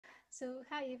So,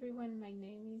 hi everyone, my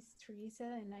name is Teresa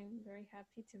and I'm very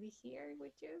happy to be here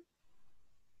with you.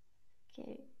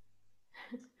 Okay.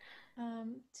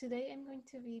 Today I'm going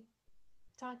to be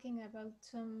talking about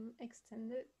some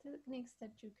extended techniques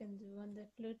that you can do on the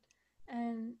flute.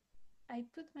 And I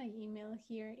put my email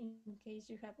here in case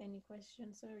you have any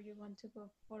questions or you want to go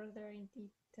further in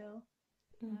detail.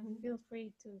 Feel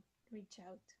free to reach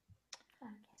out.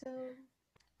 Okay. So,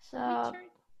 So Richard, oh, sorry.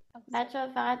 بچه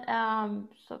فقط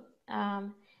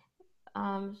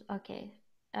okay.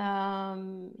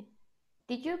 Um,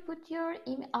 did you put your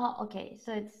email? Oh, okay.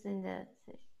 So it's in the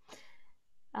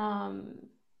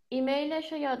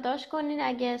ایمیلش رو یادداشت کنین.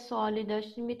 اگه سوالی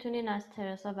داشتین میتونین از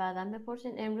ترسا بعدا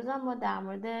بپرسین. امروز هم ما در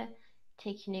مورد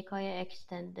تکنیک های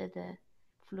اکستندد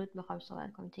فلوت میخوایم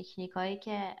صحبت کنیم. تکنیک هایی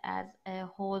که از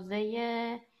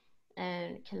حوزه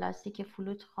کلاسیک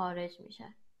فلوت خارج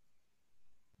میشه.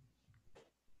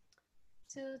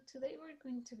 So today we're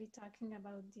going to be talking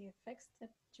about the effects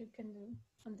that you can do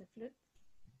on the flute.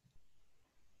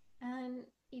 And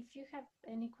if you have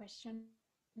any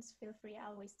questions, feel free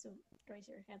always to raise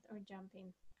your hand or jump in.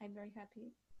 I'm very happy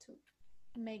to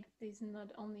make this not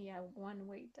only a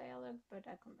one-way dialogue, but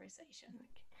a conversation.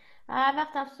 هر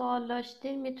وقت هم سوال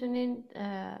داشتین میتونین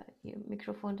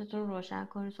میکروفونتون رو روشن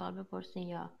کنین، سوال بپرسین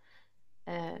یا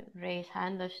ریز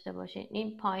هند داشته باشین.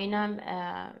 این پایینم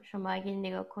شما اگه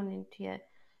نگاه کنین توی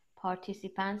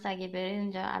پارتیسیپنتس اگه برید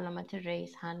اینجا علامت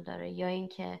ریز هند داره، یا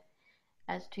اینکه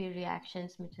از توی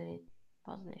ریاکشنز میتونید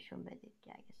باز نشون بدید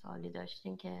که اگه سوالی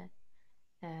داشتین که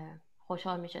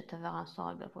خوشحال میشه اتفاقا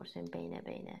سوال بپرسین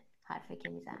بین حرفی که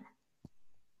میزنه.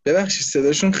 ببخشید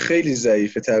صداشون خیلی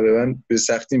ضعیفه، تقریبا به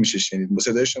سختی میشه شنید. با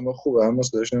صدای شما خوبه اما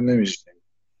صداشون نمیشه شنید.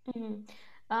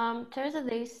 Teresa,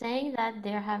 they're saying that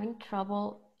they're having trouble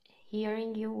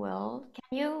hearing you well. Can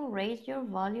you raise your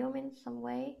volume in some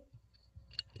way?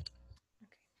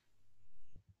 Okay.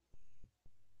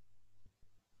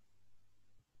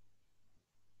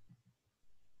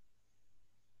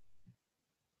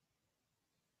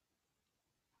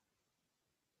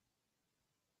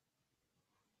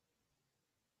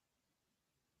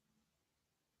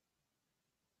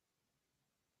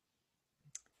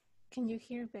 Can you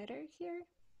hear better here?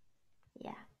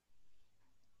 Yeah.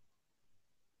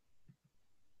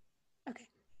 Okay.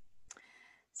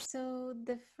 So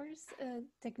the first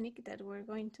technique that we're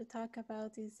going to talk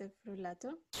about is the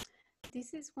frullato. This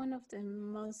is one of the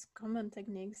most common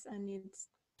techniques and it's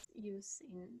used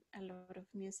in a lot of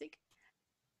music.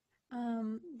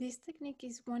 This technique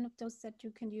is one of those that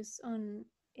you can use on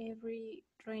every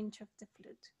range of the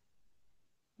flute.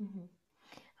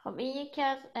 خب این یکی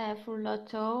از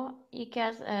فرولاتو یکی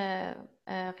از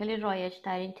خیلی رایج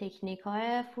ترین تکنیک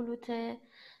های فلوته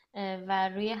و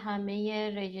روی همه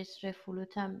رجیستر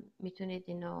فلوت هم میتونید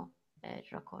اینو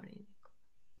اجرا کنید.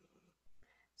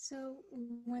 So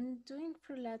when doing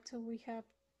frullato, we have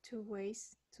two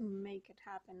ways to make it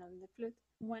happen on the flute.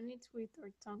 One is with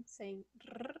our tongue saying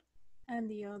rrr, and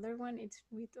the other one is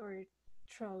with our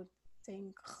throat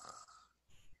saying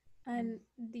and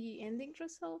the ending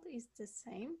result is the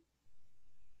same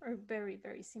or very,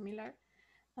 very similar.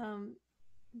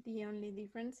 The only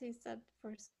difference is that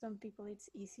for some people it's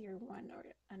easier one or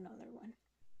another one.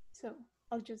 So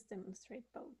I'll just demonstrate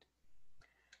both.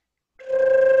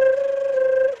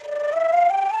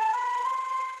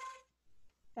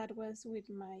 That was with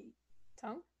my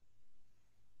tongue.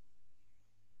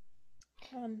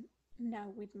 And now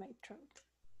with my throat.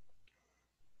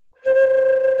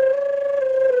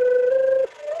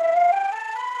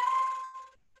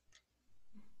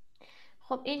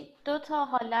 خب این دو تا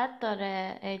حالت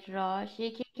داره اجراش،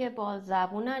 یکی که با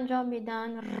زبون انجام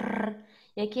میدن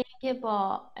یکی که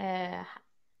با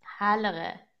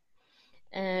حلقه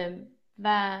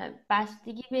و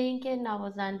بستگی به اینکه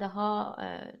نوازنده ها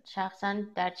شخصا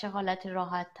در چه حالتی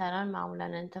راحت ترن معمولا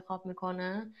انتخاب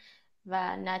میکنن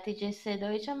و نتیجه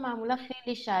صدایش هم معمولا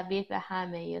خیلی شبیه به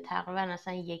همه یا تقریبا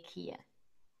اصلا یکیه.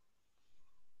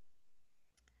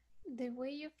 The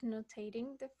way of notating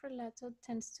the frullato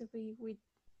tends to be with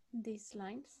these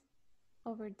lines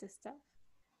over the staff,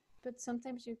 but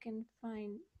sometimes you can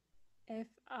find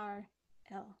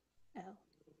FRLL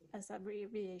as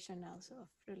abbreviation also of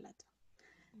frullato.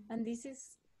 And this is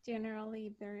generally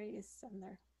very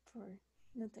standard for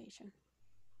notation.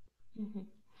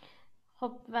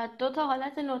 خب و دو تا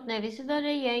حالت نوت نویسی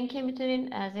داره، یا اینکه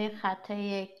میتونین از این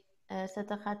خطه سه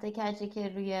تا خط کجی که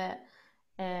روی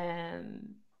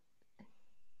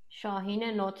شاهین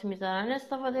نوت میذارن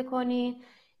استفاده کنین،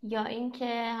 یا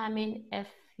اینکه همین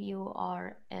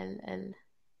FURLL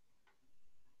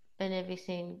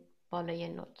بنویسین بالای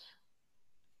نوت.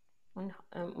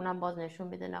 اونم باز نشون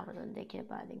میده نوازنده که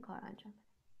بعد این کار انجام بده.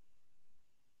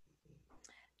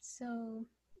 So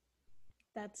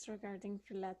that's regarding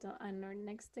filato, and our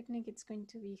next technique is going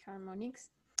to be harmonics.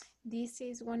 This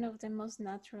is one of the most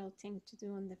natural things to do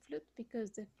on the flute because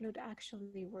the flute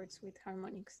actually works with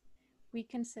harmonics. We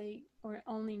can say our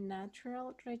only natural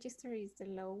register is the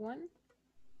low one.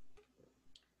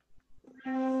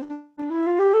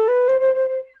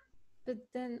 But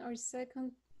then our second,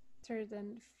 third, and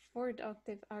fourth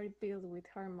octave are built with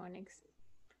harmonics.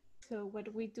 So what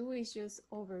we do is just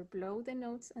overblow the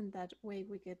notes, and that way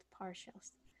we get partials.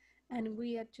 And we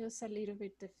adjust a little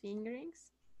bit the fingerings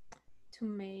to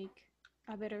make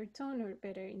a better tone or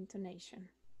better intonation.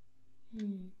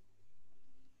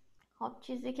 خب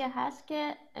چیزی که هست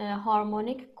که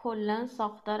هارمونیک کلا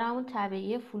ساختار همون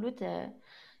طبیعی فلوته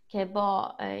که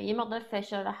با یه مقدار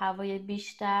فشار هوای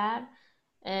بیشتر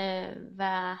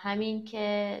و همین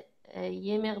که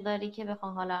یه مقداری که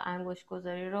بخوان حالا انگشت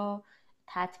گذاری رو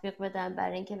تطبیق بدن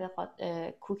برای اینکه بخواد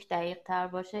کوک دقیق تر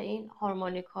باشه، این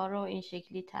هارمونیک ها رو این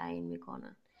شکلی تعیین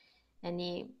میکنن.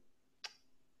 یعنی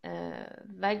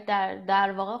و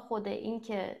در واقع خود این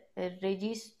که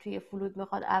رجیس توی فلوت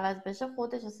میخواد عوض بشه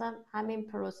خودش اصلا همین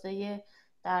پروسه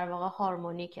در واقع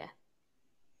هارمونیکه.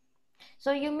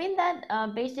 So you mean that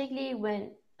basically when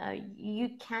you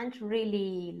can't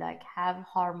really like have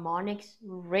harmonics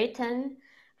written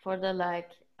for the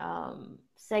like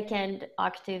second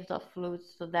octaves of flutes,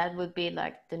 so that would be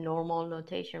like the normal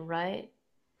notation, right?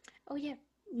 Oh yeah,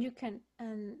 you can.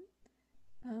 And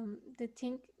the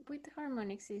thing with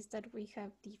harmonics is that we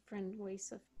have different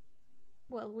ways of,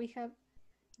 well,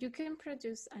 you can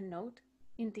produce a note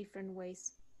in different ways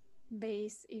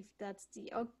based if that's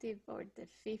the octave or the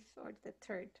fifth or the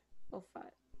third of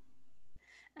it,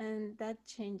 and that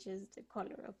changes the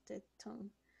color of the tone.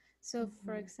 So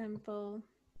for example,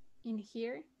 in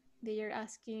here they are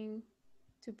asking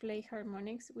to play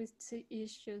harmonics, which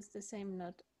is just the same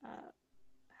note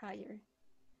higher,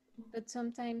 but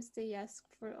sometimes they ask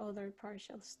for other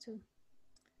partials too.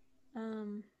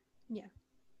 Yeah,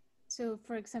 so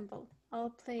for example,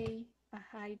 I'll play a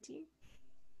high D.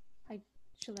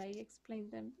 Should I explain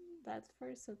them that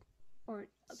first, or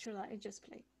should I just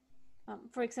play?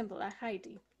 For example, a high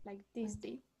D, like this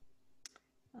D,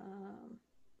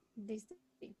 this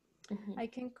D. I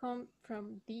can come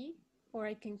from D or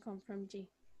I can come from G,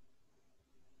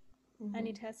 and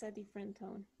it has a different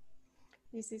tone.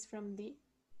 This is from D,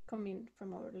 coming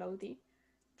from our low D,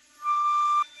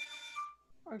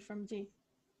 or from G.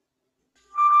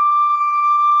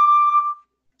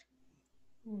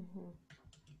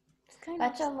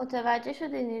 بچه متوجه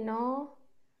شدین اینو؟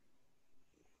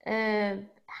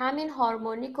 همین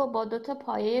هارمونیک رو با 2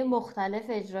 پایه مختلف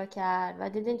اجرا کرد و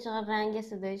دیدین چقدر رنگ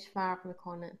صدایش فرق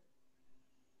میکنه.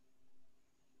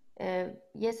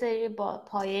 یه سری با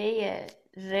پایه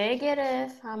ر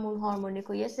گرفت همون هارمونیک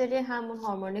و یه سری همون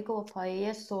هارمونیک رو با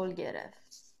پایه سول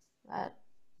گرفت و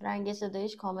رنگ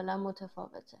صدایش کاملا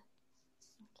متفاوته.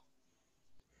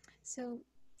 So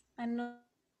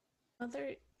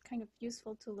another kind of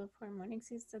useful tool of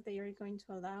harmonics is that they are going to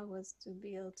allow us to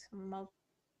build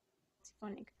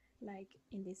multiphonic, like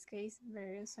in this case,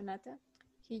 Vario Sonata.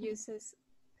 He uses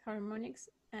harmonics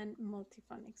and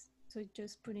multiphonics, so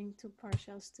just putting 2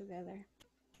 partials together.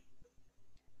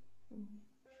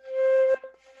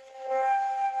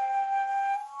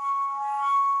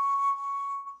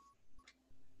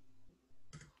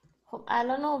 خب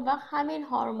الان اون وقت همین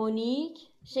هارمونیک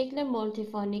شکل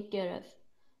مولتیفونیک گرفت.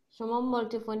 شما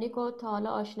مولتیفونیک رو تا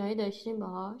حالا آشنایی داشتین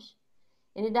باهاش؟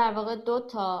 یعنی در واقع 2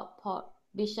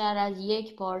 بیشتر از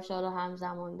 1 پارچه رو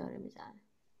همزمان داره میزنه.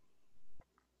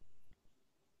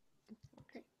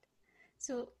 Great.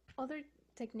 So other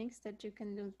techniques that you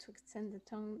can do to extend the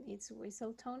tone is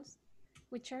whistle tones,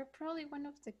 which are probably one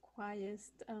of the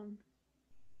quietest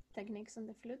techniques on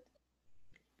the flute.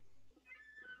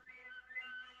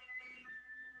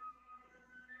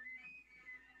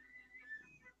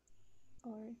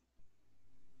 Or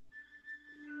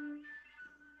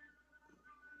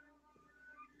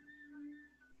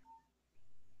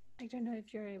I don't know if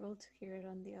you're able to hear it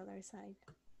on the other side.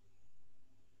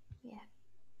 Yeah.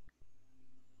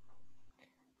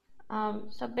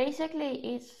 So basically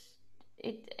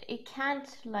it can't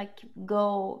like go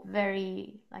very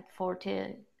like forte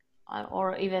or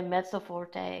even mezzo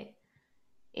forte.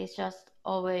 It's just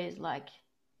always like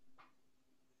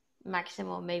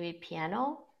maximum maybe piano.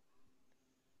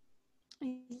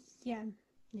 Yeah.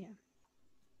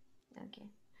 Okay.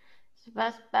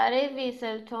 پس برای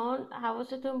ویسلتون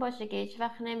حواستون باشه که هیچ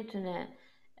وقت نمیتونه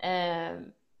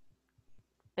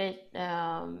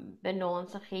به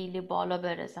نونس خیلی بالا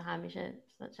برسه، همیشه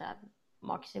مثلا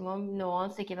ماکسیموم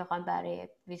نوانسی که بخوایم برای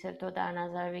ویسلتو در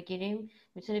نظر بگیریم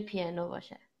میتونه پیانو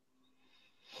باشه.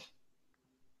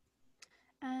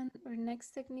 And our next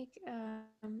technique,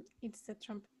 it's the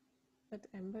trumpet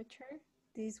embouchure.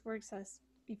 This works as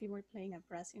if you were playing a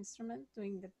brass instrument,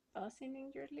 doing the buzzing in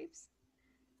your lips.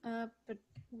 But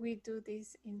we do this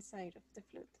inside of the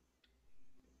flute.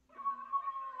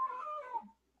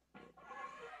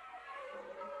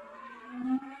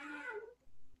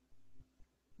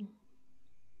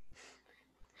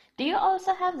 Do you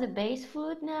also have the bass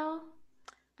flute now?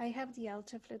 I have the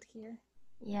alto flute here.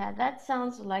 Yeah, that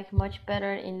sounds like much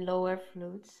better in lower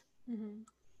flutes. Mm-hmm.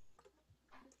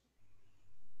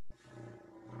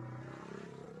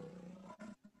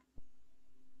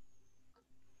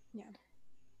 Yeah.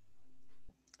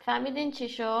 فهمیدین چی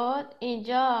شد؟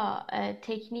 اینجا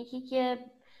تکنیکی که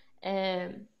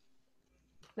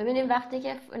ببینیم وقتی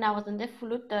که نوازنده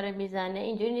فلوت داره میزنه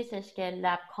اینجوری نیستش که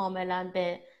لب کاملا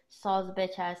به ساز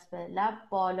بچسبه، لب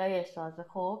بالای سازه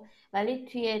خب، ولی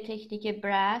توی تکنیک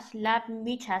برس لب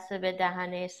میچسبه به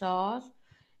دهنه ساز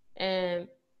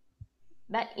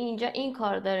و اینجا این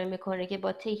کار داره میکنه که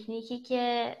با تکنیکی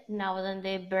که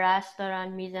نوازنده برس دارن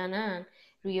میزنن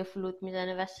روی فلوت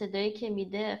میزنه و صدایی که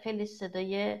میده خیلی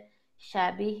صدای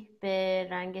شبیه به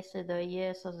رنگ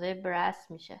صدایی سازه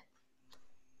برس میشه.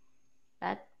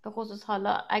 بعد به خصوص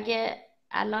حالا اگه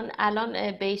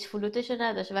الان بیس فلوتشو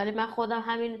نداشت ولی من خودم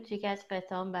همین توی که از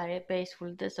قطعام برای بیس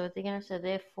فلوت استفاده کردم،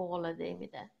 صدای فوق‌العاده‌ای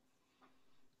میده.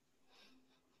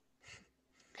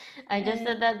 I just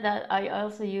said that I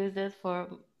also used it for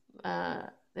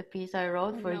the piece I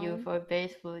wrote for you for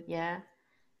bass flute. Yeah,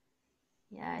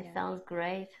 it sounds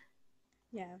great.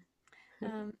 Yeah.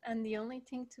 And the only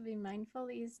thing to be mindful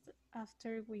is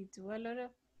after we do a lot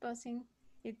of buzzing,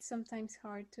 it's sometimes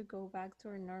hard to go back to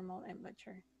our normal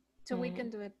embouchure. So we can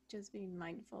do it just being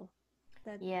mindful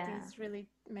that this really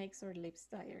makes our lips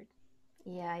tired.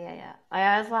 Yeah. I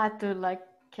also had to like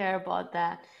care about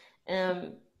that.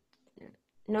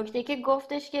 نکته که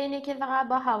گفتش که اینه که فقط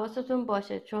با حواستون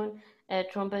باشه چون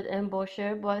ترومپت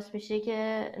امبوشر باعث میشه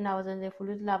که نوازنده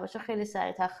فلوت لباشو خیلی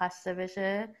سریعتر خسته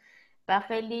بشه و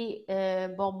خیلی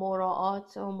با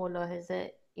مراعات و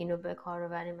ملاحظه اینو به کار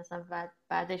ببریم، مثلا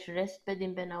بعدش رست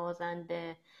بدیم به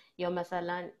نوازنده یا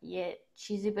مثلا یه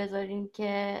چیزی بذاریم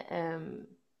که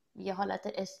یه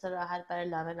حالت استراحت برای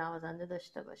لب نوازنده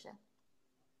داشته باشه.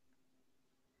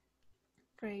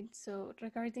 Great. So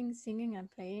regarding singing and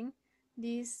playing,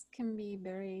 this can be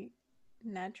very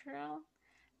natural.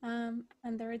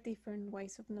 And there are different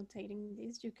ways of notating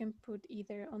this. You can put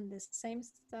either on the same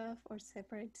stuff or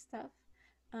separate stuff.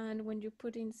 And when you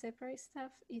put in separate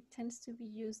stuff, it tends to be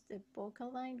used the vocal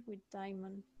line with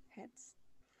diamond heads.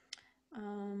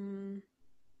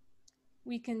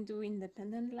 We can do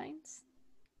independent lines,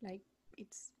 like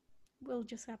we'll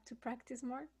just have to practice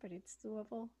more, but it's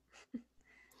doable.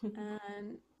 And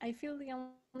I feel the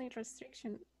only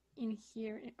restriction in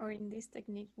here or in this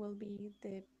technique will be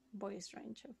the voice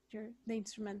range of the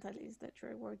instrumentalist that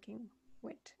you're working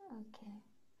with. Okay.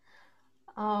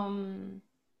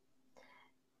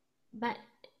 But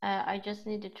I just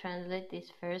need to translate this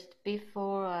first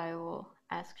before I will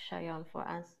ask Shayan for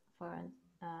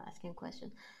asking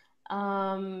questions.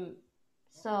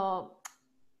 So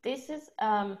this is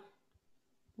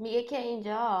میگه که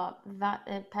اینجا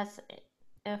پس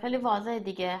خیلی واضحه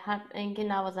دیگه، هم اینکه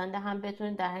نوازنده هم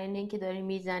بتونه در حین اینکه داره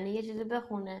میزنه یه چیزی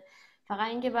بخونه، فقط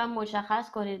اینکه باید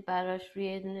مشخص کنید براش روی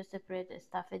یه دونه سپریت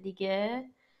استف دیگه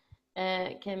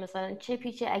که مثلا چه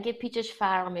پیچه، اگه پیچش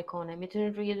فرق میکنه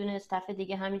میتونید روی یه دونه استف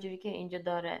دیگه همینجوری که اینجا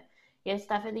داره یه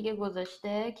استف دیگه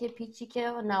گذاشته که پیچی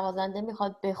که نوازنده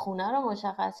میخواد بخونه رو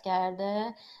مشخص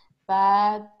کرده،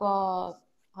 بعد با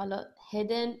حالا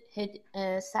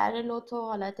سر نوت و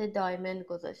حالت دایمند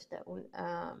گذاشته اون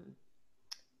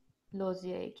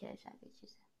لوزیایی که شبیه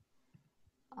چیزه.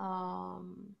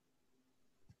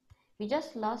 We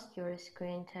just lost your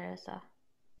screen, Teresa.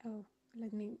 Oh,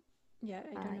 let me,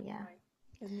 I don't know why.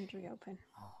 Let me reopen.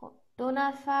 خب 2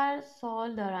 نفر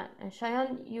سوال دارن.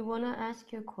 شایان, you wanna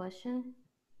ask your question?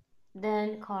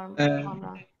 Then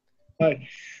Kamran. Hi.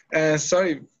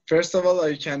 Sorry, first of all,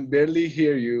 I can barely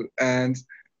hear you. And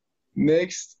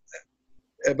next,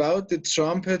 about the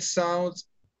trumpet sound,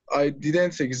 I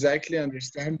didn't exactly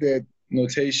understand the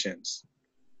notations.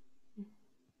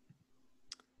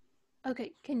 Okay,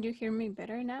 can you hear me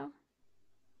better now?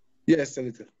 Yes, a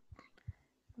little.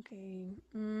 Okay.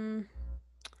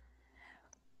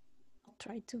 I'll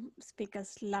try to speak as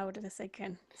loud as I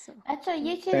can. So. بچه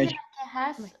یه چیزی که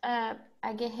هست،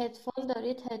 اگه هدفون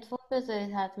دارید هدفون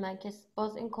بذارید حتما که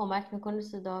باز این کمک میکنه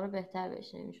صدا رو بهتر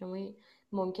بشنوید. شما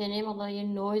ممکنه یه موقع یه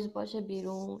نویز باشه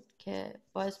بیرون که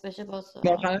باعث بشه باز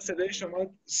واقعا صدای شما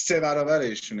 3 برابر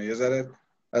ایشونه، یه ذره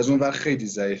از اون وقت خیلی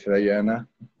ضعیفه، وگرنه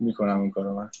میکنم اون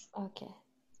کارو من. اوکی.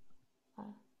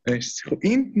 مرسی. خب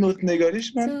این نوت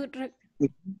نگاریش من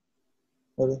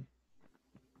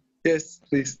Yes,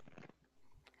 please.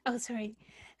 oh, sorry.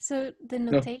 So the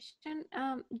No. notation,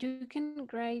 you can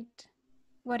write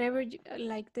whatever you,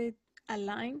 like a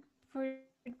line for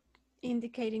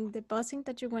indicating the buzzing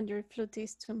that you want your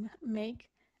flutist to make,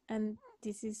 and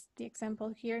this is the example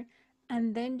here. And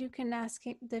then you can ask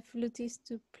the flutist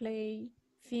to play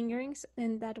fingerings,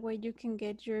 and that way you can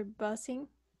get your buzzing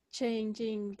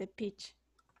changing the pitch.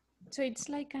 So it's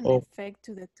like an effect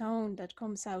to the tone that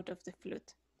comes out of the flute,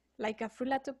 like a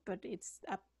frullato, but it's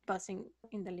a buzzing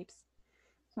in the lips.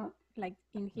 So like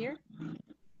in here.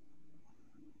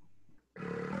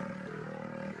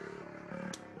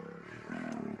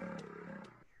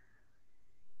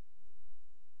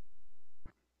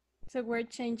 So we're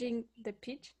changing the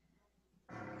pitch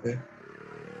Okay.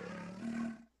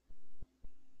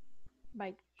 by,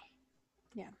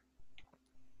 yeah.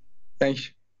 Thank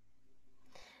you.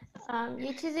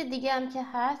 یه چیز دیگه هم که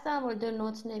هست در مورد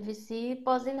نوت نویسی،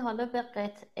 باز این حالا به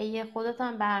قطعه خودت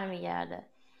هم برمیگرده.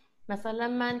 مثلا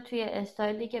من توی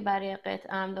استایلی که برای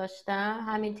قطعه‌ام داشتم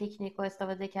همین تکنیک رو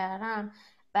استفاده کردم،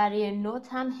 برای نوت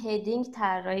هم هدینگ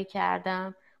طراحی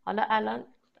کردم. حالا الان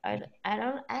I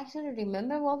don't actually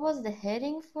remember what was the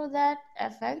heading for that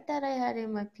effect that I had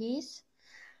in my piece.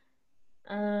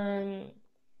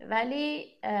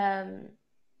 ولی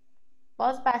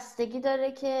باز بستگی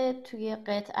داره که توی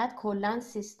قطعت کلا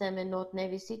سیستم نوت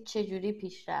نویسی چجوری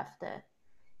پیش رفته.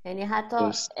 یعنی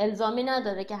حتی الزامی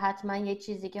نداره که حتما یه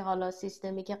چیزی که حالا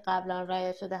سیستمی که قبلا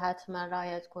رعایت شده حتما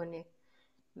رعایت کنی.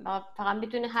 فقط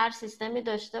میتونی هر سیستمی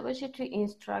داشته باشی توی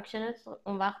اینستراکشنت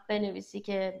اون وقت بنویسی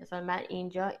که مثلا من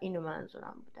اینجا اینو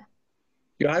منظورم بوده.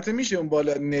 یا حتی میشه اون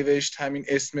بالا نوشت همین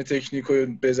اسم تکنیک رو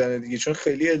بزنه دیگه، چون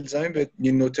خیلی الزامی به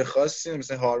یه نوت خاصی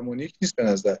مثلا هارمونیک نیست به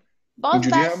نظر. باز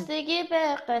بستگی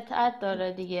به قطعت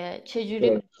داره دیگه،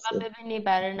 چجوری ببینی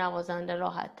برای نوازنده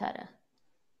راحت تره.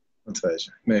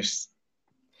 متوجه. مرسی.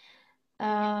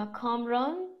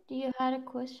 Kamran, do you have a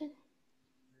question?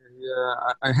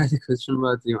 Yeah, I had a question,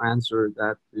 but you answered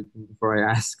that before I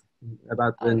asked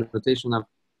about the notation of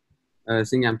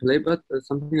sing and play. But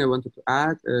something I wanted to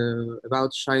add about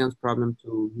Cheyenne's problem to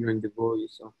hearing the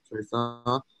voice of Teresa.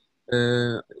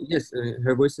 Yes,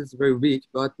 her voice is very weak,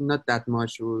 but not that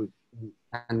much or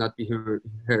cannot be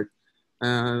heard.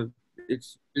 It's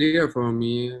clear for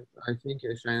me. I think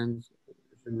Cheyenne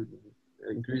should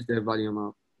increase the volume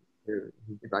of her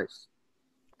device.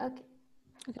 Okay.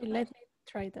 Okay, let me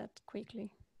try that quickly.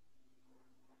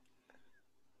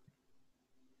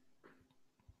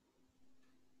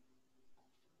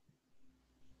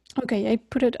 Okay, I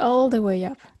put it all the way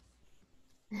up.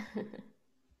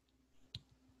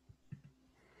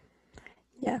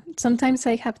 Yeah, sometimes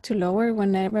I have to lower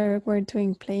whenever we're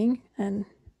doing playing, and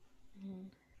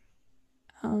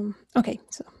okay,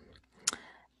 so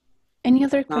any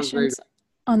other questions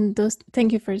on those? Thank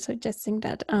you for suggesting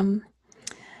that.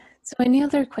 So any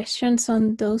other questions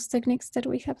on those techniques that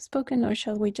we have spoken, or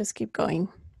shall we just keep going?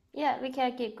 Yeah, we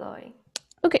can keep going.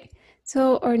 Okay, so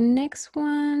our next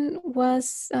one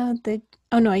was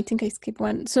oh no, I think I skipped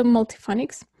one. So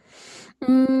multiphonics.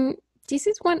 This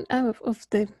is one of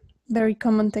the very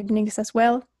common techniques as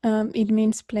well. It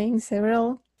means playing several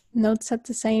notes at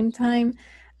the same time.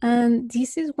 And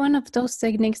this is one of those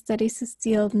techniques that is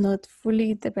still not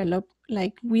fully developed.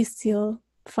 Like we still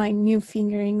find new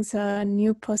fingerings,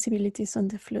 new possibilities on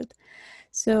the flute.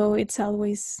 So it's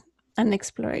always an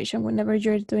exploration whenever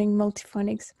you're doing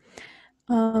multiphonics.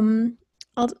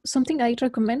 Something I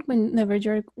recommend whenever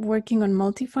you're working on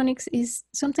multiphonics is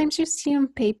sometimes you see on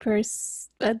papers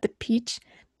the pitch,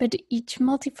 but each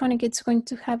multiphonic is going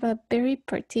to have a very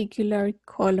particular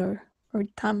color or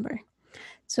timbre.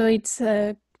 So it's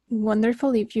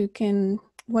wonderful if you can,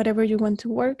 whatever you want to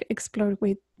work, explore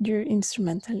with your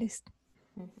instrumentalist.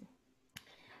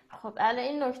 خب الان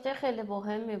این نکته خیلی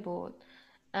مهمی بود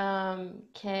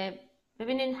که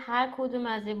ببینین هر کدوم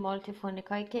از این مالتیفونیک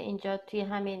هایی که اینجا توی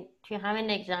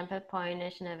همین اگزمپل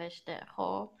پایینش نوشته،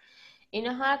 خب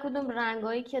اینا هر کدوم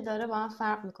رنگایی که داره با هم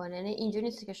فرق میکنه. یعنی اینجوری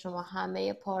نیست که شما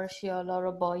همه پارشیالا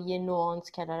رو با یه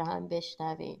نوانس کنار هم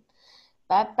بشنوین.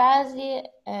 و بعضی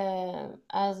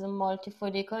از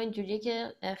مالتیفونیک ها اینجوریه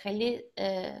که خیلی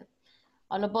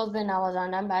حالا باز به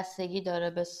نوازندن بستگی داره،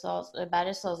 به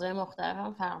برای سازهای مختلف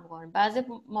هم فرق می‌کنه. بعضی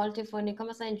مالتیفونیکا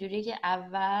مثلا اینجوریه که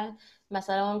اول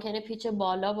مثلا ممکنه پیچ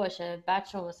بالا باشه، بعد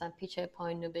شما مثلا پیچ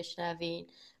پایین رو بشنوین،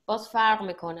 باز فرق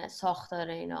میکنه ساختار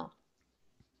اینا.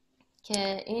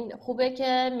 که این خوبه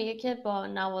که میگه که با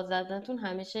نوازندتون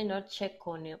همیشه اینا رو چک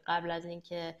کنین قبل از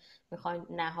اینکه میخواین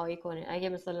نهایی کنین. اگه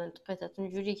مثلا قطعتون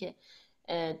جوری که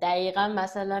دقیقا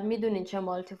مثلا میدونین چه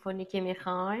مالتی فونیکی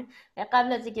میخواین،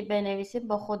 قبل از اینکه بنویسین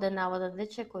با خود نوازنده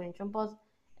چک کنین، چون باز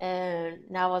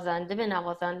نوازنده به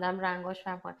نوازندم رنگاش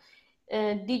فهم کنه.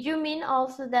 Did you mean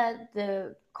also that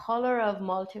the color of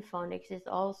multiphonics is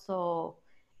also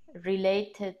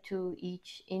related to each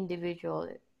individual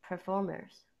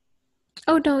performers?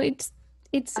 Oh no, it's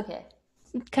Okay.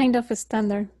 kind of a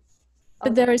standard.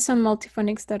 But there are some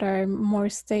multiphonics that are more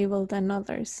stable than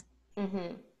others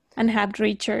and have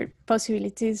richer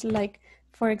possibilities. Like,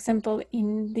 for example, in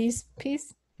this piece,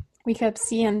 we have C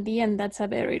and D, and that's a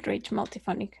very rich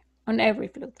multiphonic on every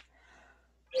flute.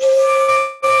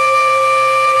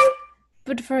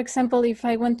 But for example, if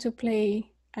I want to play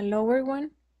a lower one,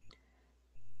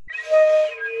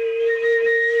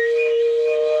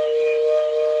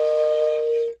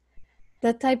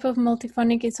 that type of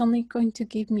multiphonic is only going to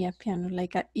give me a piano.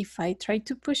 Like if I try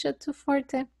to push it to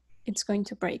forte, it's going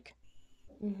to break.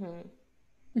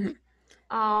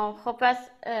 خب پس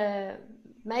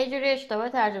من یه جوری اشتباه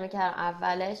ترجمه کردم.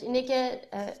 اولش اینه که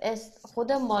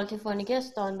خود مالتیفونیک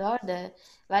استاندارده،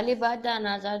 ولی باید در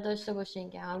نظر داشته باشین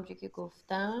که همونجوری که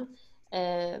گفتم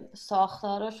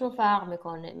ساختاراشون فرق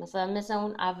میکنه. مثل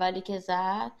اون اولی که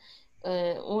زد،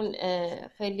 اون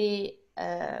خیلی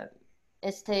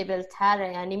استیبل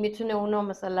تره، یعنی میتونه اونو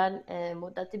مثلا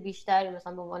مدت بیشتری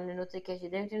مثلا به عنوان نوت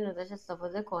کشیده میتونی ازش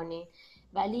استفاده کنی،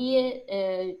 ولی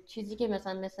یه چیزی که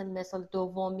مثل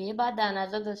دومیه باید در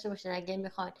نظر داشته باشین اگه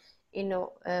میخواین اینو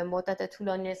مدت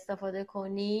طولانی استفاده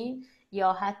کنین،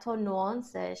 یا حتی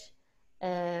نوانسش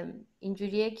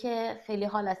اینجوریه که خیلی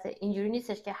حالته اینجوری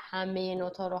نیستش که همه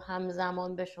نوتا رو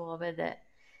همزمان به شما بده.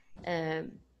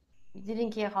 دیدین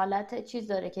که حالت چیز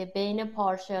داره که بین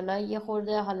پارشلا یه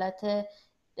خورده حالت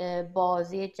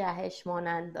بازی جهش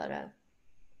مانند داره.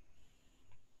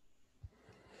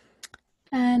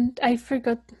 And I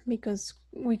forgot because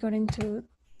we got into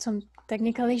some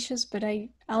technical issues, but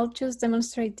I'll just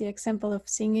demonstrate the example of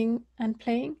singing and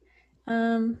playing.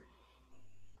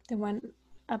 The one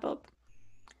above.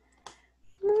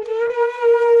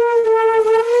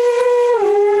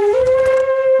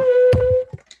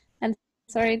 And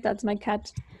sorry, that's my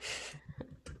cat.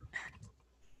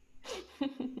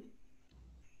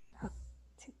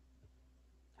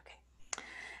 Okay,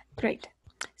 great.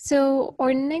 So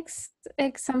our next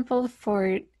example for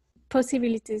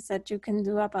possibilities that you can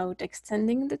do about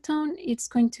extending the tone, it's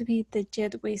going to be the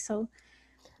jet whistle.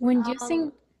 When you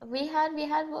sing, we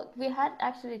had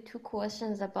actually two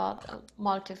questions about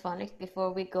multiphonics before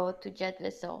we go to jet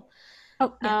whistle.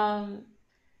 Oh, yeah.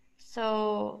 So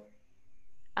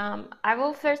I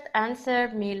will first answer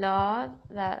Mila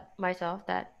myself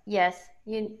that yes,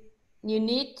 you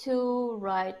need to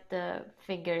write the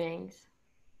fingerings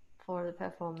for the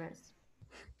performers.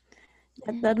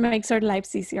 That makes our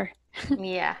lives easier.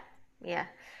 Yeah.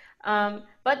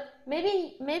 But maybe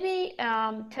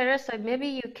Teresa, maybe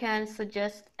you can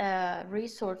suggest a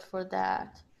resource for that.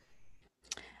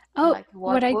 Oh, Like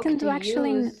what I book can do to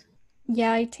actually, use.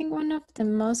 yeah, I think one of the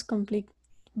most complete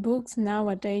books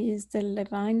nowadays is the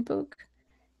Levine book.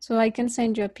 So I can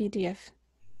send you a PDF.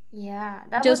 Yeah,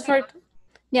 that Just would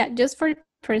for just for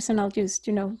personal use,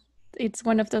 you know. It's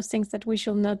one of those things that we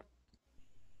should not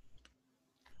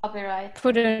copyright.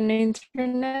 put on the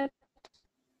internet.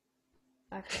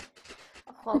 Okay.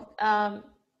 خب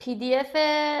PDF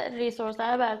ریسورس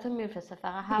رو براتون میفرسته،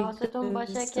 فقط حواستون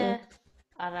باشه که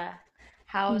آره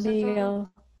حواستون legal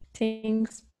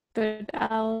things, but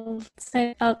I'll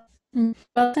send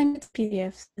it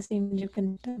PDFs and you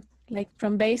can like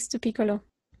from bass to piccolo.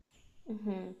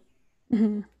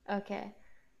 Okay.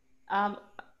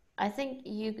 I think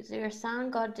your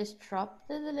sound got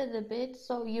disrupted a little bit,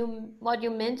 so what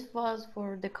you meant was for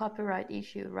the copyright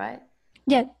issue, right?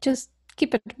 Yeah, just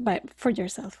keep it for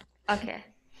yourself. Okay.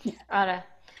 آره.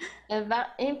 و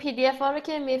این PDF ها رو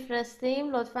که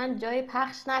میفرستیم لطفاً جای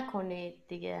پخش نکنید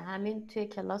دیگه، همین توی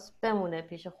کلاس بمونه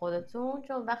پیش خودتون،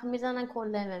 چون وقت میزنن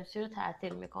کل MMC رو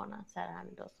تعطیل میکنن سر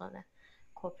همین داستانه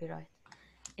کپی رایت.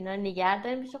 اینا رو نگه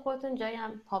داریم پیش خودتون، جایی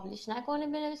هم پابلیش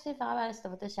نکنید، بنویسید فقط برای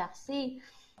استفاده شخصی.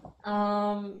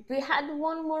 We had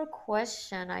one more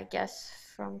question, I guess,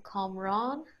 from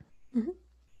Kamran.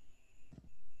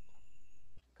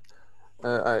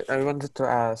 I wanted to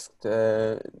ask,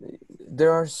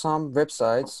 there are some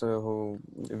websites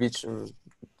which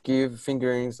give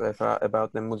fingerings about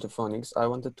the multiphonics. I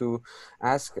wanted to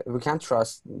ask, we can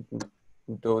trust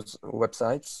those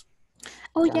websites?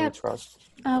 Oh, can yeah. we trust?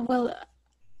 Well,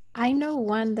 I know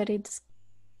one that it's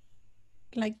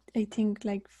like, I think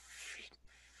like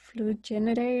flute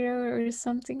generator or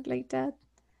something like that.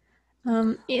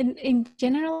 In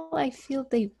general, I feel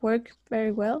they work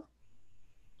very well,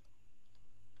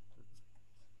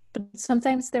 but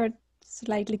sometimes there are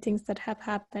slightly things that have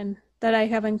happened that I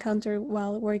have encountered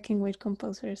while working with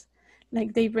composers.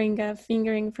 Like they bring a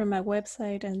fingering from a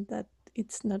website and that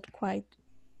it's not quite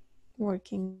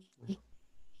working.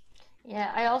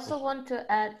 Yeah, I also want to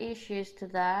add issues to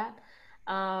that.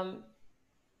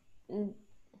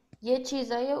 یه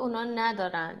چیزایی اونا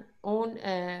ندارن اون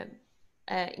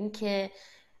اینکه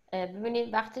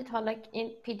ببینید وقتی حالا این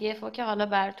پی دی اف رو که حالا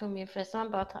براتون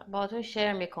میفرستم باهاتون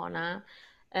شیر میکنم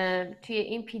توی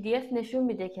این پی دی اف نشون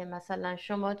میده که مثلا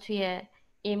شما توی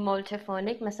این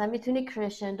مولتیفونیک مثلا میتونی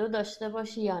کرشندو داشته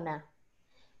باشی یا نه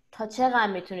تا چقدر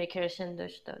میتونی کرشندو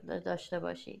داشته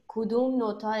باشی کدوم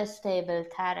نوتا استیبل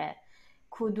تره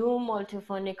کدوم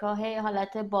مولتیفونیکا هی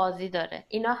حالت بازی داره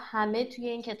اینا همه توی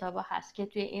این کتاب هست که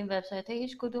توی این وبسایت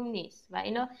هیچ کدوم نیست و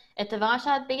اینا اتفاقا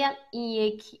شاید بگم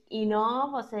اینا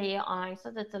واسه یه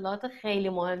آهنگساز اطلاعات خیلی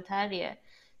مهمتریه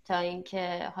تا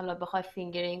اینکه حالا بخوای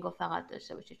فینگرینگ رو فقط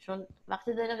داشته باشی چون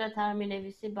وقتی داری قطعه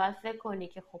مینویسی باید فکر کنی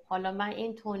که خب حالا من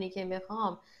این تونی که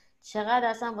میخوام چقدر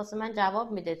اصلا واسه من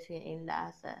جواب میده توی این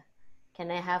لحظه Can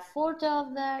I have forte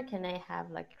of that? Can I have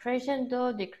like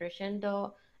crescendo,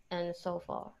 decrescendo, and so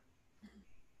forth?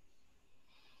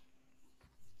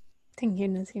 Thank you,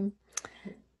 Nazim.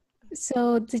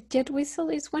 So the jet whistle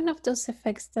is one of those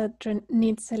effects that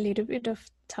needs a little bit of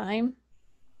time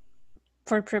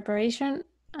for preparation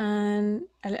and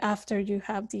after you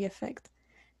have the effect,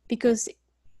 because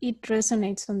it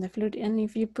resonates on the flute, and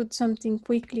if you put something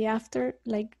quickly after,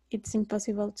 like it's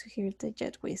impossible to hear the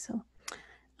jet whistle.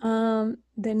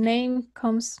 The name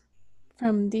comes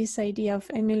from this idea of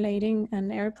emulating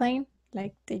an airplane,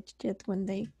 like the jet when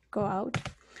they go out,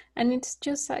 and it's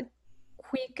just a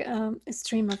quick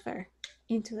stream of air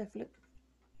into the flute.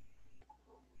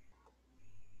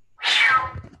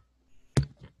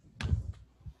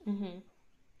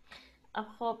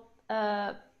 خب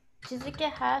چیزی که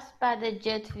هست بعد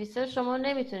جت ویسل شما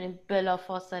نمیتونید بلا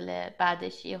فاصله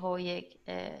بعدش یک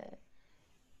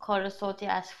کار صوتی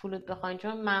از فلوت بخواین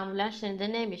چون معمولا شنیده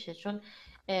نمیشه چون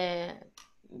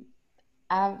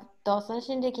داستانش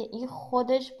اینه که این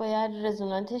خودش باید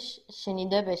رزونانتش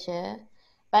شنیده بشه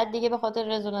بعد دیگه به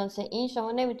خاطر رزونانس این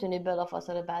شما نمیتونید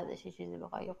بلافاصله بعدش چیزی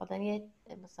بخواید خاطر یه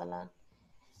مثلا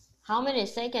how many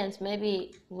seconds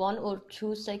maybe 1 or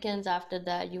 2 seconds after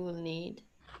that you will need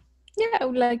Yeah,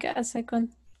 like a second.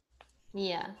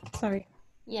 yeah Sorry.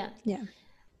 yeah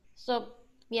so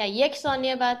yeah 1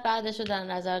 ثانیه بعدش رو در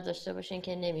نظر داشته باشین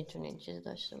که نمیتونین چیز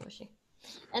داشته باشین.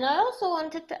 And I also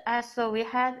wanted to ask, so we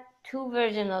had 2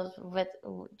 versions of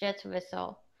jet whistle,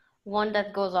 one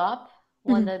that goes up,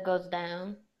 one that goes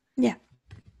down. Yeah.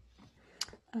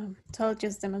 So I'll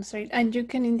just demonstrate, and you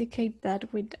can indicate that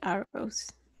with arrows,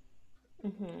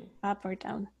 up or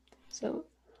down. So,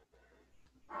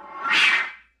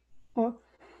 or.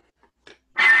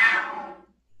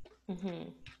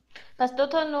 پس 2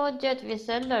 تا نوع جت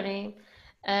ویسل داریم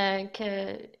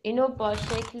که اینو با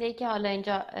شکلی که حالا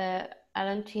اینجا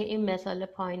الان توی این مثال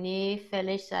پایینی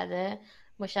فلش زده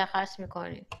مشخص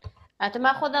میکنیم. حتی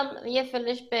من خودم یه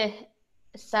فلش به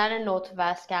سر نوت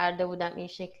وصل کرده بودم این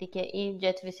شکلی که این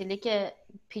جت ویسلی که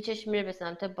پیچش میره به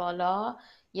سمت بالا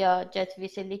یا جت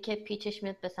ویسلی که پیچش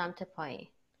میاد به سمت پایین.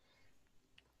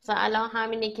 مثلا الان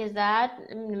همینی که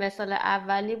زد مثال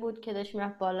اولی بود که داشت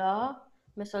میرفت بالا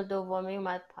مثال دومی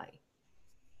اومد پایین.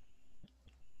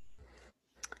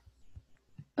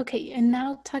 Okay, and now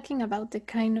talking about the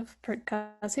kind of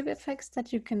percussive effects that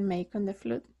you can make on the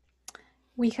flute.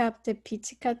 We have the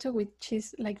pizzicato, which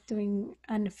is like doing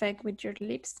an effect with your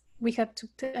lips. We have 2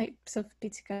 types of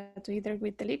pizzicato, either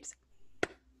with the lips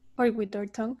or with our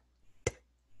tongue.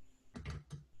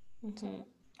 So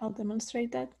I'll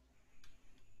demonstrate that.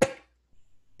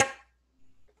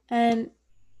 And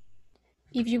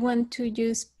if you want to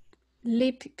use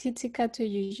lip pizzicato,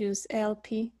 you use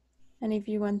LP. And if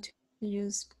you want to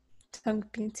use tongue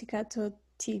pizzicato,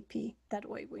 TP. That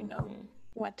way we know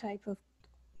what type of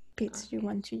pitch you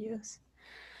want to use.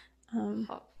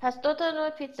 پس 2 تا نوع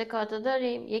پیتزیکاتو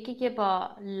داریم، یکی که با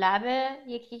لبه،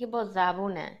 یکی که با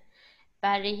زبونه.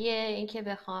 برای اینکه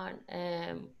بخوان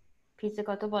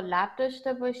پیتزیکاتو با لب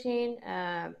داشته باشین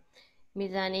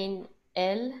میزنین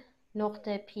L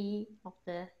نقطه P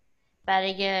نقطه،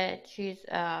 برای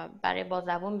برای با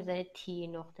زبون میزنین T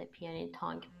نقطه P یعنی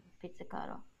تانگ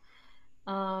پیتزیکاتو.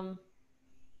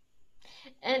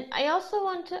 And I also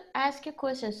want to ask a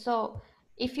question. So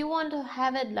if you want to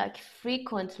have it like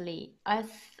frequently,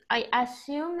 I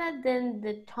assume that then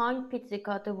the tongue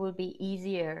pizzicato will be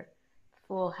easier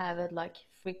for have it like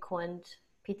frequent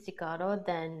pizzicato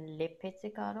than lip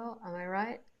pizzicato. Am I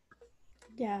right?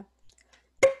 Yeah.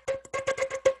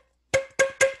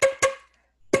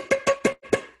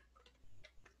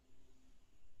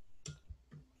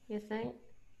 You think?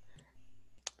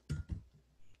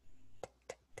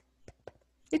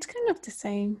 It's kind of the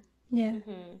same. Yeah.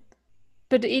 Mm-hmm.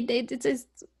 But it is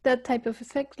that type of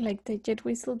effect, like the jet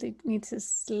whistle, it needs a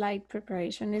slight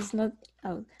preparation. It's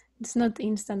not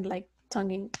instant like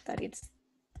tonguing that it's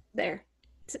there.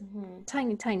 It's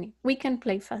tiny. We can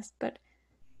play fast, but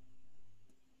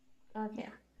اوکی.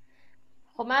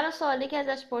 خب من سوالی که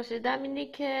ازش پرسیدم اینه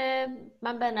که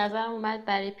من به نظر اومد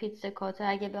برای پیتزیکاتو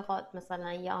اگه بخواد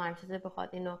مثلا یه آهنگساز بخواد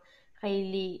اینو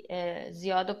خیلی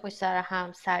زیاد و پشت سر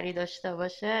هم سری داشته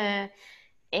باشه،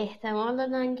 احتمال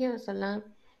دادن که مثلا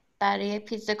برای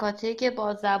پیتزیکاتی که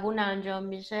با زبون انجام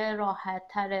میشه راحت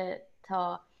تره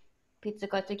تا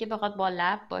پیتزیکاتی که بخواد با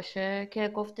لب باشه، که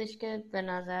گفتش که به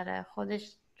نظر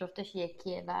خودش جفتش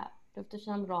یکیه و جفتش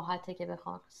هم راحته که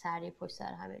بخوان سریع پشت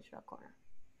سر هم اجرا کنن.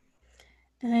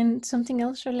 And something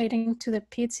else relating to the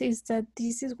pits is that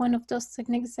this is one of those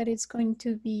techniques that is going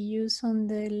to be used on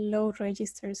the low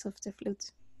registers of the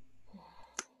flute.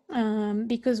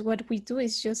 Because what we do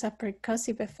is just a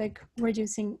percussive effect. We're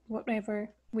using whatever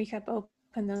we have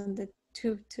opened on the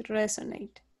tube to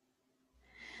resonate.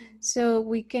 So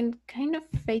we can kind of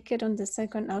fake it on the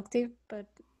second octave, but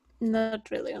not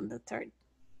really on the third.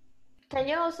 Can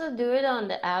you also do it on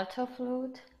the alto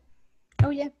flute?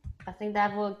 Oh yeah. I think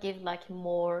that will give like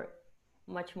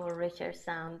much more richer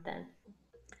sound then.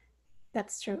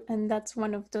 That's true. And that's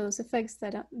one of those effects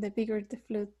that the bigger the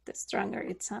flute, the stronger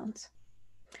it sounds.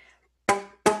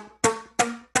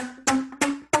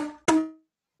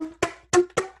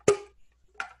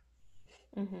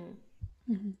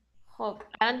 خب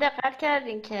الان دقت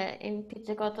کردین که این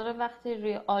پیتزیکاتو رو وقتی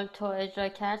روی آلتو اجرا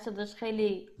کرد صداش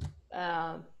خیلی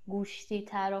گوشتی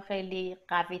تر و خیلی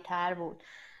قوی تر بود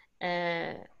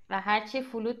و هرچی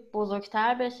فلوت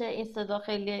بزرگتر بشه این صدا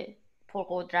خیلی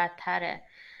پرقدرت تره.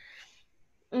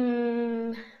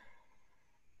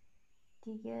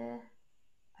 دیگه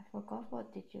I forgot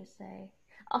what did you say.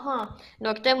 آها،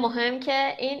 نکته مهم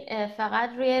که این فقط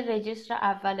روی رجیستر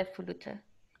اول فلوته.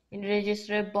 این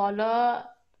رجیستر بالا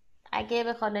اگه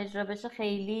بخواد اجرا بشه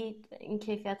خیلی این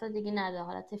کیفیت ها دیگه نداره،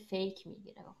 حالت فیک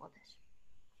میگیره به خودش.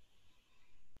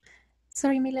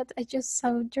 Sorry, Milad, I just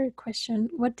saw your question.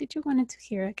 What did you want to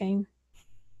hear again?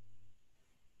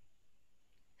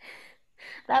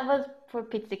 That was for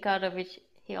pizzicato, which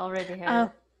he already heard. Oh,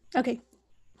 okay.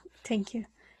 Thank you.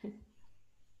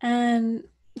 And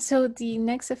so the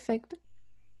next effect,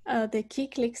 the key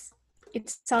clicks,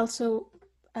 it's also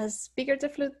as bigger the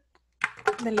flute,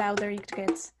 the louder it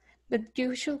gets. But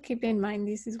you should keep in mind,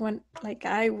 this is one, like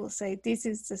I will say, this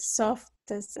is the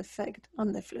softest effect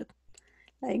on the flute.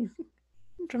 Like,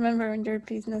 remember on your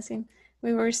piece, Nassim,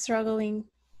 we were struggling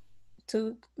to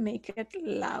make it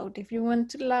loud. If you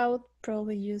want it loud,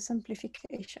 probably use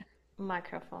amplification.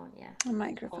 Microphone, yeah. A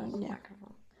microphone, yeah.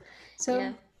 Microphone. So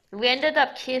yeah. We ended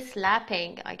up key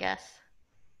slapping, I guess.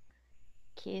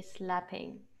 Key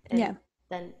slapping. And yeah.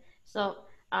 Then so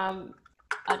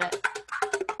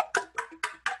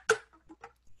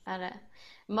آره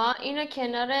ما اینو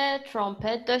کنار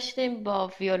ترومپت داشتیم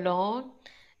با ویولون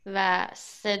و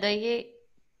صدای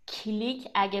کلیک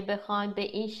اگه بخواین به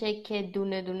این شکل که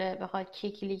دونه دونه بخواد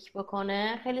کلیک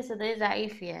بکنه خیلی صدای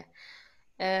ضعیفیه.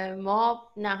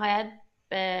 ما نهایت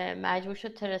مجبور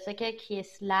شد ترسا که کی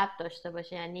سلپ داشته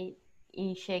باشه، یعنی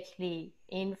این شکلی.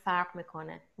 این فرق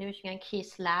میکنه، نمیشه میگن کی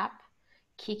سلپ،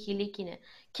 کی کلیک اینه.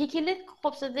 کی کلیک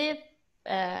خب صدای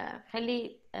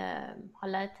خیلی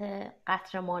حالت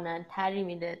قطره مانندتری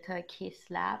میده تا کی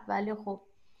سلپ، ولی خب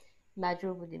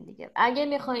مجبور بودیم دیگه. اگه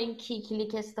میخواین کی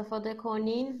کلیک استفاده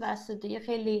کنین و صدای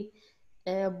خیلی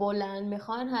بلند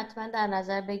میخواین حتما در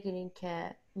نظر بگیرین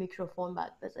که میکروفون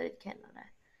باید بذارید کنار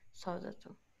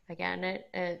سازتون، وگرنه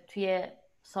توی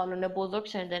سالن بزرگ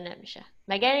شنیده نمیشه.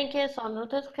 مگر اینکه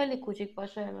سالنتون خیلی کوچیک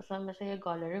باشه، مثل یه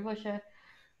گالری باشه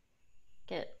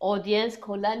که اودینس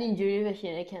کلا اینجوری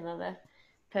بشینه کنار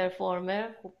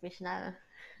پرفورمر، خوب میشنوه.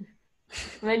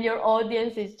 When your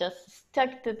audience is just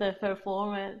stuck to the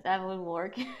performer, that will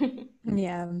work.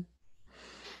 Yeah.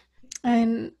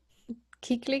 And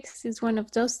key clicks is one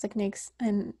of those techniques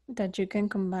and that you can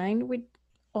combine with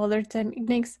other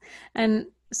techniques. And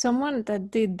someone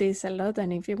that did this a lot,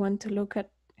 and if you want to look at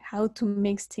how to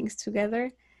mix things together,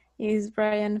 is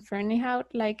Brian Ferneyhout.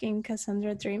 Like in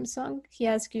Cassandra Dream Song, he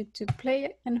asks you to play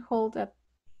and hold a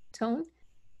tone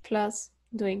plus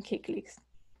doing key clicks.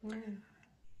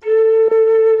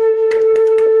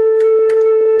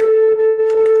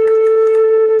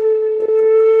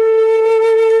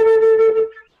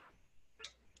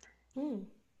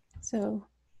 So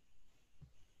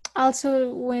also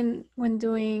when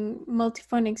doing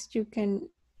multiphonics, you can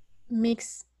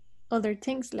mix other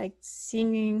things like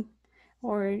singing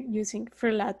or using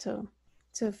frullato.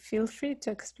 So feel free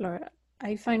to explore.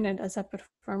 I find that as a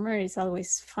performer, it's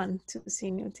always fun to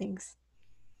see new things.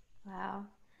 Wow.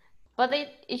 But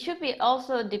it should be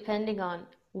also depending on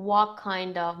what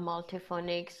kind of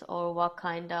multiphonics or what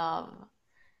kind of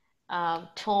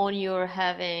tone you're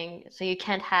having. So you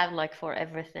can't have like for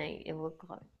everything. It would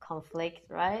conflict,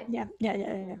 right? Yeah.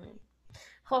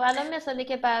 خب الان مثالی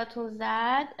که براتون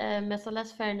زد مثال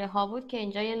از فرنه ها بود که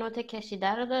اینجا یه نوت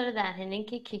کشیده رو داره، در حین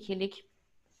اینکه کیکیلیک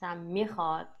مثلا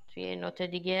میخواد توی یه نوت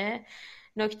دیگه.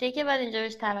 نکته که باید اینجا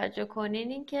بهش توجه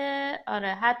کنین این که آره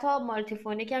حتی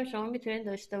مالتیفونیک هم شما میتونین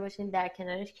داشته باشین در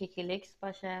کنارش کیکیلیکس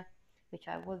باشه، which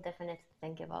I will definitely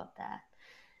think about that.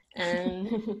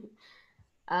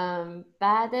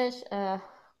 بعدش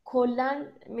کلا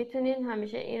میتونین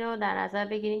همیشه اینو در نظر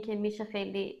بگیرین که میشه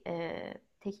خیلی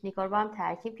تکنیکا رو با هم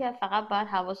ترکیب کرد، فقط باید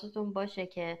حواستون باشه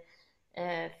که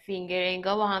فینگرینگ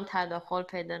ها با هم تداخل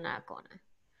پیدا نکنه،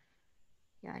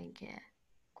 یا اینکه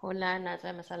کلا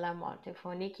نظر مثلا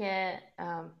مالتیفونیک.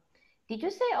 Did you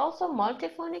say also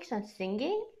multiphonics and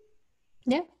singing?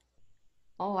 Yeah.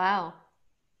 Oh wow.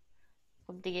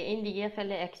 خب دیگه این دیگه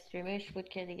خیلی اکستریمش بود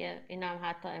که دیگه این هم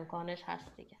حتی امکانش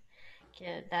هست دیگه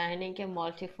که در این اینکه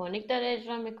مالتیفونیک داره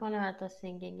اجرا میکنه حتی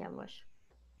سینگینگ هم باشه.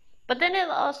 But then it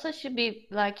also should be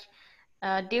like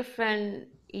different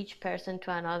each person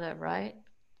to another, right?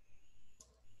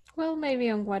 Well, maybe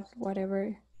on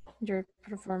whatever your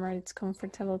performer is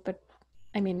comfortable, but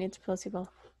I mean it's possible.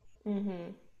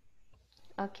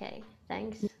 Okay,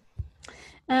 thanks.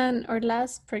 And our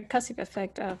last percussive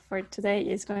effect for today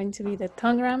is going to be the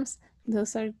tongue rams.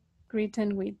 Those are written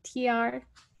with TR,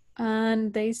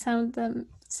 and they sound them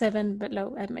 7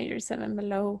 below, a major 7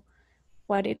 below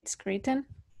what it's written.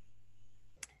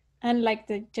 And like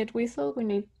the jet whistle, we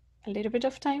need a little bit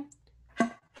of time.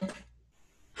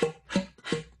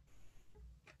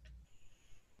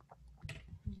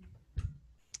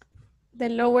 The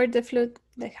lower the flute,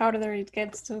 the harder it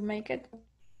gets to make it.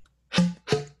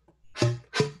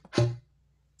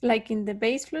 Like in the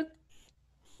bass flute,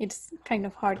 it's kind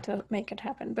of hard to make it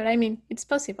happen, but I mean, it's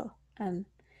possible, and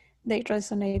they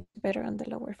resonate better on the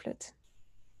lower flute.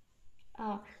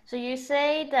 Oh, so you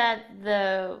say that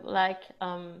the like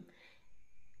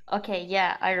okay,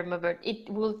 yeah, I remember. It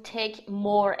will take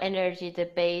more energy the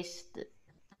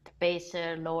bass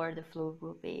lower the flute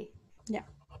will be. Yeah.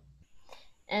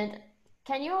 And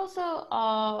can you also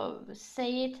say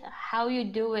it how you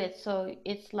do it so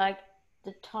it's like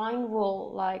the tongue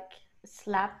will like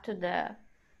slap to the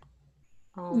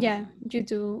Yeah,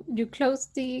 you close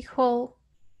the hole,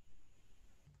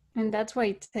 and that's why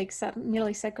it takes a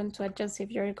millisecond to adjust if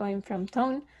you're going from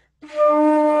tone.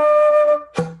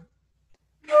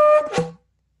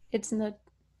 It's not,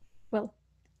 well,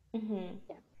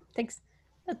 yeah, takes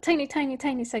a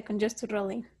tiny second just to roll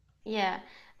in. Yeah.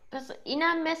 پس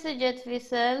اینم مثل جت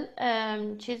ویسل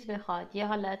چیز میخواد، یه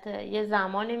حالت یه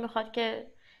زمانی میخواد که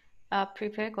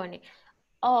prepare کنی.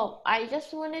 Oh, I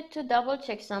just wanted to double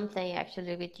check something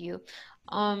actually with you.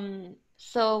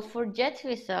 So for jet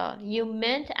whistle, you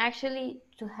meant actually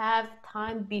to have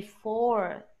time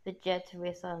before the jet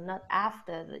whistle, not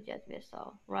after the jet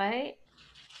whistle, right?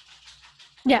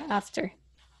 Yeah, after.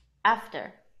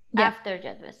 After. Yeah. After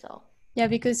jet whistle. Yeah,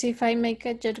 because if I make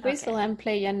a jet whistle Okay. and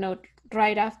play a note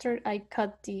right after, I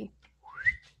cut the.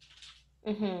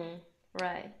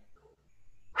 Right.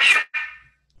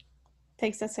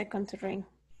 Takes a second to ring.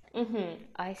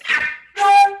 I see.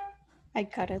 I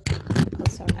cut it. Oh,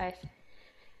 sorry. I see.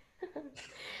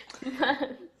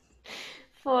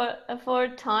 For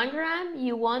tongram,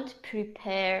 you want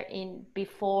prepare in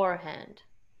beforehand.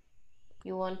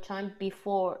 You want time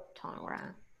before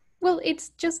tongram. Well, it's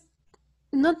just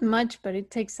not much, but it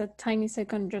takes a tiny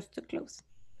second just to close.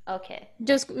 Okay.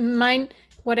 Just mind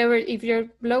whatever, if you're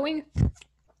blowing,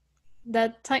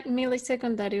 that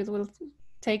millisecond that it will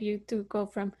take you to go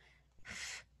from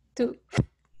to.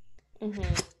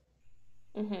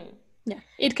 Yeah,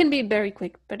 it can be very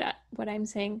quick, but what I'm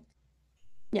saying,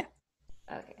 yeah.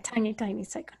 Okay. Tiny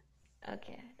second.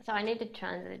 Okay. So I need to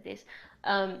translate this.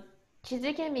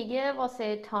 چیزی که میگه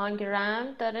واسه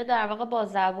تانگرام داره در واقع با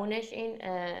زبونش این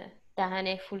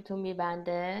دهنه فلوتو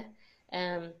میبنده.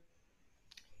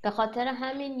 به خاطر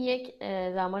همین یک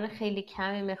زمان خیلی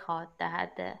کمی میخواد، در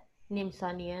حد نیم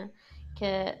ثانیه،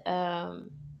 که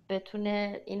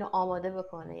بتونه اینو آماده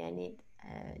بکنه. یعنی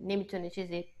نمیتونه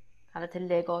چیزی حالت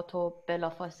لگاتو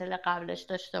بلافاصله قبلش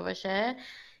داشته باشه.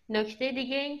 نکته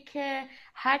دیگه این که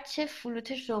هرچه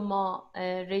فلوت شما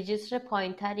رجیستر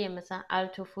پایینتریه، مثلا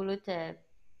التو فلوت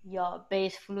یا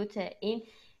بیس فلوت، این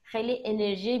خیلی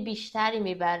انرژی بیشتری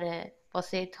میبره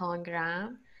واسه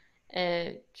تانگرام،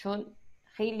 چون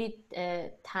خیلی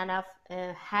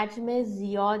حجم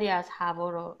زیادی از هوا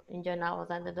رو اینجا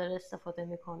نوازنده داره استفاده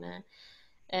میکنه.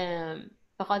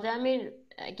 به خاطر همین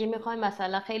اگه میخوایم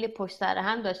مثلا خیلی پشت سر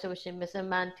هم داشته باشیم مثل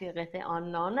من توی قطعه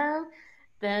آنانم،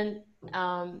 then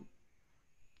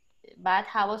بعد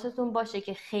حواستون باشه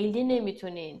که خیلی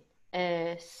نمیتونین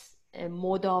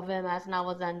مداوم از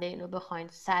نوازنده اینو بخواین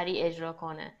سریع اجرا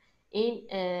کنه. این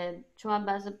چون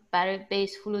من برای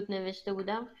بیس فلوت نوشته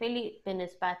بودم، خیلی به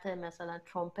نسبت مثلا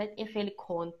ترومپت این خیلی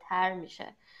کندتر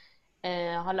میشه.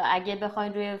 حالا اگه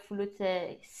بخواین روی فلوت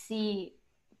سی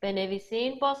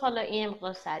بنویسین، باز حالا این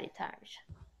مقدار سریعتر میشه.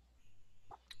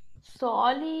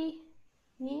 سوالی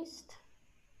نیست؟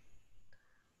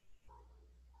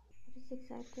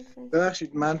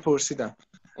 ببخشید من پرسیدم.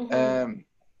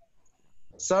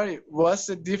 Sorry, what's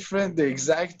the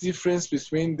exact difference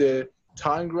between the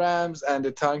tangrams and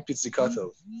the tongue pizzicato?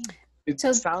 It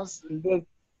sounds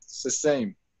the same.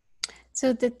 So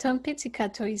the tongue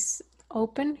pizzicato is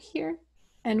open here,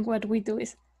 and what we do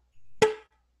is,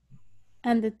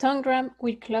 and the tangram,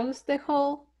 we close the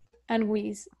hole and we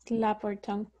slap our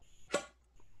tongue.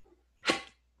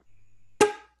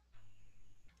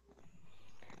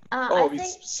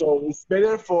 So it's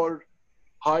better for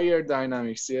higher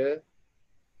dynamics, yeah?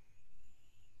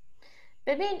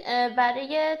 ببین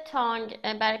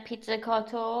برای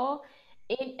پیتزیکاتو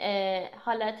این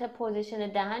حالت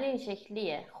پوزیشن دهن این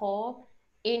شکلیه. خب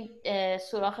این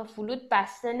سوراخ فلوت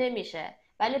بسته نمیشه،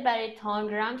 ولی برای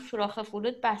تانگرام سوراخ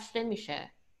فلوت بسته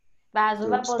میشه و از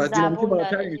اون با زبون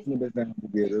داره.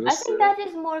 I think that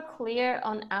is more clear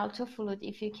on alto flute.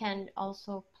 If you can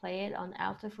also play it on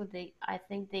alto flute, I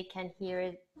think they can hear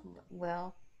it well.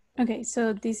 Okay,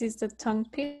 so this is the tongue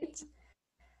pit.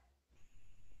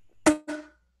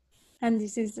 And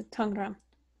this is the tangram.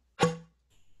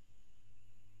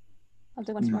 I'll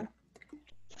do once more.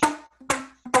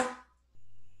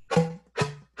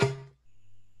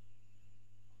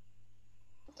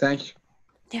 Thank you.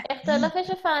 اختلافش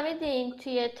رو فهمیدین؟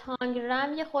 توی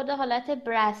تانگرام یه خود حالت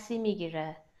برسی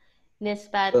میگیره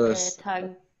نسبت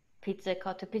تانگ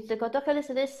پیتزیکاتو. پیتزیکاتو خیلی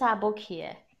صدای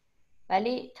سبکیه،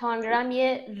 ولی تانگرام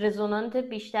یه رزونانت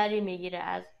بیشتری میگیره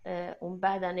از اون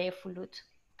بدنه فلوت،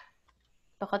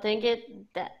 به خاطر اینکه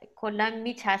کلا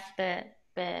میچسبه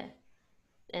به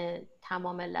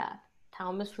تمام لب،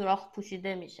 تمام سوراخ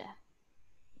پوشیده میشه.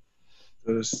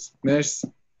 درست.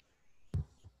 مرسی.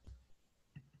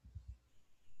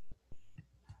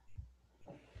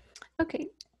 Okay,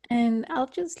 and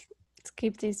I'll just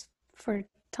skip this for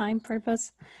time purpose.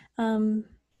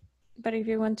 But if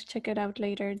you want to check it out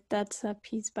later, that's a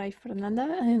piece by Fernanda,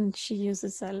 and she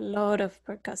uses a lot of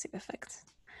percussive effects.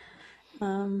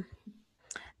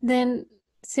 Then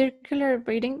circular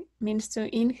breathing means to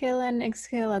inhale and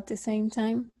exhale at the same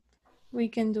time. We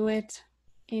can do it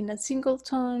in a single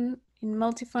tone, in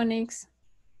multiphonics,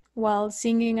 while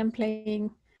singing and playing.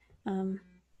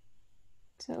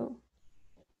 So.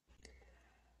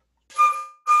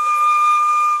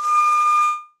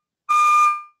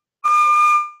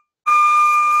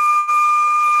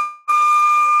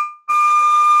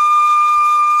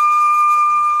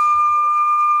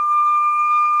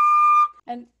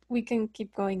 And we can keep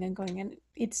going and going, and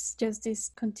it's just this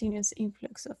continuous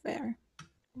influx of air.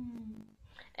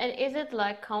 And is it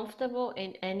like comfortable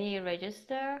in any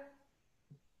register?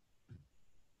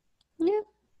 Yeah.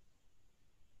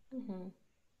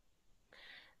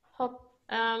 خب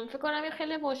فکر کنم این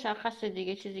خیلی مشخصه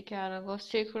دیگه چیزی که الان گفت.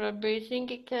 سیرکولار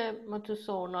بریثینگی که ما تو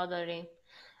سونا داریم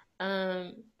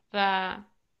و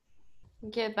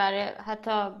که برای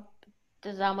حتی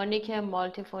زمانی که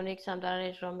مالتی فونیکس هم دارن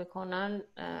اجرا میکنن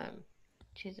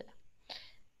چیزه.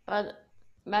 بعد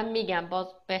من میگم باز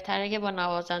بهتره که با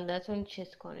نوازندهتون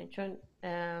چیز کنید، چون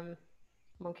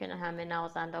ممکنه همه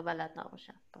نوازنده بلد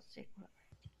نباشن با سیرکولار.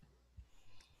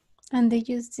 And they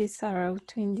use this arrow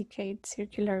to indicate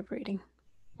circular breathing.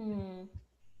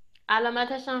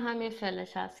 علامتش هم همین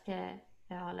فلش هست که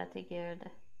حالت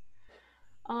گرده.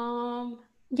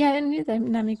 Yeah, and the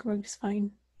dynamic works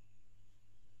fine.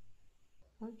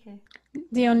 Okay.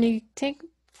 The only thing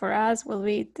for us will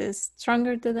be the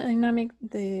stronger the dynamic,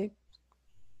 the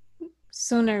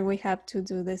sooner we have to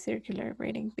do the circular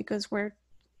breathing because we're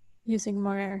using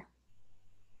more air.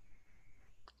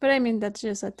 But I mean, that's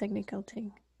just a technical thing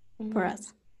for us.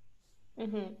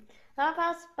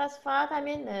 پس فقط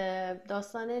همین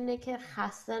داستان اینه که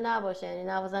خسته نباشه، یعنی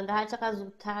نوازنده هر چقدر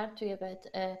زودتر توی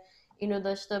قطعه اینو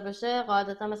داشته باشه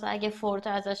قاعدتا مثلا اگه فورت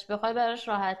ازش بخوای براش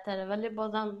راحت تره، ولی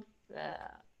بازم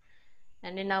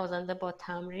یعنی نوازنده با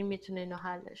تمرین میتونه اینو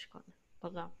حلش کنه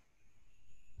بازم،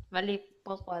 ولی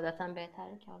باز قاعدتا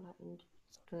بهتره که حالا این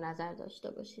تو نظر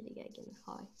داشته باشی دیگه اگه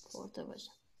میخوای فورت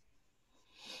باشه.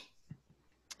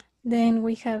 Then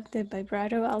we have the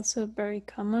vibrato, also very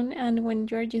common. And when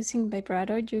you're using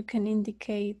vibrato, you can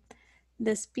indicate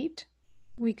the speed.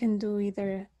 We can do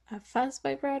either a fast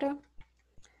vibrato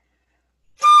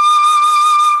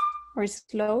or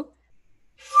slow.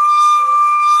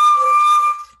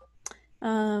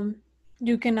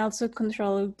 You can also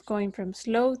control it going from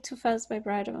slow to fast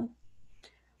vibrato.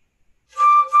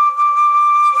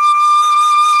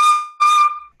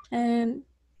 And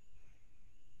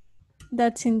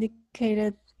that's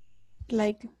indicated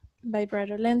like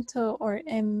vibrato lento, or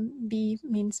MV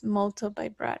means molto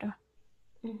vibrato.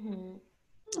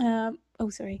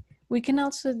 We can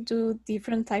also do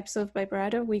different types of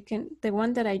vibrato. The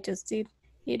one that I just did,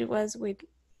 it was with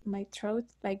my throat,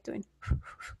 like doing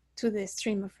to the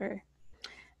stream of air.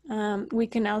 We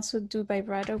can also do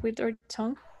vibrato with our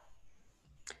tongue.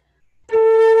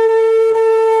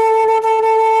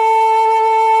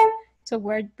 So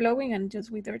we're blowing and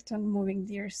just with our tongue moving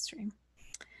the airstream.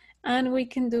 And we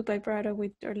can do vibrato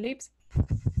with our lips.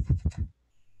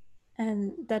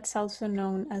 And that's also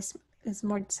known as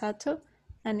smorzato,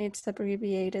 and it's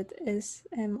abbreviated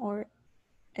SM or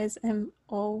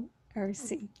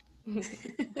SMORC.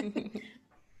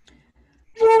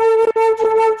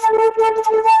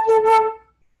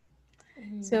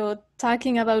 So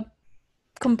talking about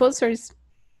composers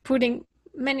putting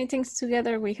many things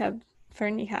together, we have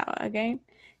Fernihau again.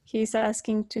 He's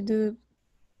asking to do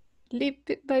lip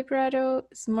vibrato,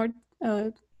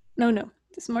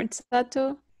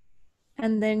 smorzato,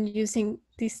 and then using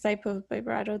this type of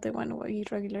vibrato, the one we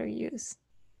regularly use.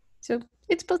 So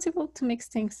it's possible to mix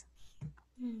things.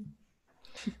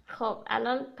 خب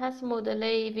الان پس مدل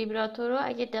ویبراتو رو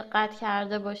اگه دقت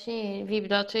کرده باشین،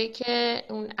 ویبراتویی که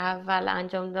اون اول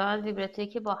انجام داد ویبراتویی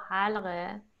که با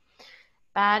حلقه،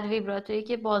 بعد ویبراتویی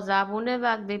که با زبونه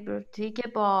و ویبراتویی که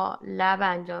با لب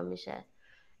انجام میشه.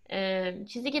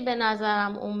 چیزی که به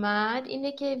نظرم اومد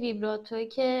اینه که ویبراتویی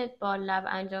که با لب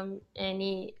انجام،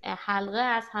 یعنی حلقه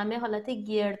از همه حالت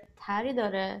گردتری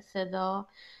داره صدا،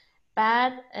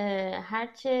 بعد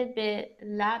هرچه به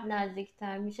لب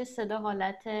نزدیکتر میشه صدا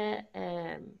حالت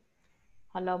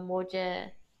حالا موج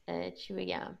چی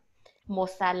بگم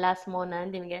مثلث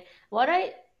مانندی میگه. What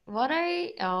I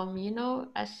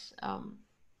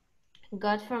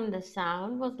got from the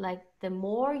sound was like the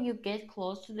more you get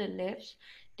close to the lips,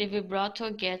 the vibrato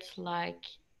gets like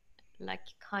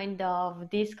kind of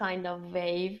this kind of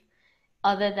wave,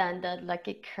 other than that like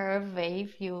a curved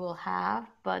wave you will have,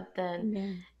 but then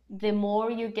the more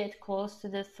you get close to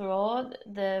the throat,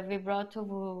 the vibrato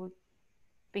will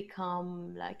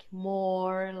become like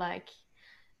more like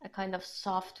a kind of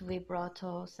soft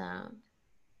vibrato sound.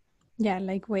 Yeah,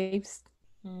 like waves.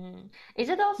 Is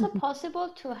it also possible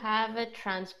to have a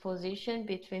transposition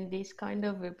between these kind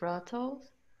of vibratos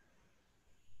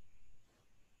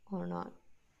or not?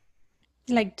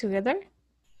 Like together?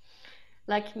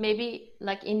 Like maybe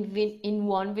like in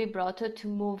one vibrato to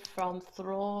move from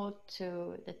throat to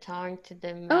the tongue to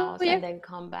the mouth and then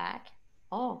come back.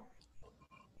 Oh.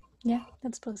 Yeah,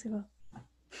 that's possible.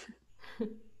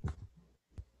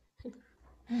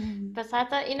 پس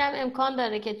حتی اینم امکان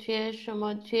داره که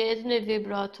شما توی یه دونه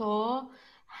ویبراتو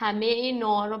همه این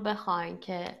نوع رو بخواین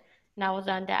که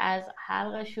نوازنده از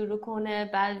حلقه شروع کنه،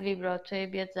 بعد ویبراتوی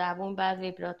بیاد زبون، بعد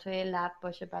ویبراتوی لب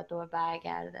باشه، بعد دوباره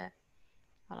برگرده،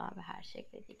 حالا به هر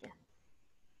شکل دیگه.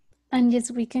 And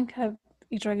yes, we can have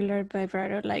irregular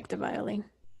vibrato like the violin.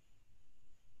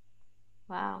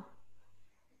 Wow.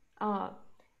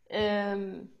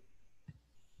 Then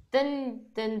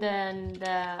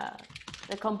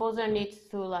the composer needs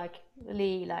to like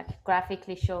really like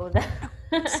graphically show that.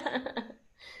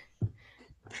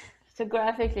 To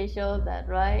graphically show that,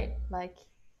 right? Like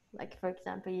for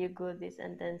example you go this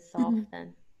and then soft and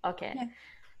okay.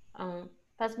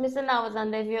 پس مثل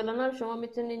نوازنده ویولن هم شما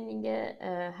میتونین دیگه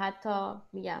حتی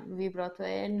میگم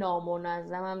ویبراتوی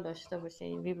نامنظم هم داشته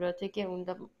باشین، ویبراتوی که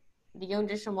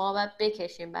اونجا شما باید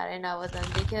بکشین برای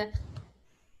نوازنده که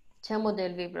چه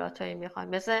مدل ویبراتویی میخواین.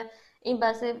 مثل این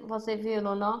واسه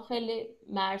ویولونا خیلی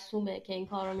مرسومه که این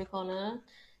کار رو میکنه،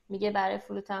 میگه برای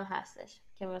فلوت هم هستش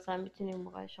که مثلا میتونیم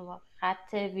موقع شما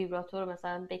خط ویبراتو رو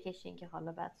مثلا بکشین که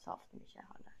حالا بعد سافت میشه،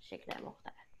 حالا شکل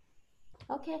مختلف.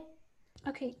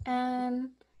 Okay, and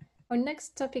our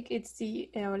next topic is the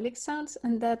aeolic sounds,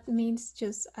 and that means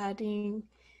just adding,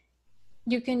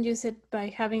 you can use it by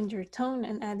having your tone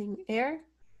and adding air,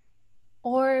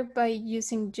 or by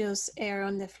using just air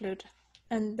on the flute.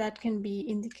 And that can be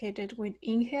indicated with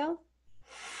inhale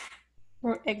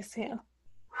or exhale.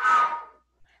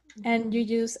 And you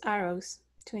use arrows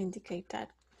to indicate that.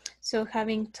 So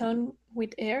having tone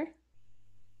with air,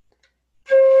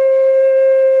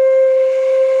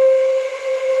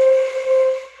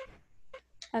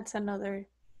 that's another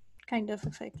kind of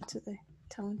effect to the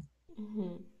tone.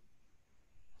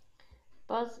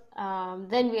 But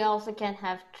then we also can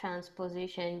have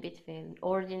transposition between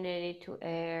ordinary to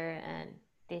air and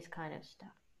this kind of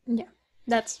stuff. Yeah,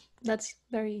 that's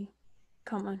very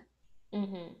common.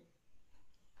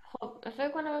 خب فکر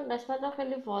کنم قسمت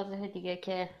خیلی واضحه دیگه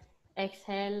که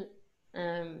اکسل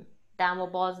دم و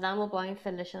بازدم و با این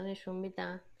فلشا نشون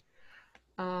میدن.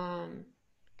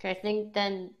 I think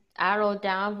then arrow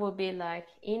down would be like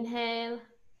inhale,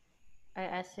 I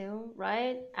assume,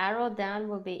 right? Arrow down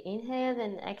would be inhale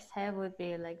and exhale would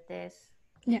be like this.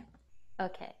 Yeah.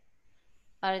 Okay.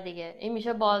 آره دیگه این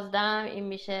میشه بازدم، این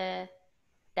میشه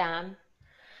دم.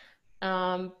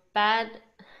 بعد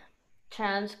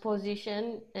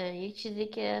ترانسپوزیشن یک چیزی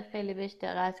که خیلی بهش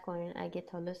دقت کنین اگه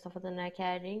تا استفاده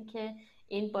نکردین که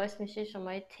این باعث میشه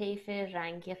شما طیف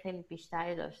رنگی خیلی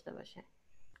بیشتری داشته باشه.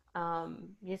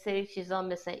 یه سری چیزا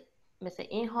مثل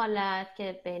این حالت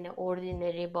که بین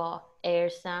اوردینری با ایر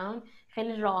ساوند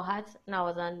خیلی راحت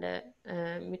نوازنده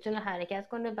میتونه حرکت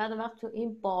کنه. بعد وقت تو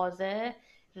این بازه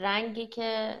رنگی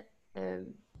که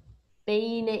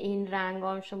بین این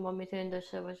رنگام شما میتونین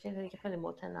داشته باشین خیلی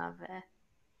متنوعه.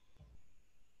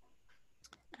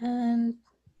 And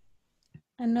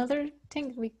another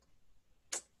thing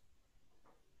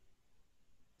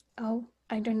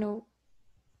I don't know.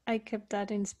 I kept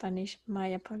that in Spanish. My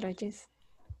apologies.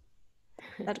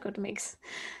 That got mixed.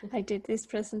 I did this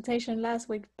presentation last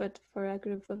week, but for a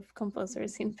group of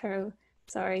composers in Peru.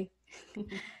 Sorry.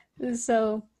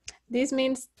 So this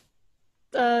means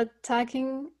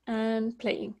tagging and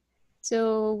playing.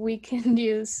 So we can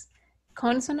use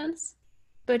consonants,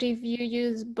 but if you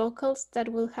use vocals, that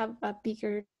will have a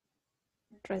bigger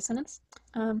resonance.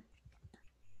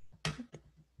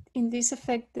 In this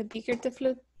effect, the bigger the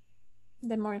flute,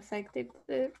 the more effective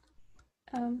the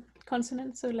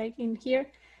consonant. So like in here,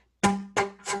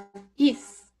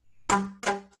 is.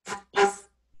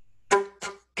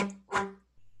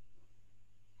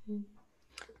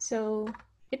 So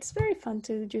it's very fun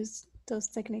to use those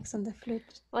techniques on the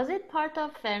flute. Was it part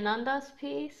of Fernanda's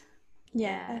piece?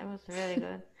 Yeah, it was really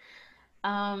good.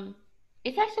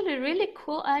 It's actually really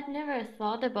cool. I'd never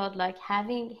thought about like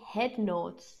having head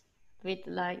notes with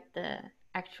like the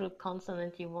actual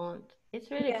consonant you want. It's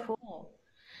really cool.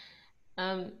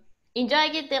 اینجا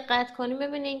اگه دقت کنیم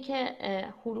ببینین که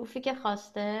حروفی که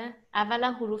خواسته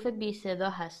اولا حروف بی صدا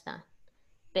هستن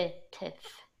ب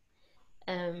تف.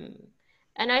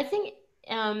 And I think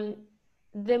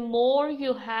the more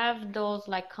you have those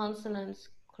like consonants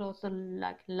close to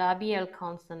like labial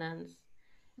consonants,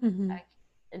 like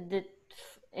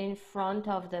in front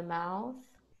of the mouth,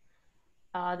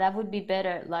 that would be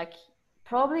better. Like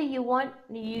probably you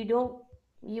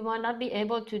might not be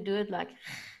able to do it like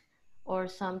or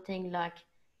something like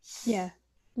yeah,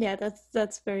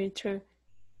 that's very true.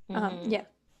 Yeah,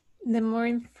 the more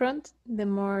in front, the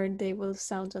more they will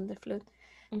sound on the flute,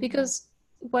 because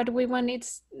what we want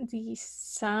is the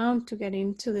sound to get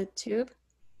into the tube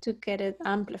to get it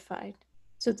amplified.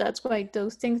 So that's why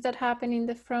those things that happen in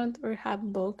the front or have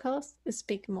vocals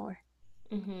speak more.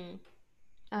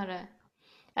 آره.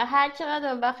 هر چقدر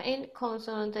اون وقت این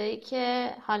کنسونانت هایی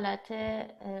که حالت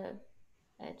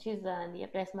چیز دارن دیگه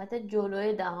قسمت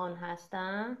جلوی دهان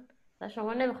هستن و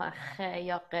شما نمیخواین خ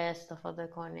یا ق استفاده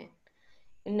کنین،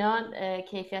 اینا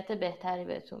کیفیت بهتری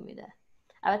بهتون میده.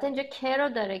 البته اینجا که رو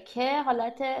داره که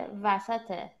حالت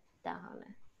وسط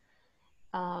دهانه.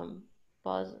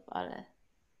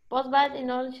 باز بعد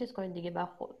اینا رو چیز کنید دیگه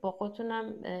با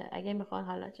خودتونم اگه میخوان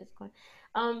حالا چیز کنید.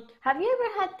 Have you ever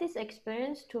had this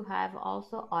experience to have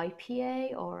also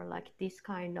IPA or like this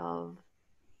kind of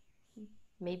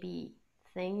maybe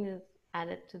things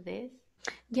added to this?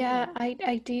 Yeah,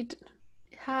 I did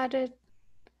had it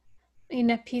in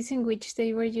a piece in which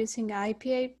they were using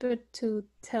IPA, but to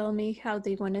tell me how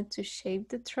they wanted to shape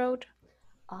the throat.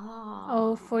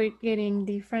 Oh, for getting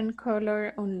different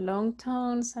color on long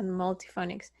tones and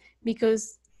multiphonics. Because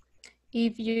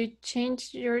if you change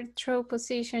your throat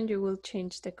position, you will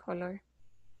change the color.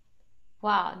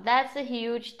 Wow, that's a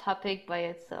huge topic by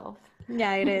itself.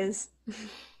 Yeah, it is.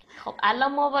 خب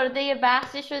الان ما وارد یه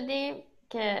بحثی شدیم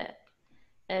که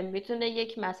میتونه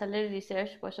یک مسئله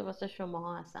ریسرچ باشه واسه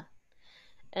شماها هستن.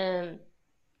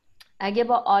 اگه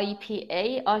با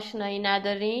IPA آشنایی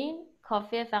ندارین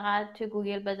کافیه فقط توی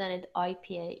گوگل بزنید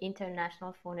IPA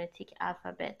International Phonetic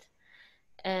Alphabet.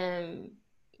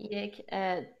 یک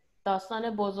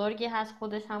داستان بزرگی هست،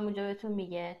 خودش همونجا بهتون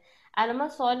میگه. الان من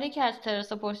سوالی که از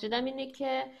ترسا پرسیدم اینه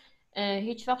که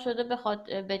هیچ وقت شده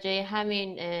بخواد به جای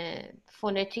همین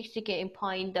فونتیکسی که این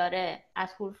پایین داره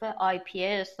از حروف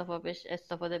IPA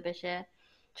استفاده بشه؟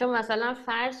 چون مثلا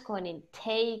فرض کنین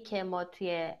تی که ما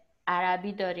توی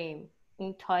عربی داریم،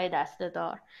 این تای دسته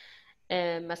دار،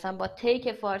 مثلا با تی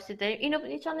که فارسی داریم، اینو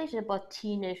هیچ وقت نمیشه با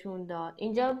تی نشون داد.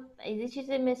 اینجا یه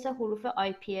چیزی مثل حروف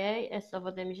IPA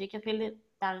استفاده میشه که خیلی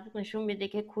دقیق نشون میده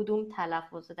که کدوم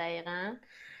تلفظ دقیقاً.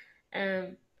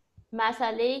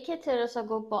 مسئله ای که ترسا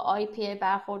گفت با IPA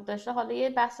برخورد داشته، حالا یه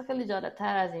بحث خیلی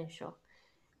جالبتر از این شد.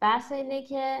 بحث اینه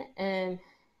که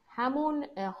همون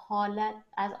حالت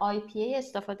از IPA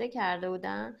استفاده کرده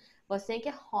بودن واسه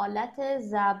اینکه حالت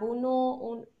زبون و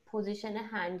اون پوزیشن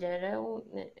حنجره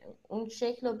اون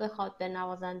شکل رو بخواد به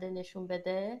نوازنده نشون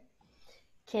بده،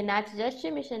 که نتیجهش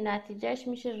چی میشه؟ نتیجهش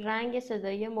میشه رنگ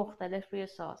صدایی مختلف روی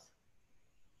ساز.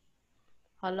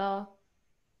 حالا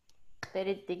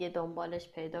برید دیگه دنبالش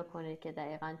پیدا کنید که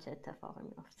دقیقاً چه اتفاقی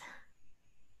میفته.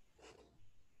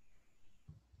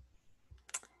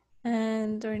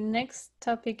 And our next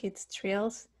topic is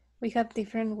trills. We have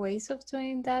different ways of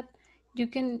doing that. You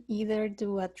can either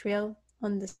do a trill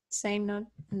on the same note,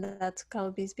 and that's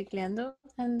called bisbigleando,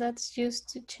 and that's used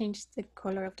to change the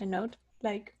color of the note,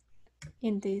 like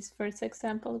in this first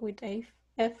example with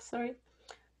F.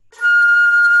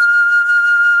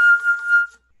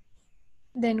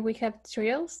 Then we have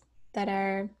trills that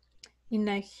are in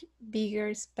a bigger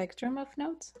spectrum of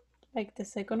notes, like the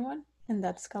second one, and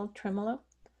that's called tremolo.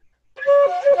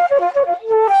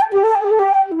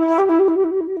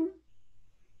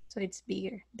 So it's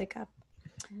bigger, the cap.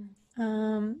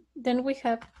 Then we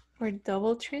have our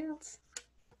double trills,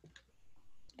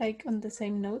 like on the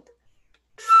same note.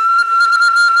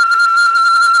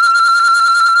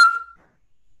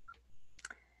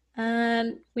 And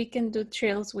we can do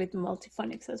trills with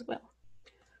multiphonics as well.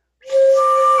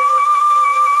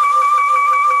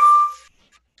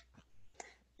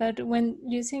 But when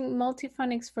using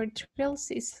multiphonics for trills,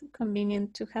 it's convenient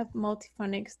to have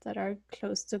multiphonics that are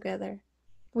close together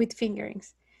with fingerings.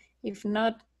 If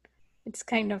not, it's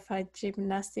kind of a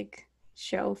gymnastic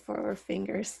show for our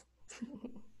fingers.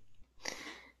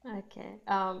 اوکی.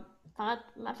 فقط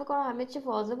من فکر کنم همه چی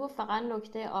واضح بود. فقط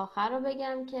نکته آخر رو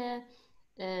بگم که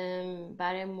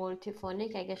برای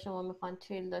مولتیفونیک اگه شما میخوان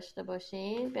تریل داشته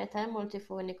باشین، بهتر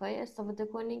مولتیفونیک های استفاده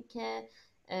کنین که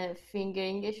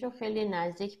فینگرینگشون خیلی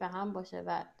نزدیک به هم باشه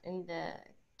و این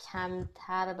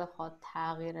کمتر بخواد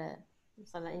تغییر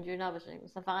مثلا اینجوری نباشه،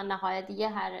 مثلا فقط نهایت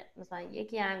مثلا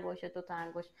یکی انگشت دو تا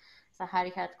انگشت مثلا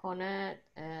حرکت کنه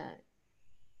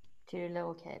تریل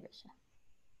اوکی بشه.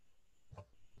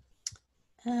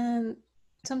 And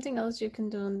something else you can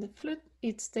do on the flute,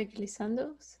 it's the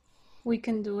glissandos. We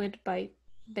can do it by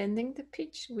bending the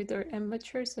pitch with our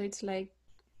embouchure, so it's like,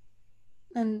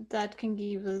 and that can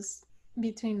give us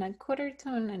between a quarter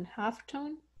tone and half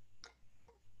tone.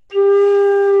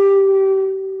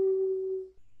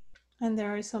 And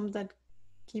there are some that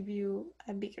give you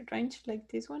a bigger range, like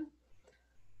this one.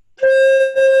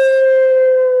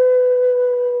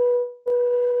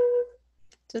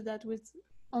 So that was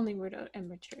only with our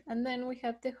embouchure. And then we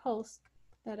have the holes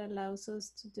that allows us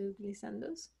to do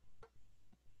glissandos.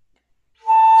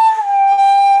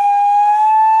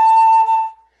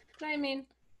 I mean,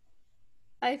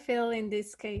 I feel in this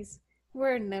case,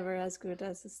 we're never as good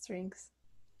as the strings.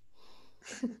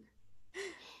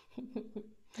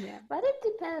 Yeah. But it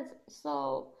depends. So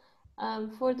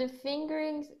for the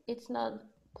fingerings, it's not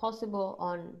possible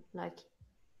on like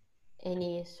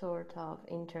any sort of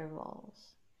intervals.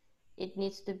 It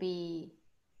needs to be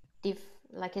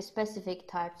like a specific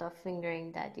types of fingering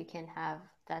that you can have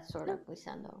that sort of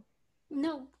glissando.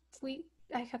 No,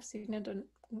 I have seen it on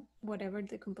whatever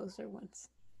the composer wants.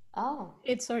 Oh.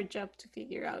 It's our job to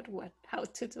figure out how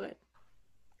to do it.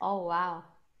 Oh wow.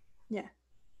 Yeah.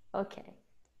 Okay.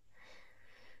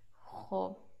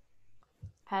 خب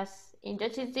پس اینجا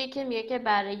چیزی که میگه که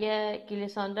برای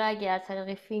گلیساندو اگه از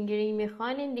طریق فینگرینگ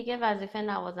میخواین، این دیگه وظیفه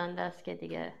نوازنده است که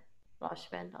دیگه راش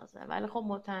بندازه. ولی خب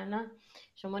مطمئنا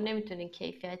شما نمیتونین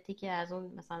کیفیتی که از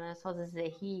اون مثلا ساز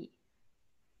زهی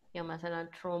یا مثلا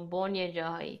ترومبون یه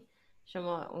جاهایی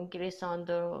شما اون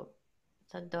گلیساندو رو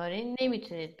دارین،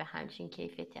 نمیتونید به همچین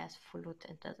کیفیتی از فلوت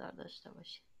انتظار داشته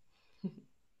باشید.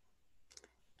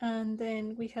 And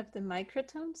then we have the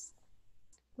microtones,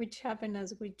 which happen as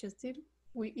we just did.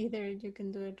 You can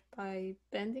do it by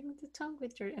bending the tongue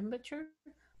with your embouchure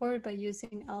or by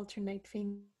using alternate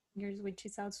fingers, which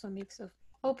is also a mix of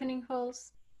opening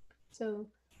holes. So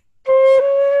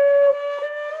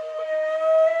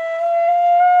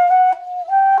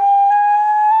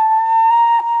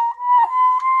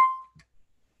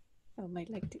oh, my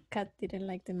cat didn't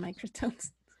like the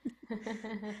microtones.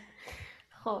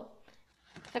 خب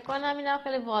فکر کنم اینم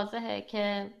خیلی واضحه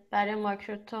که برای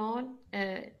ماکروتون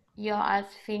یا از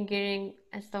فینگرینگ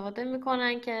استفاده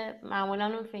میکنن که معمولا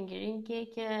اون فینگرینگیه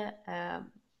که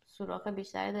سوراخ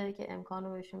بیشتری داره که امکان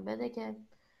رو بهشون بده که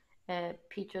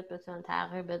پیچ رو بتونن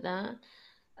تغییر بدن،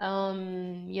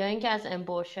 یا اینکه از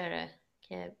امبوشره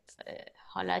که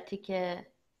حالتی که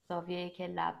زاویه‌ای که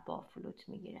لب با فلوت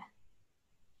میگیره.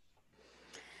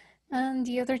 And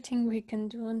the other thing we can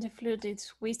do on the flute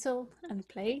is whistle and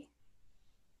play.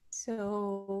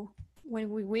 So when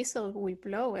we whistle, we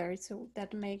blow air, so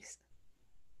that makes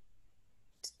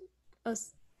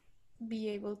us be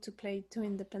able to play two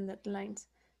independent lines.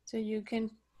 So you can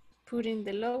put in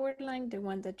the lower line, the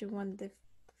one that you want the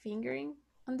fingering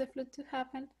on the flute to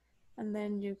happen, and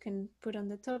then you can put on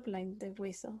the top line the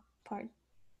whistle part.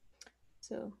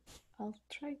 So I'll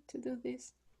try to do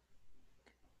this.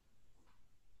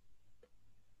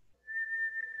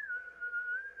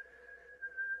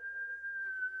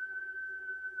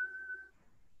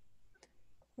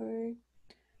 Or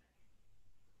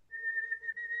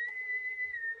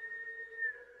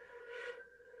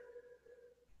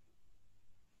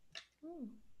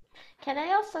Can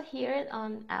I also hear it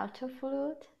on alto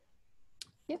flute?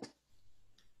 yep.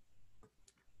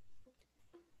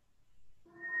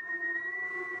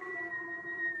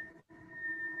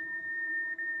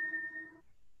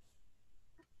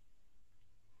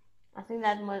 I think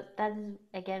that is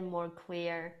again more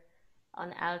clear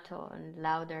on alto and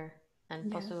louder, and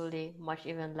Yes. possibly much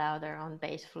even louder on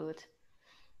bass flute.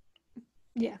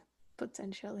 Yeah,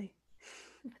 potentially.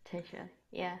 Potentially,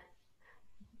 yeah.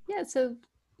 Yeah, so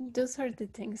those are the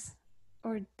things,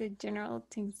 or the general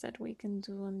things that we can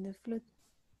do on the flute.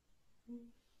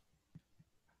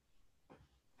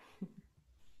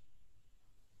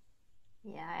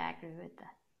 Yeah, I agree with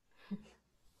that.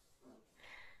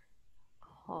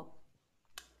 Oh.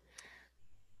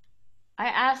 I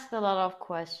asked a lot of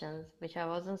questions, which I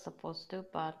wasn't supposed to,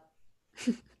 but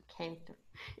came to.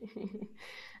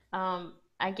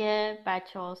 اگه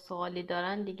بچه ها سوالی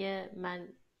دارن دیگه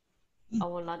من I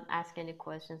will not ask any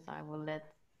questions. I will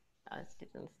let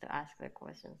students to ask their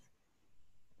questions.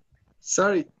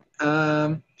 Sorry.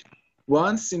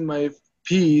 Once in my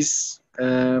piece,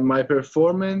 my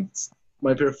performer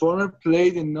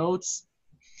played the notes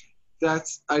that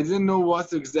I didn't know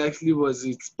what exactly was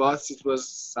it, but it was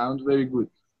sound very good.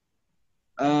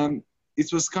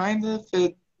 It was kind of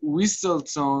a whistle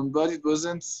tone, but it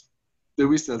wasn't the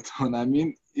whistle tone. I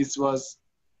mean, it was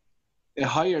a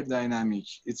higher dynamic.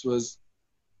 It was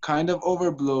kind of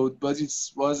overblowed, but it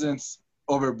wasn't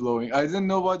overblowing. I didn't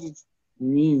know what it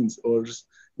means or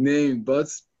name, but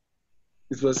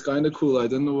it was kind of cool. I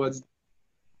don't know what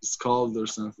it's called or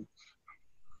something.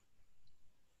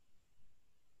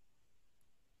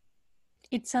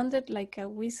 It sounded like a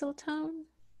whistle tone,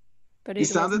 but It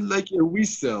sounded like a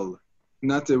whistle,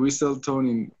 not a whistle tone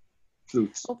in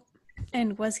flute. Oh,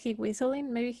 and was he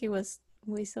whistling? Maybe he was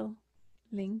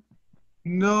whistling.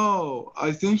 No,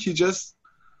 I think he just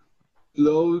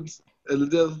blowed a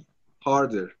little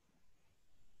harder,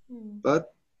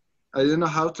 but I don't know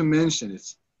how to mention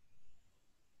it.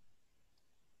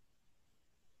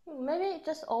 Maybe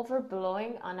just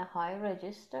overblowing on a high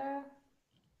register.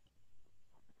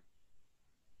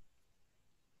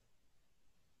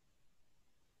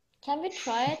 Can we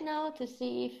try it now to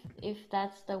see if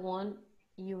that's the one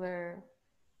you were?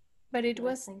 But it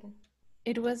was thinking?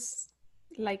 It was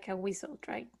like a whistle,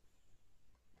 right?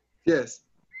 Yes.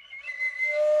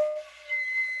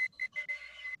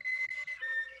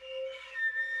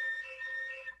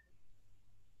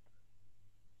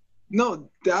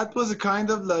 No, that was a kind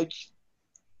of like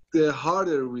the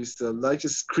harder whistle, like a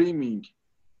screaming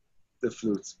the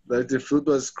flute. Like the flute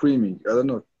was screaming. I don't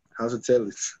know how to tell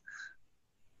it.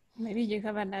 Maybe you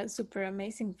have a super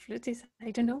amazing flutist.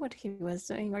 I don't know what he was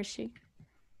doing, or she.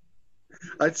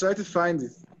 I try to find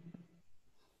it.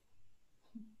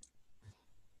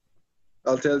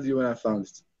 I'll tell you when I found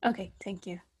it. Okay, thank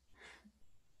you.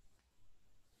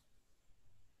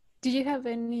 Do you have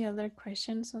any other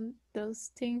questions on those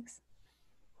things?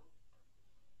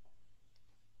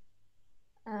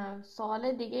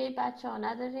 سوال دیگه بچه ها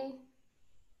نداری؟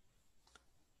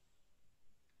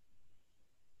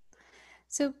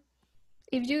 So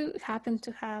if you happen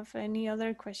to have any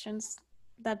other questions,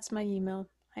 that's my email.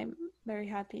 I'm very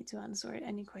happy to answer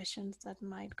any questions that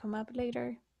might come up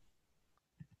later.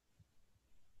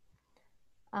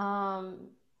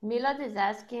 Milad is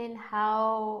asking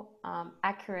how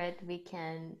accurate we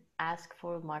can ask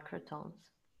for microtones.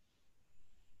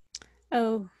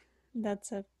 Oh,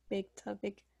 that's a big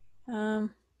topic.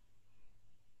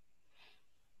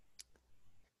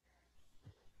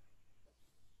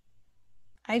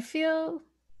 I feel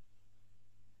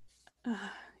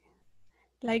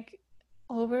like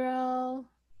overall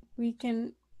we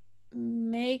can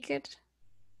make it.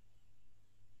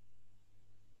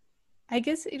 I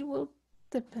guess it will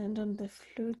depend on the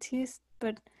flutist,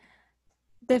 but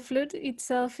the flute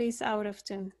itself is out of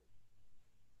tune.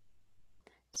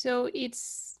 So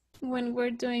it's when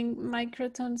we're doing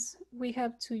microtones, we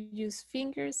have to use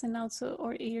fingers and also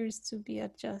our ears to be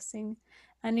adjusting.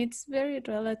 And it's very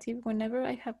relative. Whenever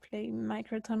I have played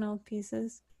microtonal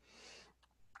pieces,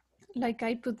 like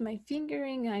I put my finger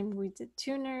in, I'm with the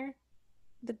tuner,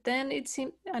 but then it's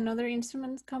in another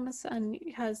instrument comes and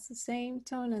it has the same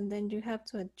tone, and then you have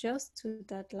to adjust to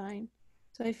that line.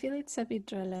 So I feel it's a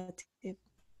bit relative.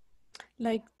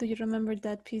 Like, do you remember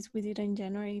that piece we did in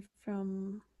January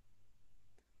from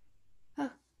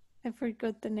I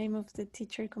forgot the name of the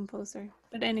teacher composer.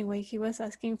 But anyway, he was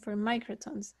asking for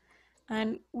microtones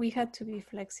and we had to be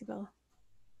flexible.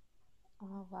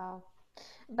 Oh, wow.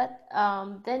 But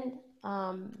then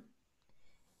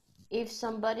if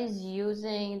somebody's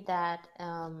using that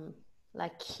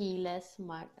like keyless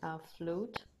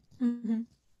flute,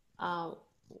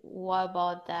 what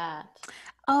about that?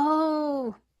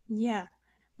 Oh, yeah.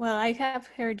 Well, I have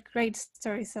heard great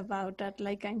stories about that.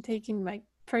 Like, I'm taking my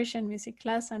Persian music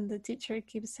class and the teacher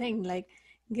keeps saying, like,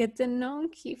 get the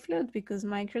non-key flute because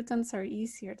microtones are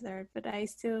easier there, but I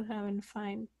still haven't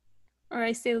found, or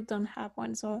I still don't have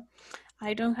one. So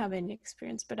I don't have any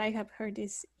experience, but I have heard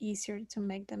it's easier to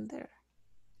make them there.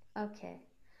 Okay.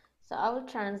 So I will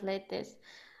translate this.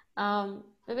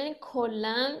 ببینید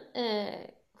کلا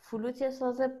فلوت یه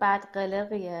ساز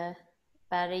بدقلقیه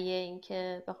برای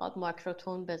اینکه بخواد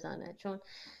ماکروتون بزنه، چون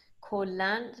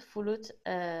کلا فلوت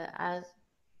از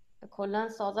کلا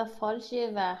ساز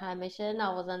فالشیه و همیشه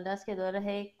نوازنده است که داره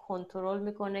هی کنترل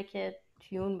میکنه که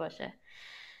تیون باشه.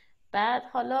 بعد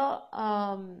حالا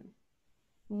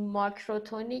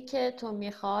ماکروتونی که تو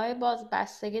میخوای باز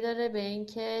بستگی داره به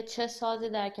اینکه چه سازی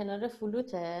در کنار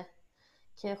فلوته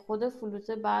که خود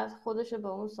فلوته بعد خودشو به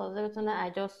اون سازه بتونه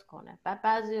اجاست کنه. و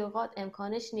بعضی اوقات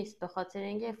امکانش نیست به خاطر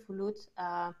اینکه فلوت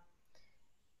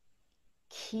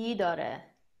کی داره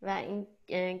و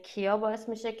این کیا باعث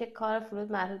میشه که کار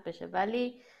فلوت محدود بشه.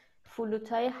 ولی فلوت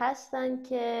هایی هستن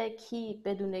که کی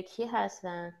بدون کی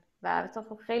هستن و البته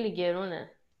خب خیلی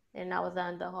گرونه،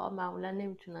 نوازنده ها معمولا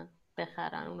نمیتونن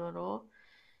بخرن اونا رو.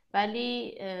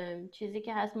 ولی چیزی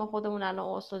که هست، ما خودمون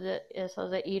الان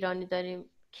ساز ایرانی داریم،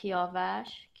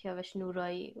 کیاوش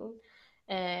نورایی،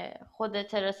 خود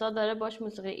ترسا داره باش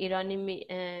موسیقی ایرانی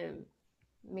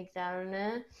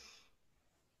میگذرونه.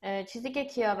 چیزی که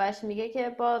کیاوش میگه که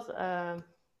باز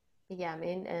میگم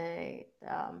این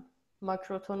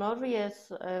ماکروتونا روی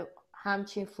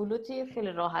همچین فلوتی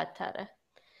خیلی راحت تره.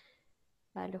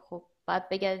 ولی خب باید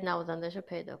بگردید نوازنده‌شو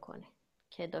پیدا کنی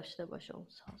که داشته باشه اون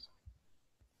ساز.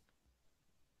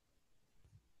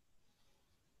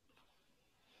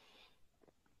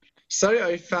 Sorry,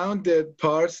 I found the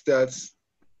part that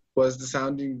was the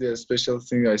sounding the special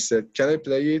thing I said. Can I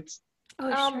play it? Oh,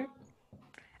 sure.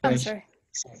 I'm Thank sorry.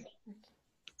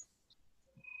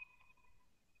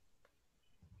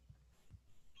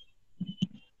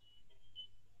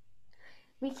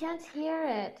 We can't hear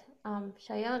it.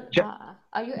 Shayan, Yeah.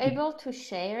 are you able to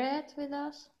share it with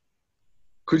us?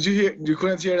 Could you hear? You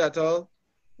couldn't hear it at all?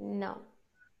 No.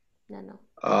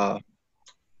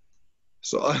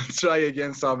 So I'll try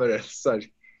again somewhere else. Sorry.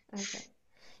 Okay.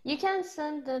 You can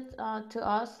send it to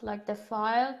us, like the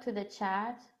file to the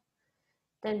chat,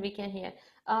 then we can hear.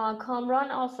 Kamran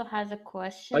also has a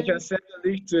question. I can send a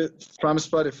link from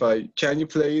Spotify. Can you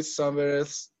play it somewhere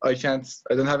else? I can't.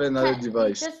 I don't have another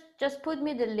device. Just put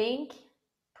me the link.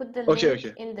 Put the link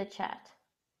in the chat.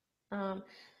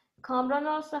 Kamran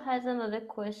also has another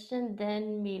question. Then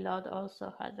Milad also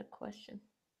has a question.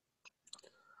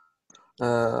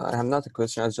 I have not a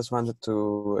question. I just wanted to.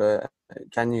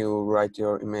 Can you write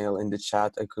your email in the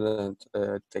chat? I couldn't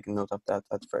take note of that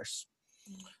at first.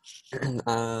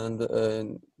 And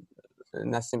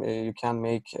Nassim, you can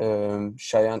make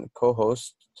Shayan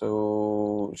co-host to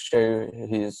share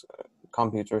his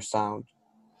computer sound.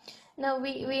 No,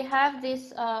 we have this.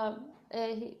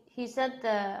 He sent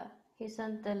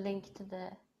the link to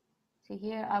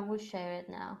here. I will share it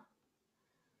now.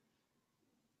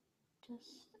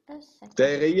 Just a second.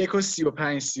 دقیقه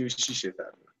 1:35-36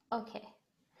 Okay.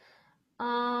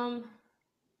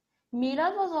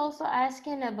 Milad was also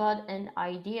asking about an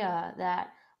idea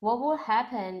that what will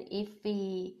happen if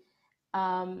we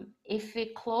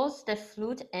close the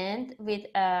flute end with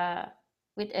a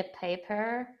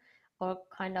paper or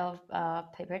kind of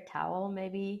paper towel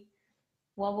maybe.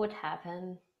 What would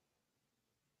happen?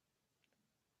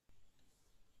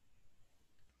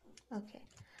 Okay.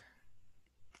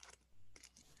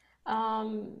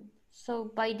 So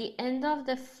by the end of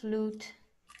the flute,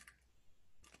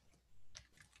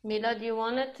 Milad, you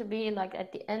want it to be like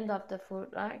at the end of the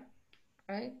flute, right?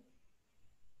 Right?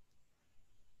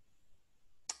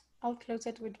 I'll close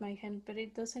it with my hand, but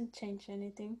it doesn't change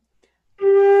anything.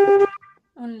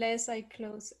 Unless I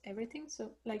close everything,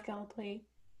 so like I'll play.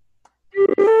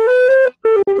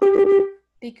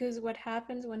 Because what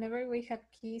happens whenever we have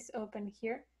keys open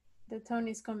here, the tone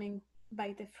is coming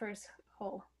by the first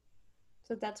hole.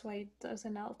 So that's why it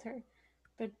doesn't alter.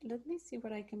 But let me see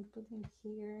what I can put in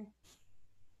here.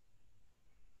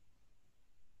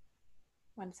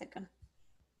 1 second.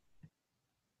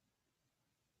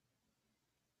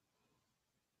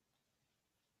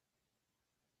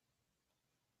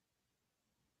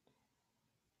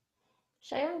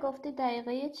 شایان گفتی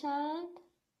دقیقه چند؟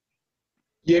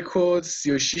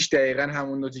 1:36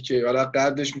 همون نوتی که حالا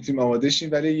قبلش میتونیم آماده شیم،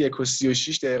 ولی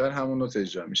 1:36 همون نوت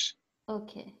اجرا میشه.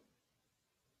 اوکی.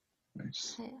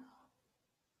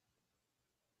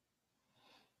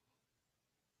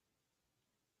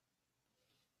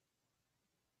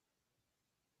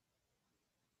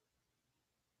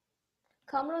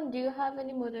 Kamran, do you have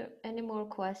any more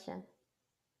question?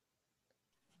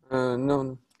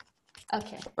 No.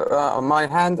 Okay. My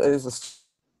hand is.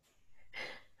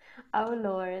 I will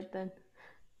lower it then.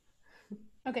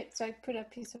 Okay, so I put a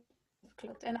piece of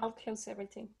cloth and I'll close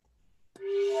everything.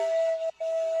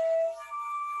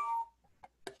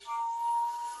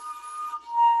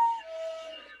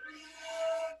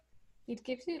 It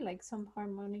gives you like some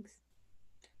harmonics.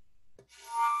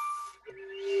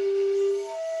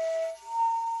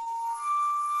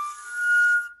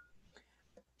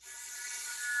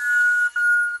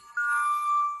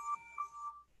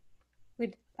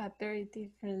 With a very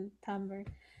different timbre.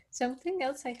 Something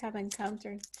else I have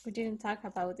encountered, we didn't talk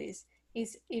about this,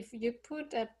 is if you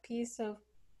put a piece of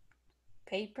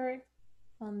paper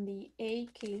on the A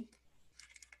key,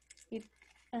 it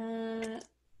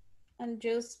and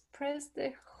just press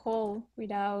the hole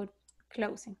without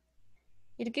closing.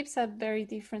 It gives a very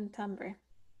different timbre.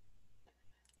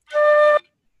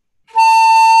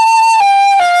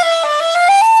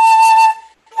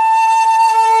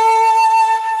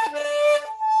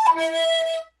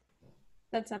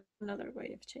 That's another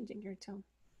way of changing your tone.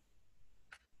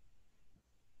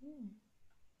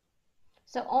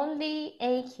 So only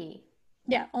A key?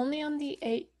 Yeah, only on the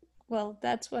A. Well,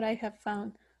 that's what I have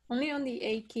found. Only on the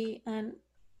A key and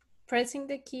pressing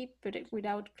the key, but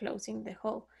without closing the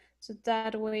hole. So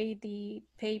that way the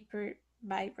paper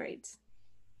vibrates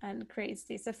and creates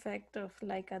this effect of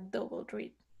like a double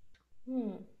reed.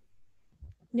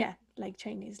 Yeah, like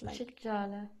Chinese like.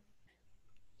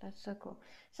 That's so cool.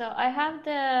 So I have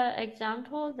the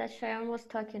example that Sharon was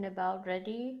talking about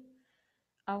ready.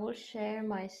 I will share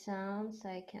my sound so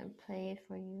I can play it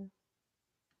for you.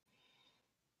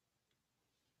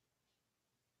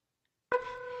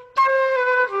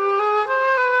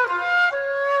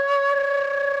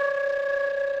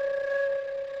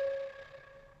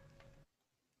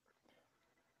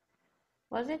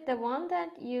 Was it the one that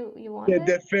you wanted? Yeah,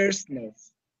 the first note.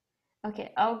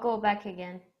 Okay, I'll go back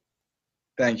again.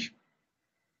 Thank you.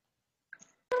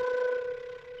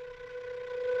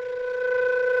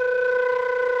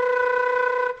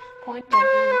 Point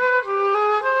again.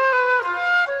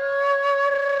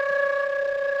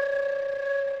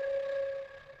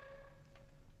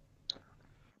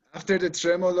 After the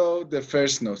tremolo, the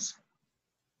first note.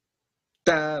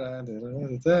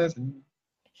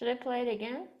 Should I play it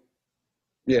again?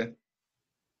 Yeah.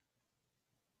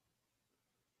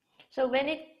 So when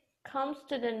it comes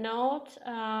to the note,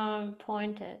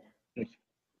 point it. Okay.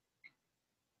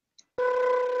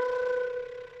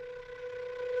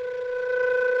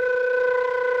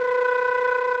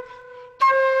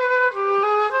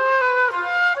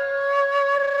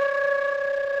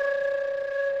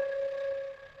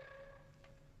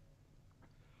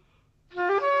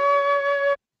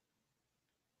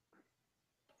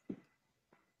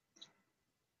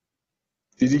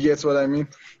 Did you get what I mean?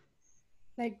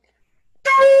 Like.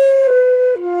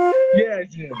 Yeah.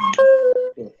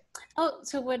 Oh,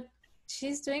 so what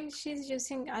she's doing, she's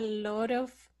using a lot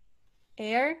of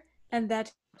air and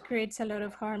that creates a lot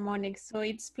of harmonics. So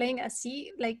it's playing a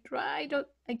C, like right on,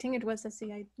 I think it was a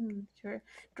C, I'm not sure,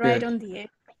 right on the A.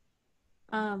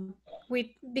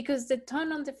 because the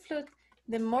tone on the flute,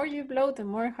 the more you blow, the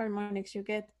more harmonics you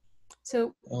get. So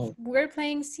we're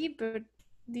playing C, but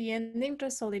the ending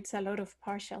result it's a lot of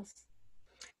partials.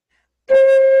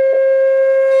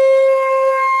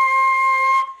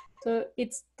 So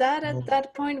it's that at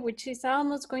that point, which is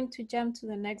almost going to jump to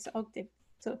the next octave.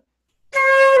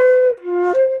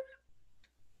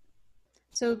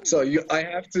 So I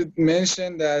have to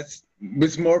mention that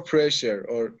with more pressure,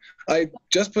 or I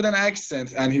just put an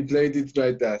accent and he played it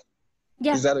like that.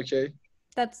 Yeah. Is that okay?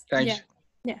 Thank you.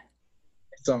 Yeah.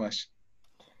 So much.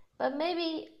 But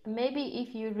maybe if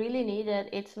you really need it,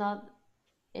 it's not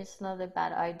a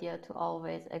bad idea to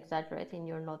always exaggerate in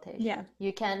your notation. Yeah.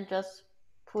 You can just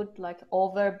put like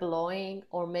overblowing,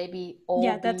 or maybe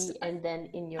OB, and then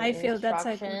in your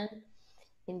instruction,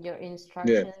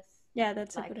 Yeah,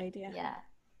 that's like, a good idea. Yeah.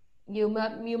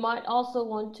 You might also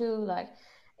want to, like,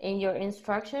 in your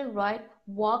instruction, write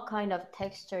what kind of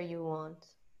texture you want.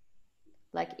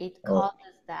 Like, it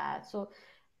causes that. So,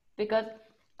 because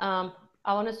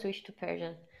I want to switch to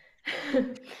Persian.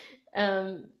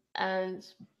 And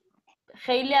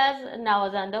خیلی از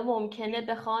نوازنده ممکنه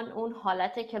بخوان اون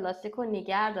حالت کلاسیک رو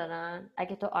نگه دارن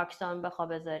اگه تو آکسان بخوا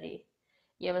بذاری،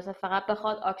 یا مثلا فقط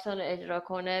بخواد آکسان رو اجرا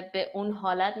کنه، به اون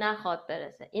حالت نخواد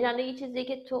برسه. این الان یه چیزیه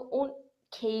که تو اون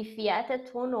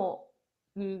کیفیت تون رو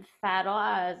فرا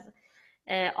از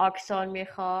آکسان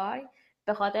میخوای،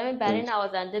 به خاطر برای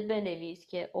نوازنده بنویس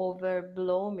که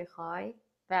اووربلو میخوای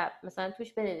و مثلا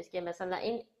توش بنویس که مثلا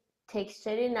این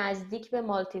تکسچری نزدیک به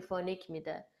مالتیفونیک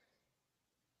میده.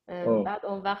 بعد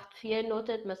اون وقت توی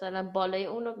نوتت مثلا بالای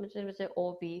اون رو میتونی مثل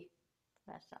او بی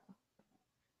مثلا.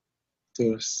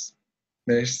 درست.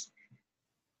 مرسی.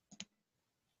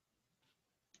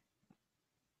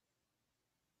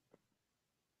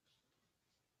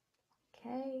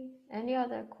 Okay, any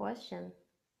other question?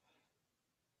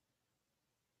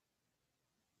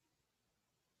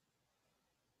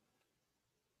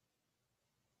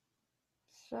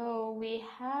 So we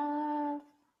have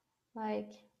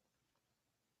like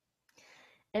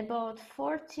about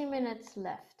 40 minutes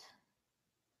left.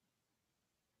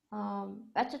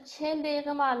 بچه 40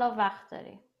 دقیقه ما الان وقت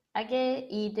داریم. اگه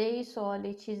ایده،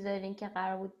 سوالی، چیز دارین که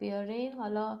قرار بود بیارین،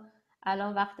 حالا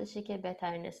الان وقتشه که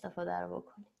بهترین استفاده رو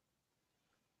بکنیم.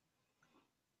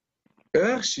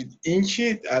 ببخشید، این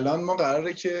که الان ما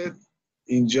قراره که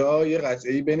اینجا یه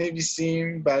قطعه‌ای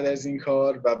بنویسیم بعد از این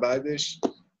کار و بعدش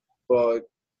با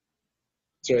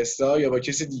ترسا یا با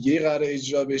کسی دیگه قراره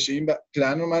اجرا بشه. این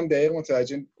پلن رو من دقیق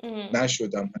متوجه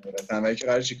نشدم. حقیقتا که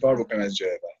قراره چی کار بکنیم از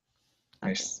جای بعد.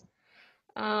 مرسی.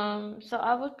 So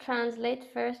I will translate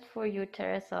first for you,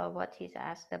 Teresa, what he's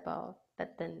asked about, but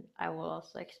then I will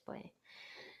also explain.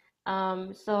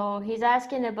 So he's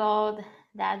asking about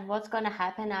that what's going to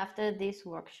happen after this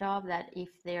workshop, that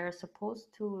if they're supposed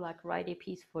to like write a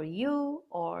piece for you,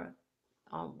 or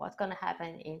what's going to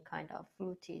happen in kind of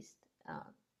flutist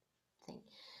thing.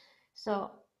 So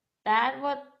that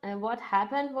what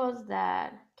happened was that,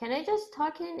 can I just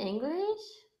talk in English?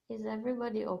 Is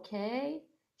everybody okay?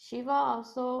 Shiva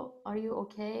also, are you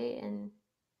okay? And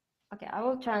okay, I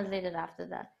will translate it after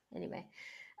that. Anyway,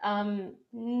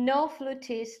 no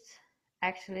flutist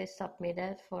actually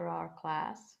submitted for our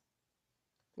class,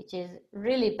 which is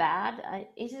really bad.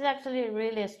 It is actually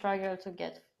really a struggle to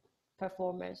get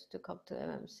performers to come to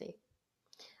MMC.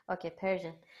 Okay,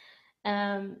 Persian.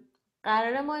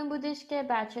 قرار ما این بودش که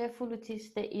بچه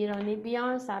فلوتیست ایرانی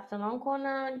بیان ثبت نام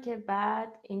کنن که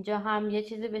بعد اینجا هم یه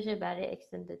چیزی بشه برای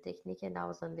اکستند تکنیک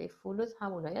نوازنده فلوت،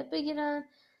 همونا یاد بگیرن.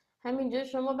 همینجا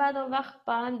شما بعد اون وقت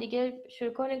با هم دیگه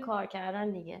شروع کنین کار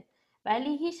کردن دیگه.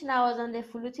 ولی هیچ نوازنده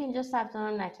فلوتی اینجا ثبت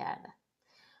نام نکرده.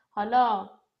 حالا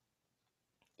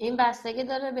این بستگی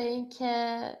داره به این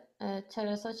که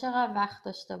ترسا چقدر وقت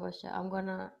داشته باشه. I'm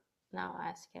gonna now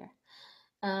ask her.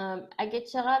 اگه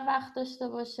چقدر وقت داشته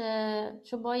باشه،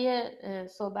 چون با یه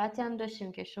صحبتی هم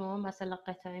داشتیم که شما مثلا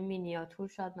قطعه مینیاتور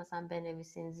شاید مثلا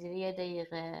بنویسین زیر 1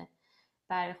 دقیقه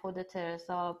برای خود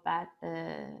ترسا، بعد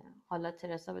حالا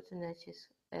ترسا بتونه چیز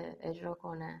اجرا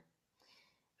کنه.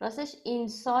 راستش این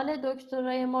سال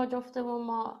دکترای ما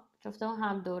جفتمون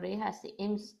هم دوره‌ای هستی.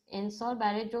 این سال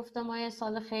برای جفت ما یه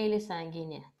سال خیلی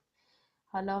سنگینه.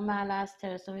 حالا من از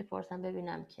ترسا میپرسم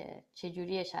ببینم که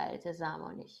چجوریه شرایط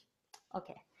زمانیش.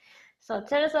 Okay. So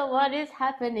Teresa, what is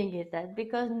happening is that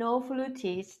because no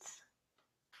flutists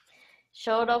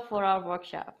showed up for our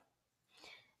workshop,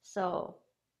 so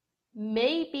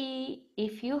maybe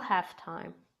if you have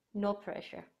time, no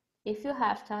pressure. If you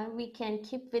have time, we can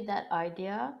keep with that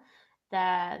idea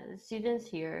that students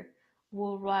here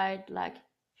will write like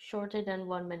shorter than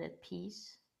 1 minute piece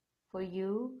for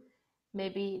you,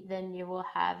 maybe then you will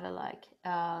have a like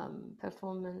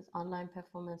online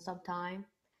performance sometime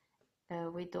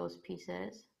with those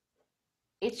pieces.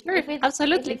 Sure, If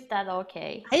absolutely. it's that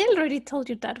okay. I already told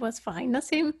you that was fine,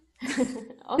 Nasim.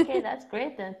 Okay, that's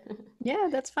great then. Yeah,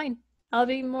 that's fine. I'll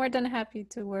be more than happy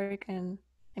to work, and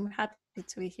I'm happy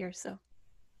to be here, so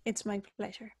it's my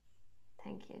pleasure.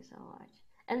 Thank you so much.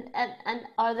 And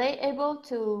are they able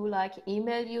to like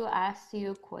email you, ask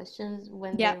you questions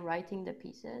when Yeah, they're writing the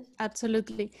pieces?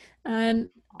 absolutely. And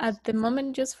at the Awesome.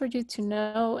 moment, just for you to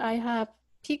know, I have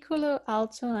piccolo,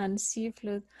 alto, and C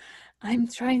flute. I'm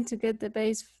trying to get the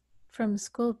bass from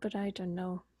school, but I don't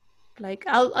know. Like,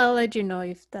 I'll let you know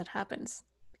if that happens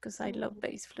because I love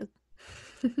bass flute.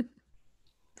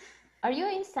 Are you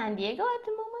in San Diego at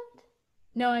the moment?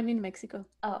 No, I'm in Mexico.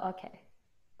 Oh, okay.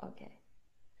 Okay.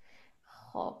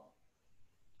 خب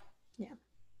Yeah,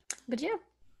 but yeah,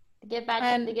 دیگه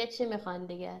بچه and دیگه چی میخوان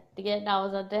دیگه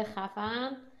نوازنده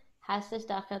خفن هستش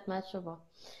در خدمت شما.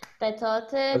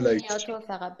 قطعات like مینیاتور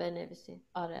فقط بنویسین.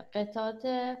 آره قطعات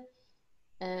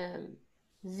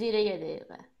زیر 1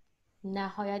 دقیقه،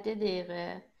 نهایت 1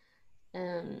 دقیقه.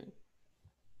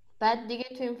 بعد دیگه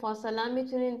تو این فاصله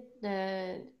میتونین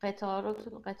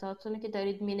قطعاتونو که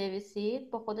دارید مینویسید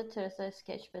با خود ترسا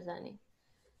اسکچ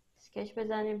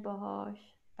بزنید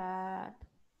باهاش. بعد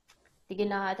دیگه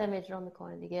نهایت هم اجرا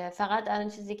میکنه دیگه. فقط الان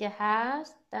چیزی که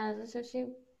هست در نظر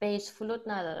داشتیم بیس فلوت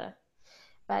نداره،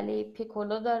 ولی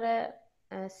پیکولو داره،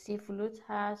 سی فلوت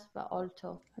هست و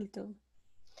آلتو.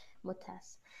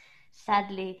 متاسف.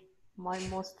 Sadly, my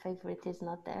most favorite is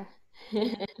not there.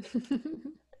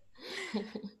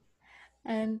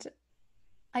 and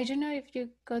I don't know if you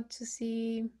got to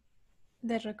see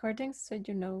the recordings, so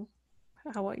you know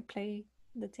how I play,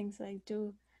 the things I do,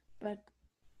 but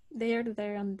they are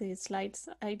there on the slides.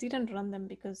 I didn't run them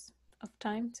because of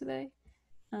time today.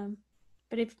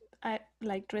 But if I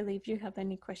like really, if you have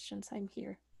any questions, I'm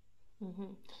here.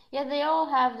 Yeah, they all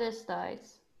have the slides.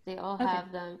 They all Okay. have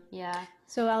them. Yeah.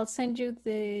 So I'll send you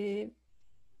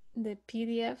the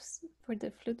PDFs for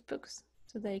the flute books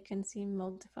so that you can see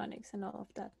multiphonics and all of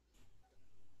that.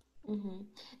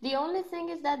 The only thing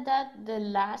is that the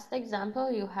last example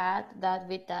you had that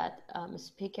with that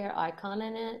speaker icon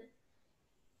in it,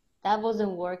 that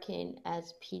wasn't working as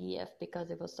PDF because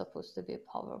it was supposed to be a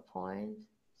PowerPoint.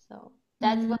 So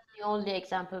that was the only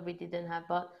example we didn't have.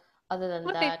 But other than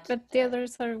Okay, that, but the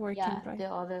others are working, yeah, right? the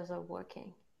others are working.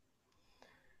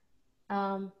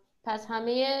 پس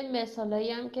همه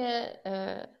مثالایی هم که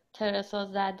ترسا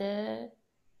زده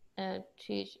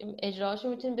توی اجراهاشو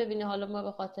میتونیم ببینی. حالا ما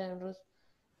به خاطر امروز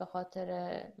به خاطر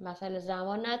مسئله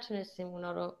زمان نتونستیم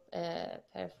اونا رو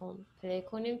پلی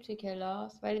کنیم توی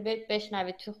کلاس، ولی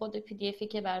بشنوید توی خود پی دی افی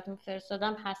که براتون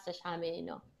فرستادم هستش همه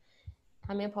اینا.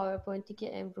 همه پاورپوینتی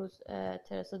که امروز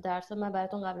ترسا درس من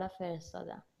براتون قبلا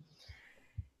فرستادم.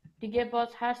 دیگه باز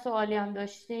هر سوالی هم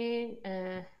داشتین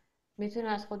میتونین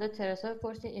از خود ترسا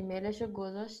بپرسین. ایمیلش رو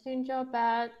گذاشت اینجا.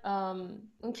 بعد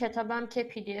اون کتابم که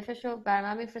پی دی افش رو بر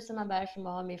من میفرسته، من برای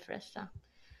شماها میفرستم.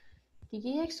 دیگه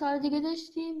یک سوال دیگه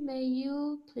داشتیم. May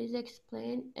you please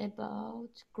explain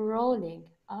about growling?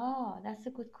 Oh, that's a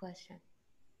good question.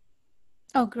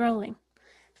 Oh, growling.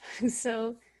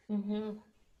 So,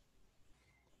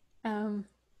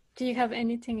 do you have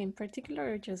anything in particular,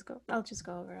 or just go? I'll just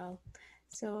go overall.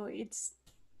 So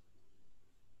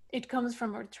it comes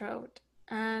from our throat,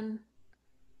 and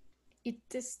it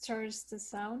disturbs the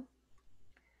sound.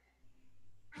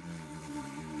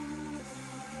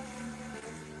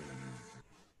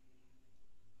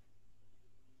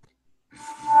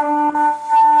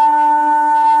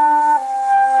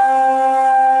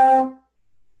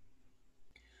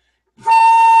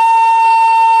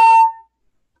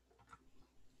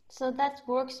 So that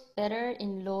works better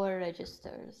in lower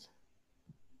registers,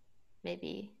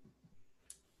 maybe.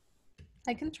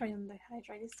 I can try on the high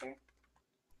register.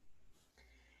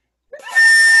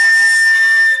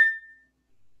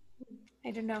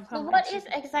 I don't know how So much. what is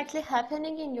exactly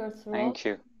happening in your throat? Thank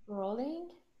you. Growling?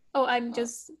 Oh, I'm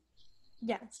just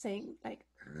saying like.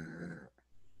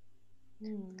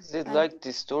 Is it like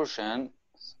distortion?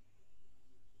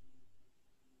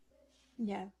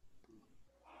 Yeah.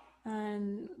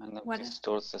 And what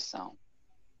distorts the sound?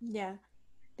 Yeah,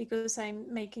 because I'm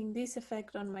making this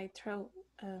effect on my throat.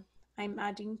 I'm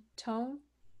adding tone,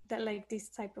 that like this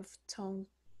type of tone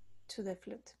to the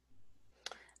flute.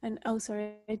 And oh, sorry,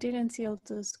 I didn't see all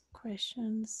those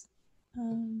questions.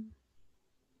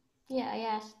 Yeah, I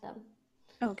asked them.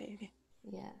 Okay.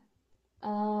 Yeah.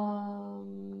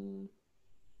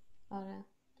 آره.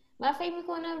 من فکر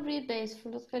میکنم روی بیس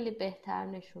فلوت خیلی بهتر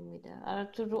نشون میده.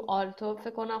 تو رو آلتو فکر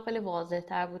کنم خیلی واضح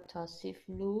تر بود تا سی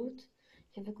فلوت.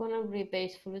 که فکر کنم روی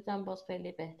بیس فلوت هم باز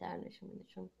خیلی بهتر نشون میده،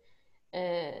 چون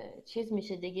چیز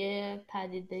میشه دیگه،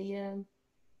 پدیده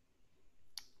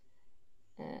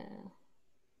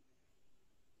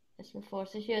اسم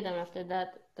فارسیش یادم رفته،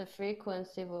 that the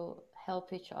frequency will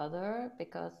help each other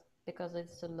because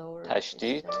it's a lower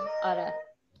تشدید. register. آره،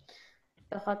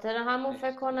 به خاطر همون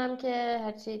فکر کنم که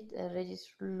هرچی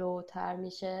رجیستر لوتر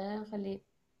میشه خیلی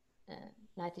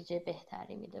نتیجه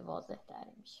بهتری میده، واضح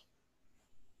تری میشه.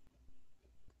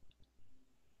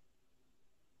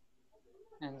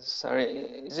 And sorry,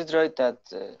 is it right that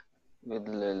with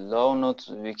the low notes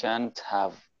we can't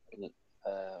have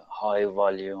high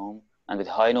volume, and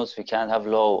with high notes we can't have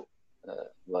low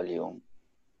volume?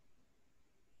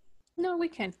 No, we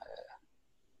can.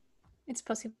 It's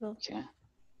possible. Okay.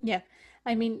 Yeah,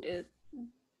 I mean,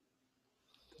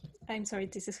 I'm sorry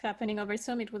this is happening over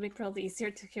Zoom. It would be probably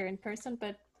easier to hear in person,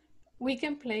 but we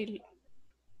can play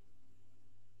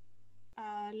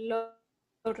low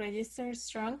register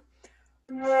strong.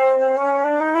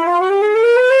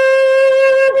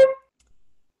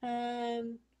 And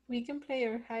we can play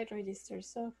our high register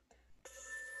soft.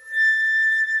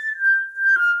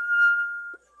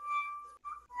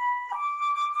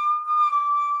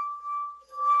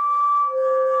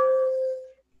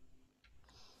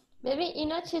 ببین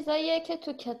اینا چیزاییه که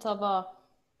تو کتابا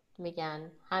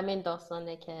میگن، همین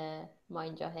داستانه که ما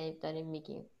اینجا هی داریم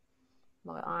میگیم.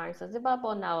 ما آهنگسازی باید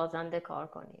با نوازنده کار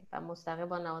کنی و مستقیم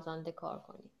با نوازنده کار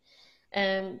کنی.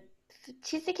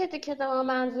 چیزی که تو کتاب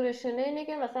منظورشونه اینه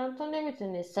که مثلا تو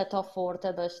نمیتونی 3 تا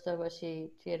فورته داشته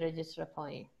باشی توی رجیستر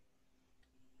پایین،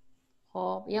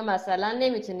 خب، یا مثلا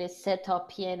نمیتونی 3 تا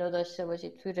پیانو داشته باشی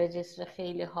توی رجیستر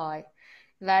خیلی های،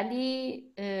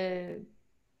 ولی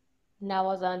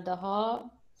نوازنده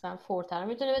ها مثلا فورته رو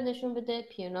میتونه بهت نشون بده،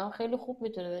 پیانو خیلی خوب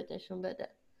میتونه بهت نشون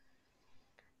بده.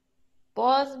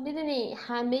 باز میدونی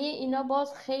همه اینا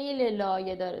باز خیلی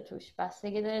لایه داره توش،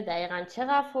 بستگی داره دقیقا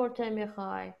چقدر فورته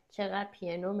میخوای، چقدر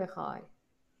پیانو میخوای.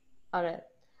 آره،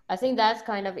 I think that's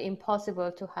kind of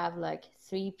impossible to have like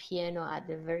 3 piano at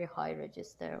the very high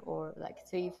register or like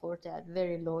 3 forte at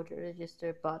very low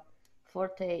register, but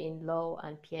forte in low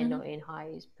and piano in high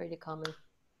is pretty common.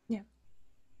 Yeah.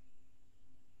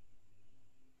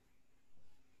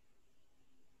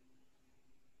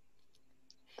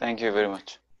 Thank you very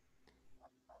much.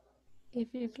 If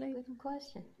you play, good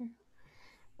question.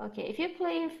 Okay, if you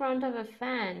play in front of a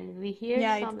fan, we hear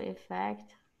some effect.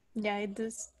 Yeah, it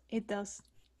does. It does.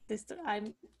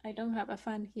 I don't have a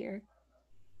fan here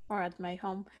or at my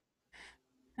home,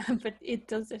 but it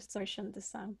does distortion the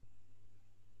sound.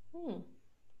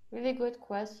 Really good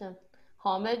question.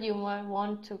 Hamed, you might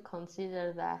want to consider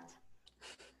that.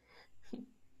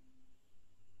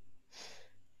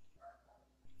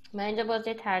 من اینجا باز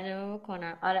یه ترجمه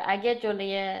میکنم. آره، اگه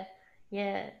جلوی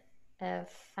یه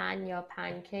فن یا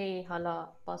پنکه‌ای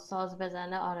حالا با ساز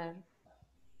بزنه، آره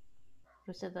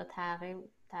رو صدا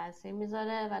تاثیر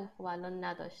میذاره، ولی خب الان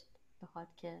نداشت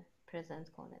بخواد که پرزنت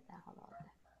کنه در حال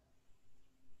حاضر.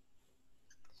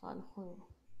 سوال خوبه.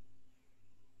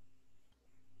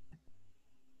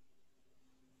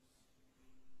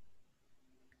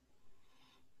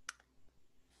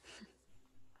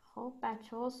 خب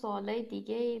بچه ها سوالای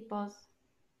دیگه باز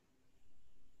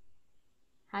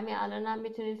همین الان هم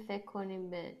میتونید فکر کنیم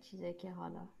به چیزی که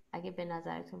حالا اگه به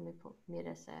نظرتون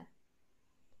میرسه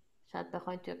شاید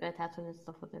بخواید توی قطعتون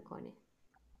استفاده کنید.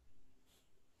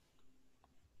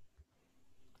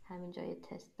 همینجا یه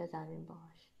تست بزنیم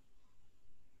باهاش.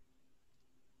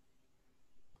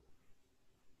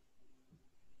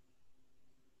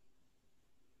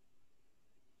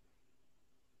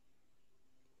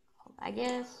 خب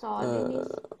اگه سوالی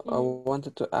نیست. I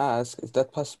wanted to ask, is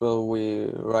that possible we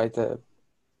write a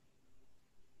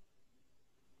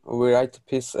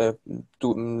piece,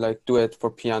 do it for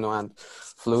piano and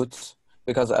flute,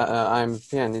 because I'm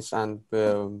pianist and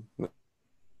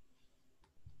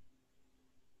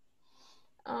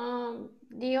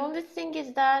the only thing is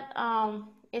that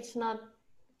it's not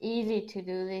easy to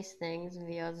do these things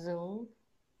via Zoom,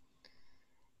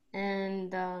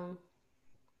 and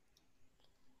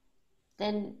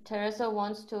then Teresa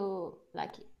wants to,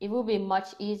 like, it will be much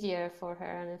easier for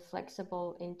her and flexible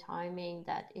in timing,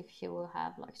 that if she will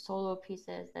have like solo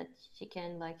pieces that she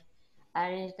can like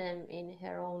arrange them in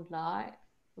her own life,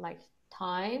 like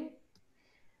time.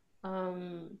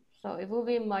 So it will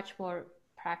be much more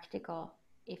practical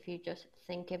if you just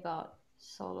think about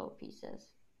solo pieces,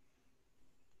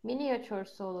 miniature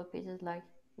solo pieces, like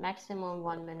maximum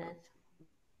 1 minute.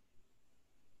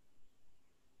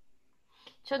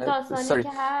 sorry,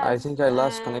 I think I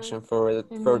lost connection for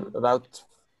about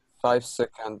 5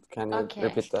 seconds. Can you Okay.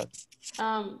 repeat that?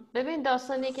 ببین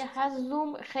داستانی که هست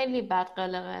زوم خیلی بد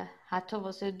قلقه، حتی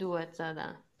واسه دوئت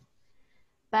زدن.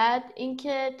 بعد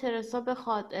اینکه ترسا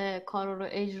بخواد کارو رو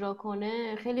اجرا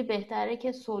کنه خیلی بهتره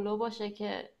که سولو باشه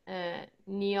که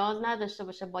نیاز نداشته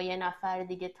باشه با یه نفر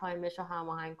دیگه تایمش رو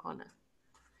هماهنگ کنه.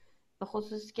 به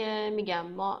خصوص که میگم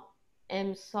ما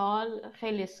امسال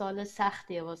خیلی سال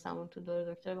سختیه واسمون تو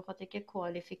دور دکتر، به خاطر که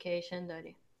کوالیفیکیشن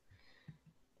داریم.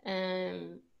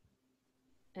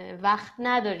 وقت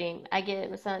نداریم. اگه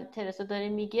مثلا ترسا داره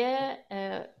میگه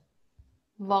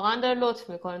واقعا داره لطف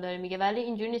میکنه داره میگه، ولی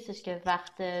اینجوری نیستش که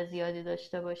وقت زیادی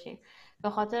داشته باشیم. به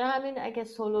خاطر همین اگه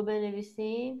سولو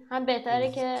بنویسین هم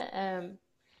بهتره که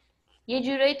یه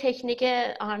جورایی تکنیک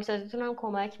آهنگسازیتون هم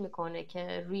کمک میکنه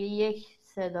که روی یک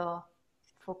صدا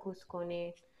فوکوس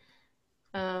کنید.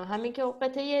 همین که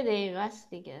قطعه 1 دقیقه است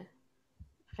دیگه،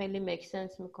 خیلی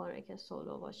مکسنس میکنه که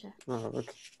سولو باشه.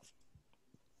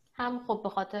 هم خب به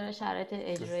خاطر شرایط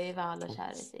اجرایی و حالا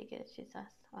شرایط دیگه چیز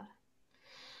هست.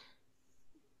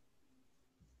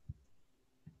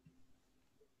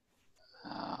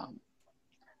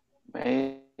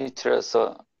 May Teresa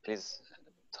please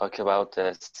talk about the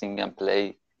sing and play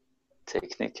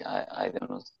technique. I don't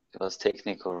know if it was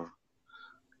technique or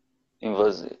it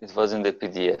was in the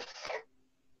PDF.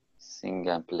 Sing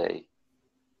and play.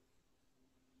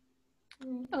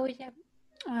 Oh yeah.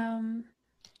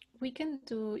 We can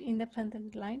do independent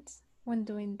lines when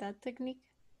doing that technique.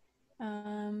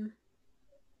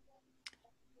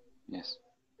 Yes.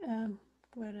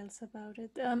 What else about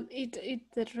it?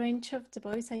 The range of the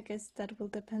voice, I guess that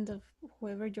will depend of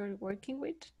whoever you're working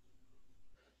with.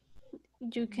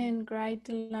 You can write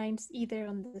the lines either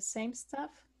on the same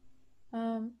stuff,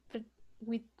 but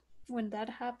when that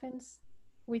happens,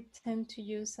 we tend to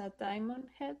use a diamond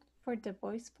head for the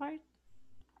voice part,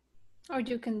 or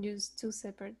you can use 2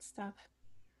 separate stuff.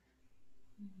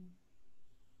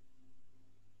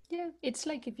 Yeah, it's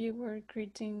like if you were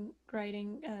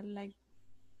writing like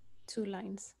 2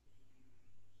 lines,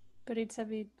 but it's a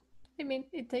bit, I mean,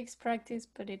 it takes practice,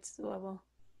 but it's doable.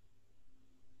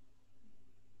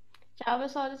 جواب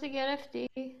سوالتو گرفتی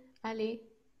علی؟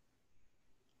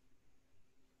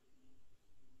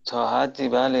 تا حدی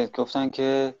بله، گفتن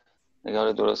که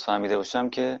اگر درست فهمیده باشم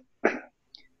که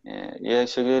یه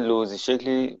شکل لوزی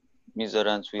شکلی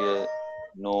میذارن توی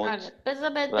نوت. آره بذار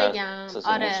بهت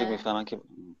بگم. میفهمن که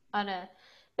آره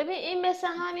ببین این مثل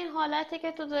همین حالته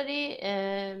که تو داری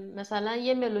مثلا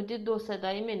یه ملودی 2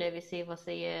 صدایی مینویسی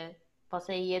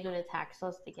واسه یه دونه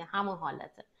تکساس دیگه، همون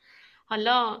حالته.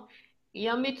 حالا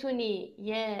یا میتونی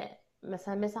یه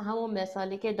مثل همون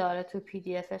مثالی که داره تو پی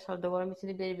دی افش، حالا دوباره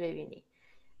میتونی بری ببینی،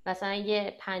 مثلا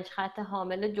یه 5 خط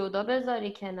حامل جدا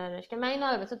بذاری کنارش، که من اینو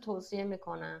البته توصیه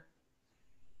میکنم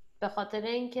به خاطر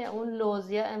اینکه اون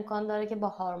لوزیا امکان داره که با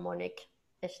هارمونیک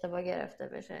اشتباه گرفته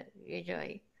بشه یه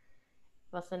جایی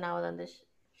واسه نوازندش.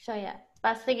 شاید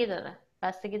بستگی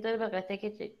داره به قطعه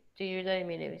که چجوری داری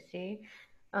مینویسی.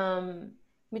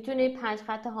 میتونی 5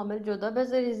 خط حامل جدا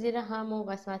بذاری زیر همون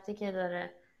قسمتی که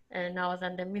داره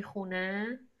نوازنده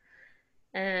میخونه،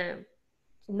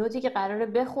 نوتی که قراره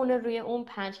بخونه روی اون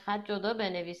 5 خط جدا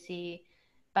بنویسی،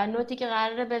 و نوتی که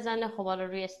قراره بزنه خب حالا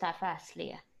روی صفحه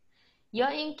اصلیه. یا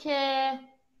اینکه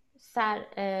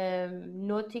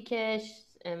نوتی که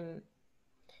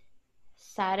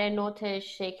سر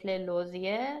نوتش شکل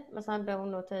لوزیه مثلا به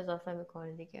اون نوت اضافه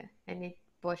میکنه دیگه، یعنی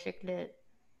با شکل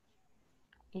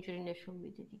اینجوری نشون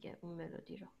میده دیگه اون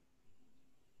ملودی رو.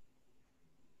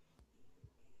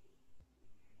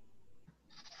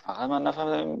 فقط من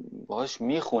نفهمیدم باهاش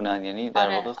میخونن، یعنی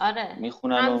در واقع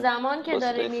میخونن همزمان که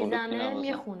داره میزنه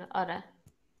میخونه.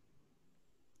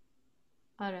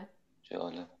 آره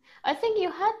جالب. I think you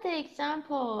had the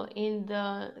example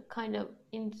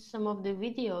in some of the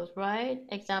videos, right?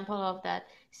 Example of that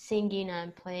singing and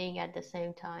playing at the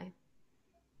same time.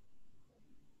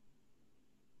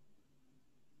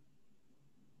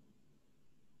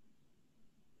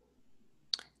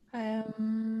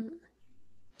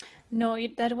 No,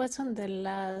 that was on the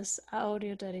last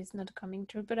audio that is not coming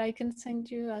through, but I can send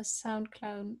you a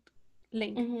SoundCloud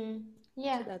link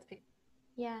to that video.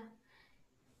 Yeah.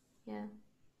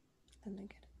 Let me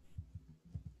get it.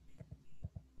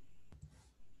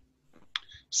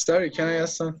 Sorry, can I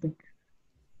ask something?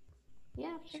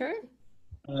 Yeah, sure.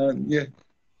 Yeah.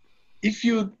 If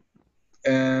you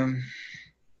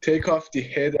take off the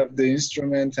head of the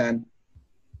instrument and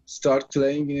start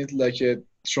playing it like a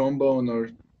trombone or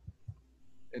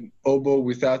an oboe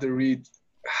without a reed,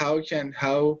 how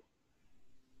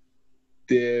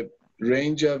the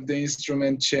range of the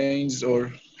instrument change, or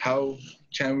how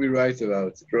can we write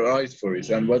for it,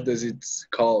 and what does it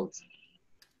called?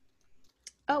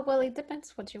 Oh, well, it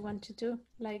depends what you want to do.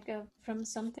 Like from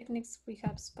some techniques we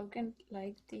have spoken,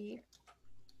 like the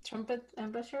trumpet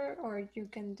embouchure, or you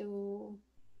can do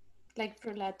like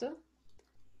frullato.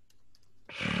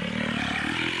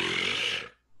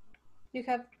 You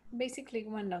have basically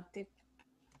one octave.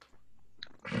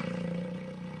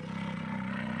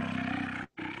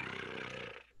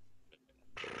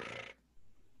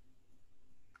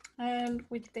 And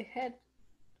with the head,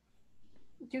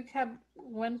 you have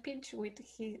one pitch with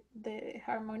the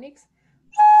harmonics.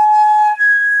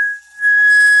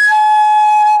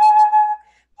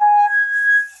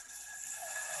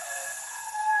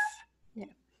 Yeah.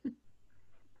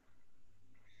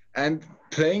 And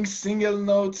playing single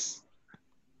notes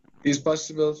is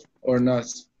possible or not?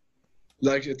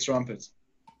 Like a trumpet.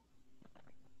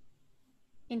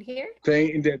 In here? Playing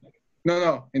in the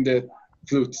in the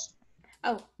flute.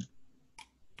 Oh.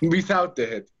 Without the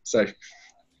head. Sorry.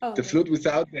 Oh, The flute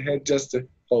without the head, just the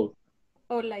hole.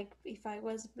 Oh, like if I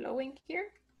was blowing here?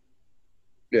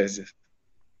 Yes, yes.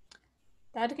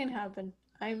 That can happen.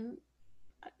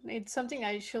 It's something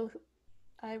I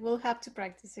will have to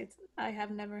practice it. I have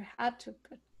never had to,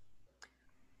 but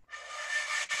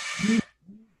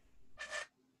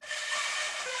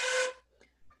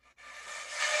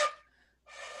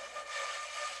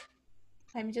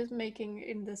I'm just making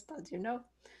in the spot, you know?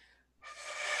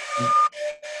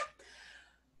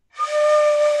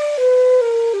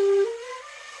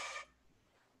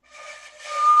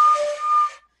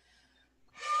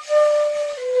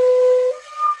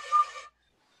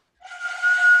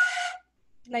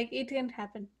 Like it can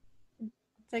happen.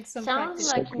 It's like some Sounds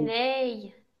practice. like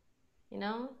nay, you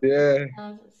know? Yeah.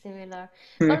 Sounds similar.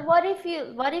 But what if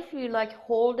you like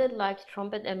hold it like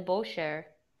trumpet embouchure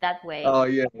that way? Oh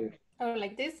yeah. Oh,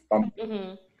 like this?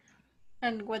 Mm-hmm.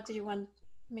 And what do you want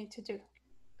me to do?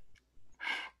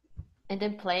 And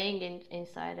then playing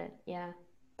inside it, yeah.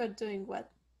 But doing what?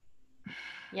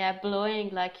 Yeah, blowing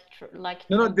like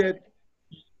No, trumpet.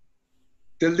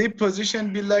 the lip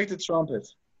position be like the trumpet.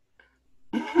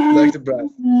 Like the brass.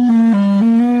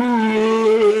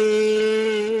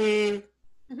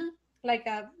 Mm-hmm. Like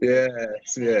a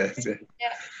Yes, yes. yeah.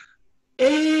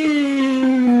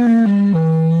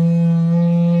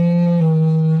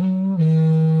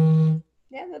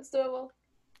 Yeah, that's doable.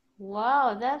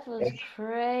 Wow, that was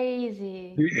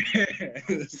crazy.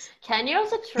 Yes. Can you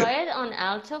also try it on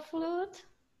alto flute?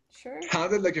 Sure.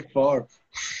 Sounded like a farm.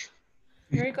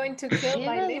 You're going to kill It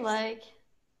my was lips. like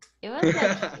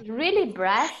really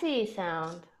brassy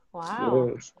sound.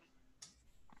 Wow. Yes.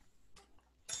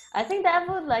 I think that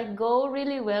would like go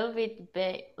really well with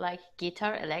like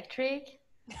guitar electric.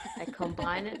 Like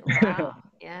combine it. Wow.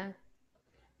 Yeah.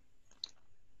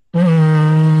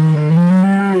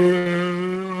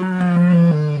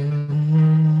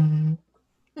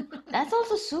 That's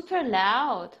also super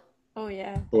loud. Oh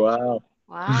yeah. Wow.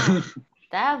 Wow.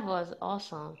 That was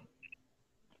awesome.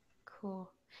 Cool.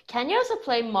 Can you also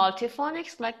play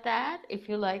multiphonics like that if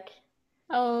you like,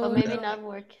 Oh, but maybe no. not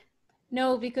work?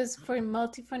 No, because for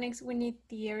multiphonics we need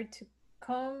the air to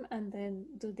come and then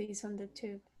do this on the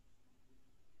tube.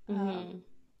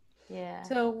 Yeah.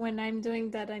 So when I'm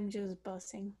doing that, I'm just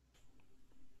buzzing.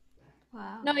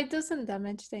 Wow. No, it doesn't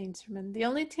damage the instrument. The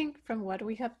only thing from what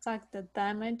we have talked that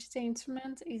damage the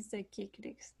instrument is the kick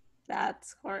licks.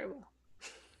 That's horrible.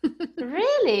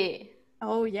 Really?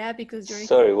 Oh yeah, because you're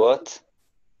Sorry, what?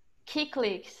 Kick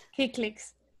licks. kick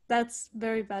licks. That's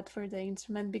very bad for the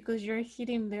instrument because you're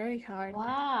hitting very hard.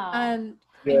 Wow. And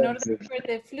in order Yes. for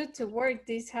the flute to work,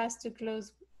 this has to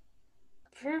close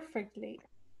perfectly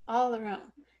all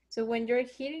around. So when you're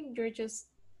hitting, you're just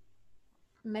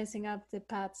messing up the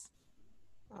pads.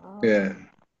 Oh. Yeah.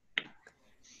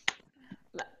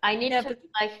 I need Yeah, to but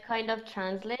like kind of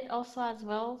translate also as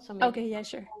well. So maybe okay, yeah,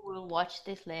 sure. we'll watch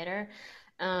this later.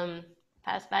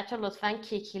 پس بچه لطفا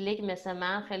کیکیلیک مثل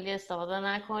من خیلی استفاده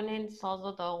نکنین،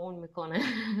 سازو داغون میکنه.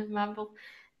 من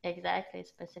exactly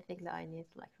specifically I need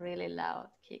like really loud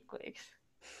kick licks.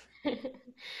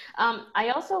 I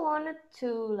also wanted to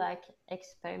like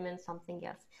experiment something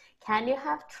else. Can you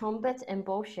have trumpet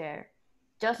embouchure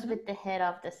just with the head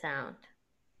of the sound?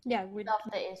 Yeah, with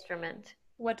Of the instrument.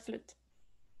 what flute?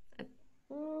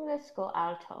 Let's go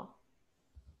alto.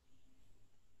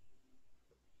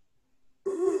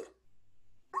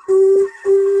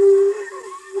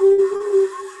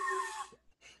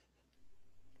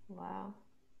 Wow.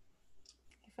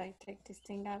 If I take this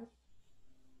thing out.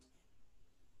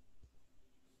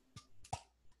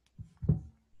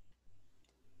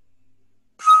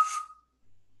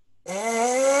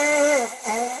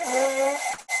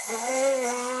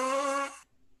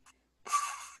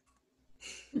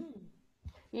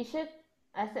 You should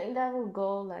I think that will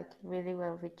go like really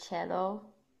well with cello.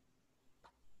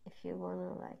 If you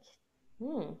wanna like,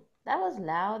 that was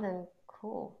loud and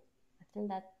cool. I think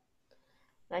that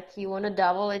like you wanna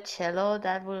double a cello,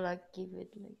 that will like give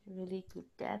it like really good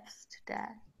depth to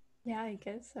that. Yeah, I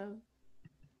guess so.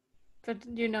 But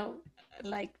you know,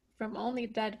 like from only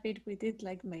that bit we did,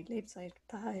 like my lips are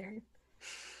tired.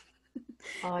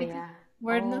 Oh Because yeah.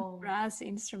 we're not Oh. brass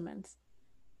instruments.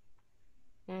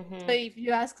 Mm-hmm. So if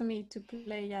you ask me to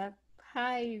play a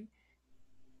high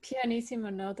pianissimo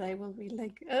note, I will be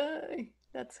like,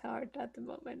 that's hard at the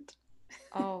moment.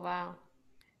 Oh wow.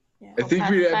 Yeah. I خب think پس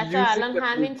we are بچه using الان the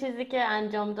همین چیزی که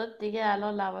انجام داد دیگه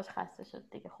الان لواش خسته شد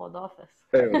دیگه خداحافظ.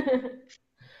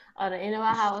 آره اینو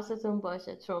باید حواستون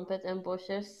باشه ترومپت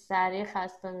امبوشر سریع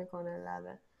خسته میکنه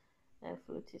لبه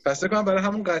فلوتیست. پس کنم برای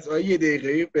همون قطعه 1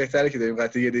 دقیقه‌ای بهتره که داریم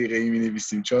قطعه 1 دقیقه‌ای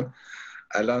می‌نویسیم چون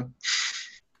الان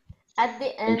At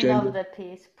the end of the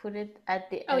piece, put it at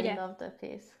the end of the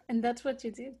piece. And that's what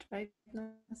you did, right,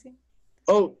 Nancy?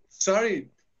 Oh, sorry.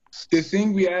 The thing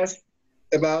we asked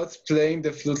about playing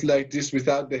the flute like this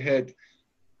without the head.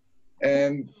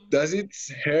 Does it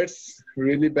hurt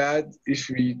really bad if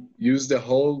we use the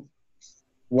whole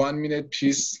 1 minute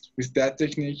piece with that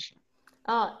technique?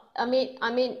 I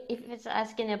mean, if it's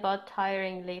asking about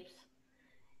tiring lips,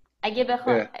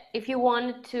 if you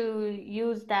wanted to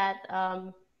use that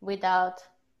without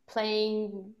playing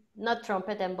not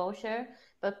trumpet embouchure,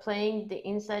 but playing the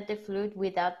inside the flute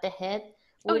without the head,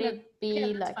 would it be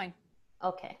like fine.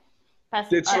 Okay. پس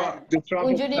the trumpet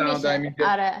اونجوری sound, میشه. I mean,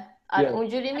 آره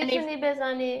اونجوری میتونی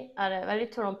بزنی. آره ولی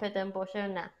ترومپت امبوشر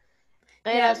نه.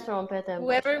 غیر از ترومپت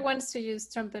امبوشر. Whoever wants to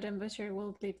use trumpet embouchure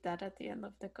will leave that at the end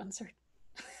of the concert.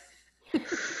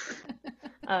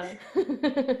 آره.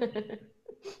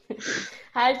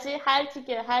 هر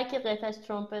کی قطعش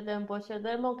ترومپت امبوشر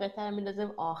داره ما قطعه رو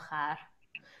میندازیم آخر.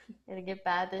 دیگه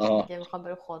بعدش دیگه میخوام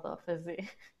بریم خداحافظی.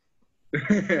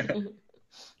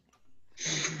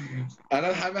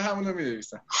 الان همونو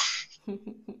می‌نویسن.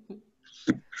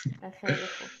 خیلی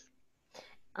خوب.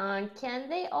 Can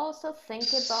they also think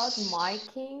about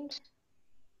miking?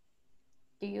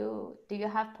 Do you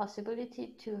have possibility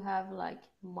to have like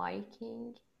miking?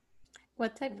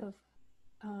 What type of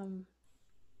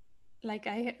like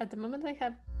at the moment I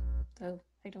have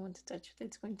I don't want to touch it,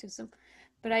 it's going too soon.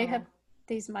 But I have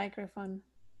this microphone.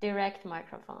 Direct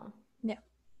microphone. Yeah.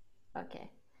 Okay.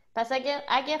 پس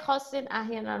اگه خواستین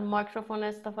احیانا مایکروفون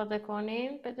استفاده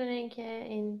کنین بدون اینکه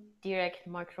این direct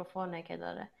مایکروفونه که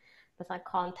داره. مثلا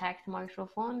کانتکت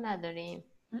مایکروفون نداریم.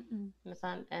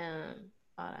 مثلا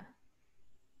آره.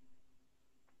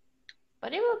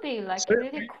 But it would be like a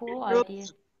really cool idea.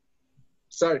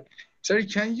 Sorry,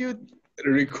 can you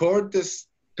record the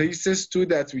pieces too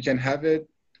that we can have an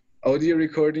audio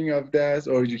recording of that,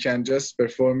 or you can just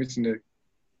perform it in an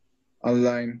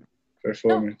online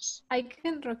performance? No, I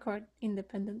can record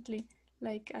independently.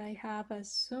 Like I have a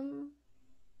Zoom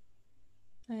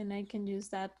and I can use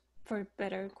that for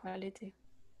better quality.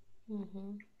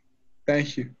 Thank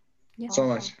you so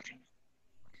much.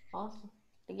 Awesome.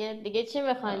 دیگه چی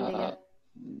میخواین دیگه؟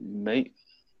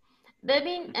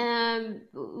 ببین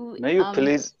May you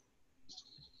please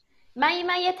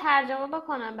من یه ترجمه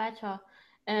بکنم بچه ها.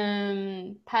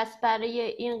 پس برای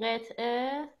این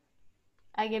قطعه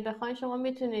اگه بخواین شما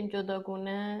میتونین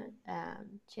جداگونه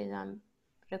چیزم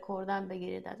رکوردم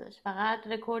بگیرید ازش. فقط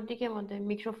رکوردی که ما داریم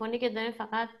میکروفونی که داریم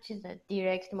فقط چیزه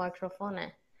direct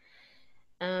مایکروفونه.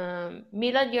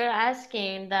 Milad, you're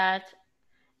asking that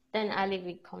then Ali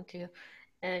will come to you.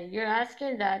 You're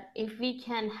asking that if we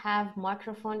can have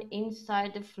microphone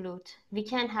inside the flute, we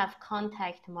can have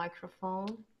contact microphone.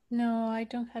 No, I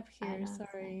don't have here,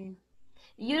 sorry.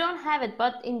 You don't have it,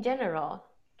 but in general,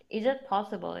 is it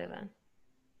possible even?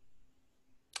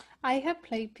 I have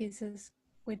played pieces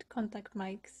with contact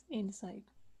mics inside.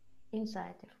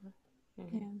 Inside the flute.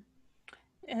 Yeah.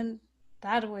 And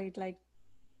that way, like,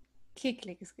 kick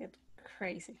licks get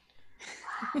crazy.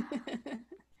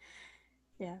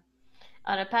 Yeah.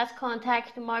 آره پس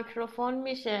کانتکت مایکروفون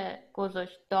میشه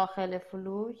گذاشت داخل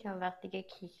فلوت یا وقتی که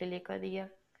کیکلیکا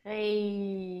دیگه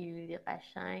خیلی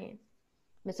قشنگ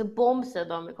مثل بمب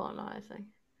صدا میکنه اصلا.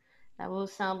 That will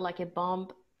sound like a bomb.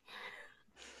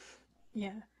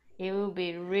 Yeah. It will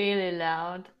be really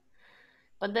loud.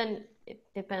 But then it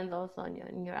depends also on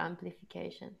your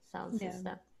amplification sound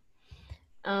system.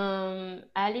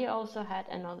 Ali also had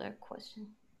another question.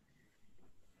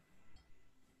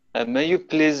 May you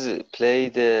please play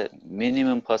the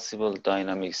minimum possible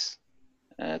dynamics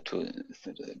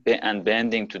and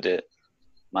bending to the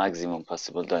maximum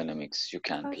possible dynamics you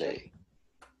can play.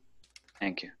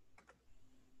 Thank you.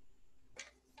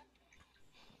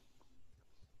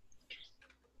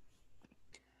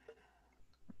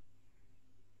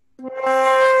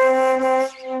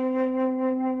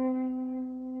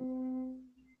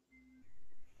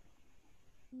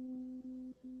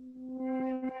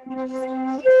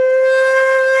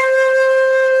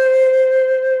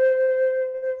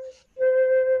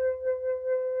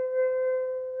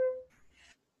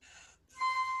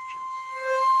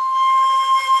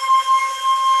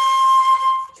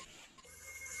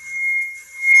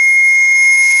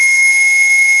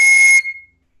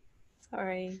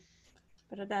 Sorry,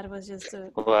 but that was just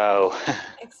to Wow.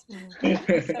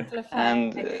 exemplify.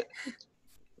 And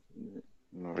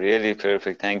really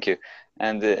perfect, thank you.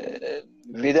 And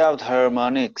without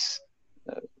harmonics,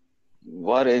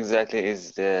 what exactly is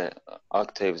the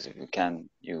octaves we can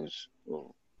use?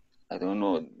 Or, I don't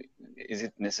know. Is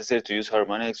it necessary to use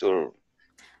harmonics, or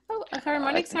Oh, I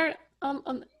harmonics think are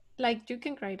on like you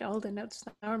can write all the notes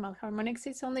normal. Harmonics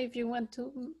is only if you want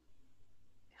to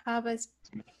have a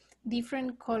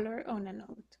different color on a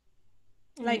note.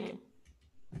 Like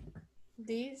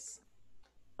this,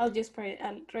 I'll just play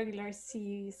a regular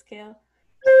C scale.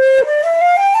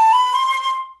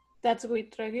 That's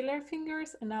with regular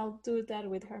fingers, and I'll do that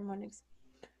with harmonics.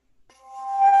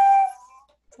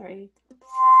 Sorry.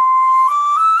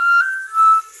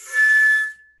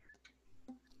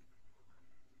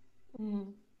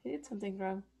 I did something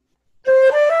wrong.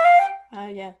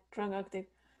 Yeah, wrong octave.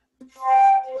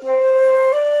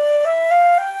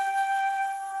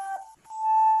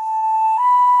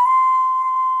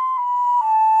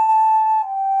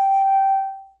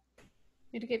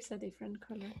 It gives a different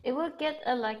color. It will get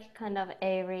a like kind of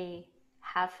airy,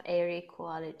 half airy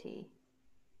quality.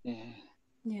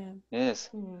 Yeah. yes.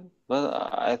 But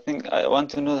I think I want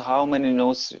to know how many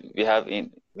notes we have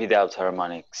in without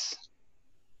harmonics.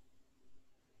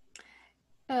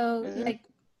 Oh, Is like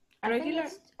regular,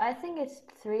 I think it's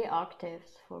 3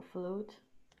 octaves for flute.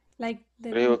 like the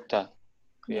 3 octave,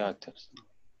 3 yeah, octaves.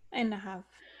 and a half.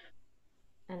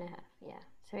 And a half, yeah.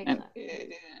 3 And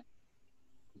octaves.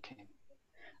 okay.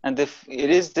 And it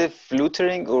is the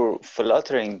fluttering or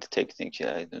fluttering technique.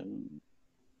 Yeah, I don't.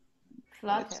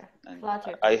 Flutter.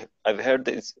 Flutter. I've heard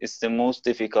that it's the most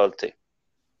difficulty.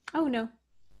 Oh no,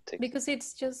 technique. because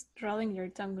it's just rolling your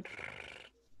tongue.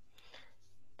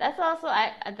 That's also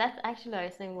that's actually I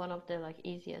think one of the like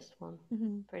easiest one,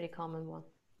 pretty common one.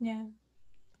 Yeah.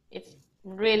 It's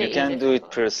really You can easy do for it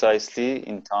both. precisely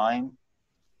in time.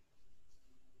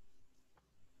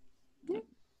 Yeah.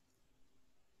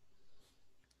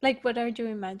 Like, what are you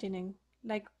imagining?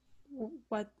 Like,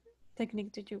 what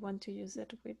technique did you want to use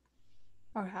it with,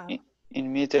 or how?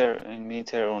 In meter,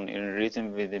 on in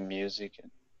rhythm with the music,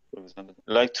 for example,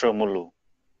 like tremolo.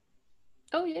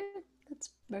 Oh yeah, that's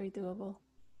very doable.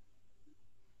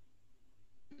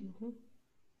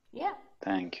 Yeah.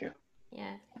 Thank you.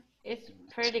 Yeah, it's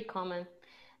pretty common.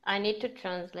 I need to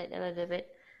translate a little bit.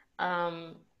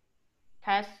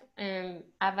 پس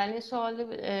اولین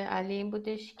سوال علی این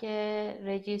بودش که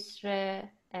رجیستر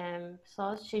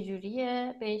ساز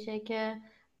چجوریه به این شکل که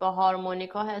با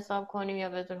هارمونیکا حساب کنیم یا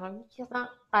بدون هارمونیک.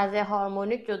 قضیه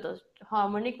هارمونیک جداست.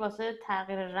 هارمونیک واسه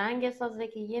تغییر رنگ سازه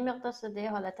که یه مقدار صدای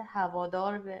حالت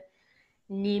هوادار به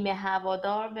نیمه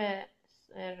هوادار به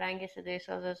رنگ صدای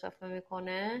ساز اضافه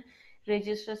میکنه.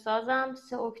 رجیستر سازم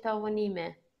 3 اکتاو و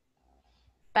نیمه.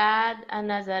 بعد از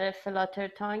نظر فلاتر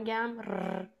تانگم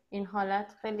این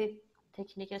حالت خیلی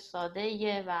تکنیک ساده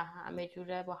ایه و همه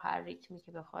جوره با هر ریتمی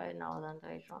که بخوای نوازنده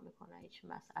اجرا میکنه، هیچ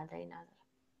مسئله‌ای نداره.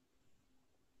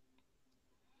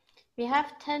 We have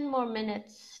 10 more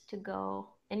minutes to go.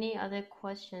 Any other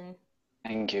question?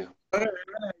 Thank you.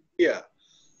 Yeah.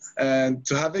 And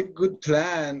to have a good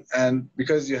plan, and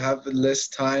because you have less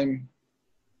time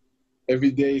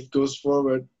every day it goes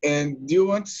forward, and do you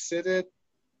want to set a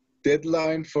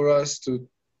deadline for us to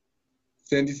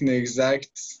send it in the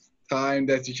exact time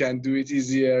that you can do it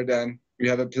easier than we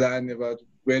have a plan about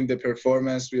when the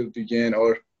performance will begin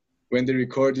or when the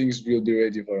recordings will be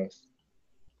ready for us?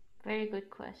 Very good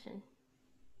question.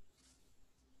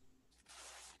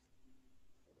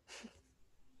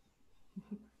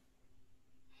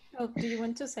 Oh, do you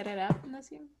want to set it up,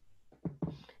 Nasim?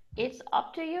 It's up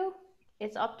to you.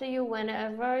 It's up to you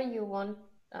whenever you want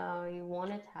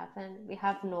it to happen. We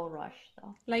have no rush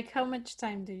though. Like, how much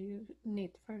time do you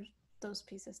need for those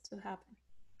pieces to happen?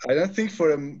 I don't think for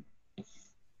a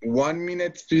 1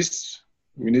 minute piece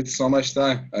we need so much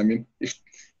time. I mean, if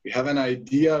we have an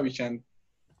idea, we can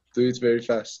do it very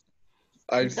fast.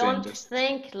 Don't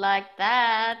think like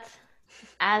that.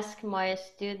 Ask my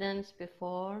students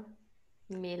before,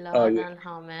 Milad and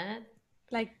Hamed.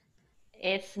 Like,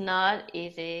 it's not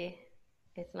easy.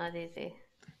 It's not easy.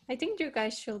 I think you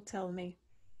guys should tell me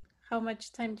how much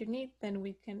time you need, then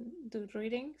we can do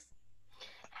readings.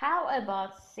 How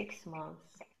about 6 months?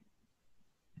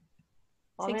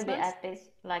 Or maybe at least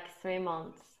like 3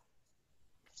 months,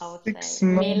 I would say.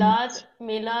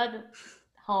 Milad,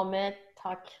 Hamed,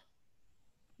 talk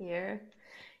here.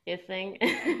 You think?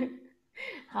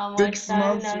 How much 6 time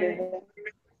months? now?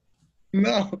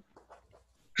 No.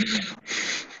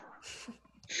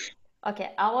 Okay,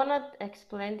 I want to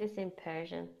explain this in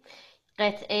Persian.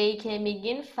 قطعه‌ای که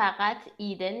میگین فقط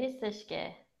ایده نیستش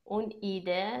که اون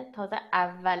ایده تازه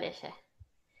اولشه،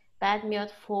 بعد میاد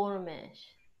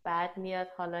فرمش، بعد میاد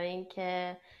حالا این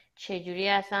که چجوری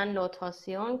اصلا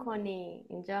نوتاسیون کنی.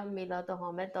 اینجا میلاد و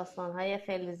حامد داستانهای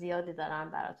خیلی زیادی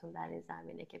دارن براتون در این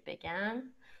زمینه که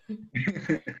بگم.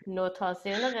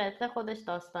 نوتاسیون قطعه خودش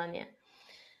داستانیه.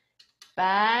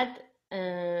 بعد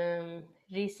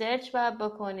ریسرچ باید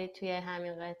بکنید توی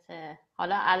همین قطعه.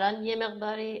 حالا الان یه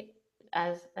مقداری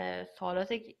از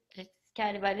سوالات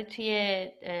کردی، ولی توی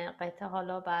قطعه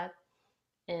حالا بعد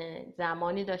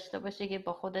زمانی داشته باشه که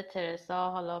با خود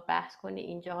ترسا حالا بحث کنی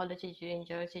اینجا حالا چجوری،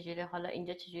 اینجا چجوری، حالا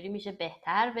اینجا چجوری میشه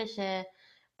بهتر بشه.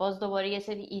 باز دوباره یه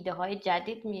سری ایده های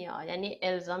جدید میاد، یعنی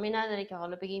الزامی نداره که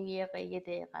حالا بگیم یه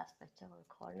دقیقه است، بچه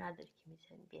کار نداره که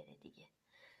میتونیم بیاره دیگه.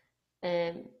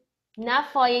 نه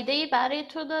فایده‌ای برای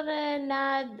تو داره،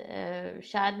 نه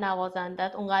شاید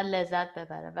نوازندت اونقدر لذت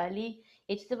ببره، ولی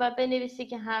یه چیزی باید بنویسی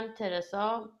که هم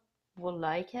ترسا will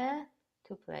like it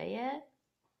to play it,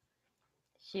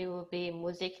 she will be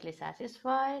musically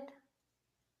satisfied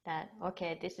that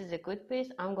okay, this is a good piece,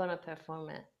 I'm gonna perform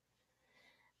it.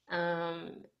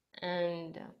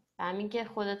 and همین که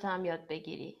خودت هم یاد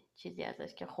بگیری چیزی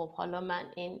ازش که خب حالا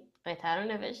من این قطعه رو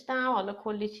نوشتم، حالا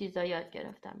کلی چیزا یاد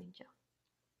گرفتم اینجا.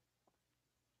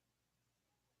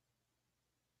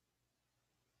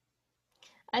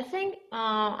 I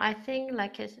think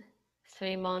like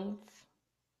 3 months,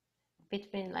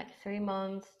 between like 3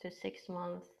 months to 6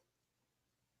 months.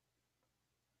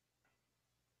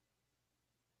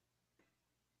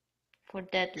 For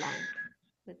deadline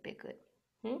would be good.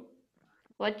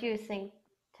 What do you think,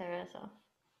 Teresa?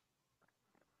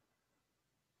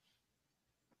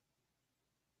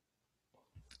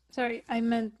 Sorry, I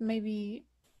meant maybe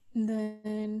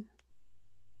then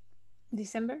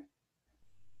December,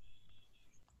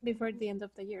 before the end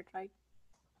of the year, right?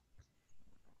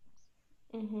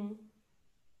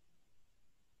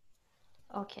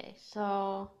 Okay, so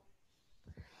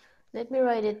let me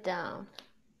write it down.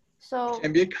 So It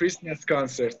can be a Christmas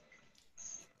concert.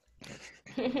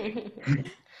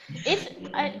 it's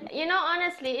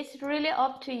honestly, it's really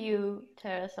up to you,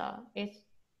 Teresa. It's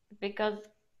because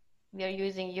we are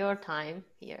using your time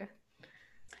here.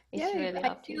 It's really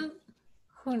up to you.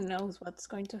 Who knows what's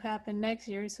going to happen next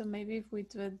year? So maybe if we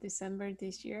do it December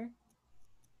this year.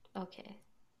 Okay.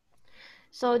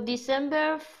 So December,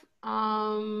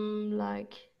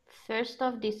 like 1st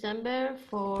of December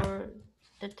for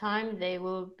the time they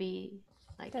will be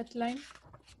like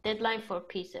deadline for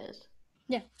pieces.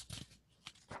 Yeah.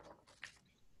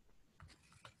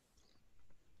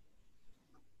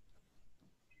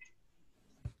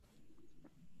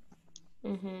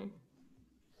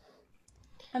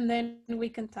 And then we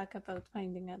can talk about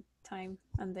finding a time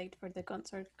and date for the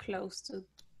concert close to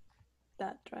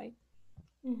that, right?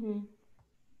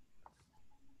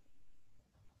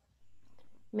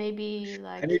 Maybe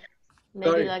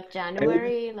like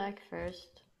January, like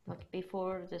 1st, like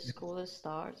before the school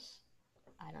starts.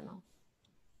 I don't know.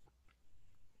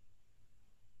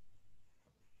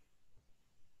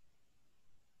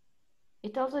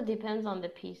 It also depends on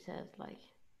the pieces, like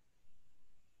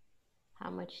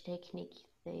how much technique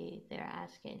they're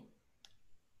asking.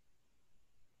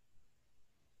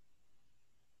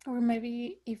 Or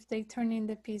maybe if they turn in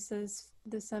the pieces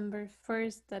December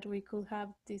 1st, that we could have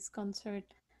this concert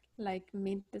like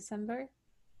mid-December.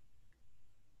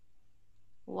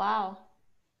 Wow,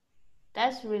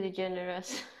 that's really generous.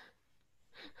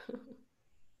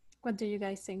 What do you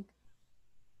guys think?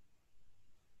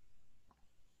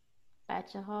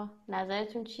 بچه ها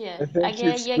نظرتون چیه؟ I think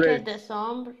اگه it's 1 great.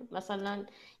 دسامبر مثلا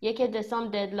 1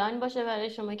 دسامبر ددلاین باشه برای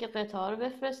شما که قطعه ها رو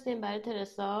بفرستین برای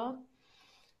ترسا،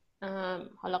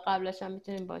 حالا قبلش هم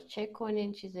میتونین باز چک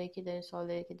کنین چیزایی که دارین،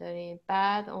 سوالایی که دارین،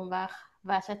 بعد اون وقت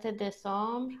وسط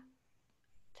دسامبر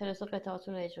ترسا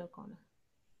قطعاتون رو اجرا کنه.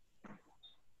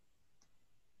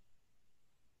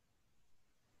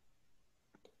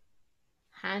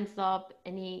 Hands up,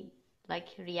 any like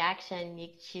reaction,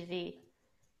 یک چیزی.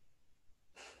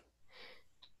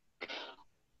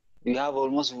 We have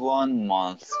almost 1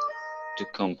 month to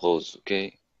compose, okay?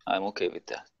 I'm okay with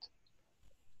that.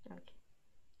 Okay.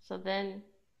 So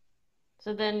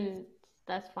then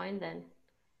that's fine then.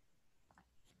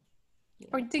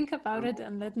 Or think about it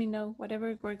and let me know whatever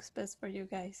works best for you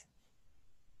guys.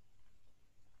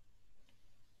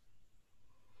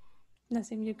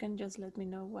 Nasim, you can just let me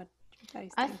know what you guys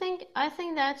think. I think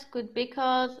that's good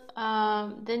because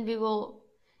then we will,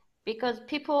 because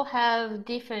people have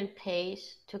different pace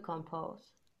to compose.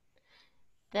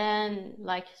 Then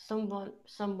like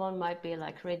someone might be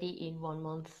like ready in 1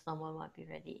 month, someone might be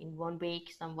ready in 1 week,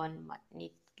 someone might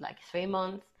need like 3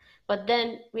 months. But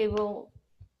then we will,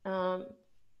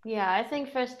 yeah, I think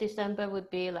 1st December would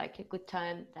be like a good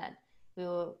time that we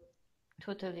will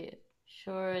totally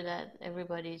sure that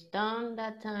everybody's done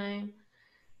that time.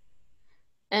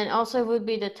 And also it would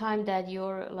be the time that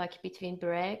you're like between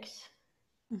breaks.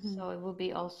 So it will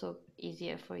be also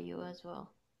easier for you as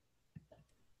well.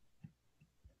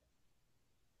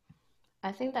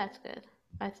 I think that's good.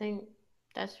 I think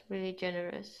that's really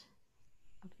generous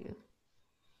of you.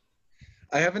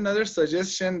 I have another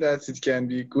suggestion that it can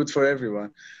be good for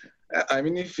everyone. I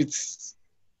mean, if it's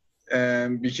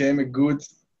became a good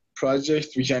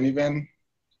project, we can even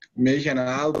make an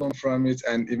album from it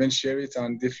and even share it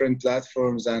on different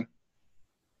platforms and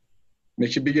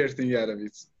make a bigger thing out of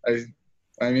it.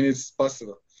 I mean, it's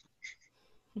possible.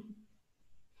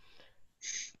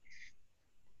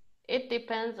 It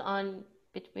depends on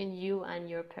between you and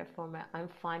your performer. I'm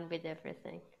fine with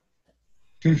everything.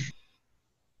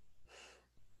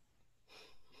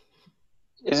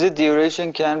 Is it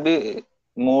duration can be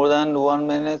more than 1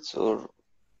 minute, or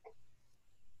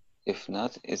if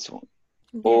not, it's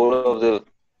all of the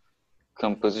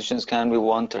compositions can be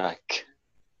one track?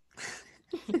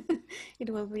 It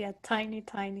will be a tiny,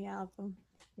 tiny album.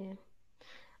 Yeah.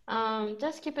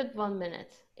 Just keep it 1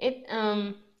 minute.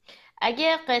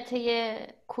 اگه قطعه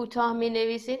کوتاه می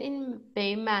نویسید این به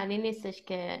این معنی نیستش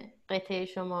که قطعه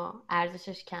شما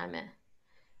ارزشش کمه.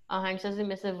 آهنگسازی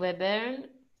مثل وبرن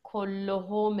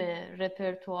کلهم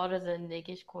رپرتوار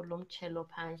زندگیش کلهم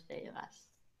 45 دقیقه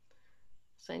است.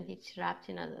 اصلا هیچ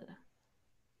ربطی نداره.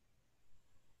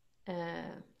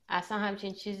 اصلا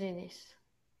همچین چیزی نیست.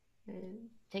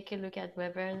 Take a look at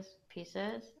Webern's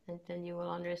pieces and then you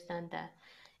will understand that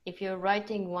if you're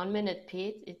writing 1 minute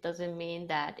piece, it doesn't mean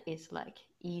that it's like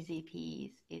easy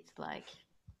piece. It's like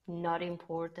not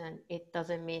important. It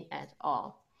doesn't mean at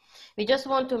all. We just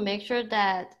want to make sure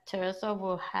that Teresa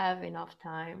will have enough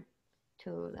time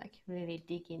to like really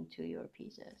dig into your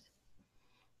pieces.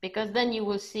 Because then you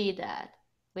will see that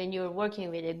when you're working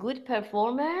with a good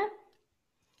performer,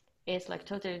 it's like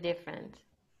totally different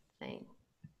thing.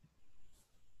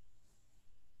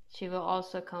 She will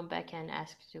also come back and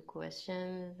ask you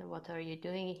questions. What are you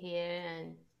doing here?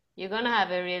 And you're going to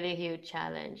have a really huge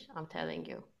challenge, I'm telling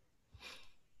you.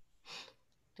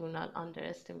 Do not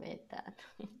underestimate that.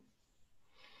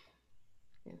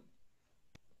 Yeah.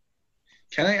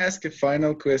 Can I ask a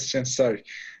final question? Sorry.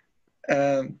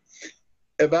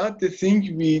 About the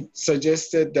thing we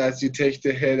suggested that you take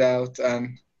the head out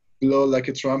and blow like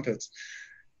a trumpet.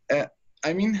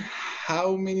 I mean,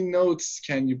 how many notes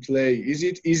can you play? Is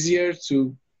it easier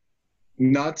to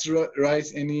not write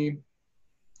any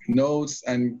notes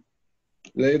and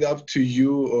lay it up to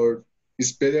you, or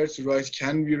it's better to write?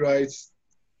 Can we write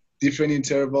different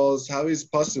intervals? How is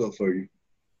it possible for you?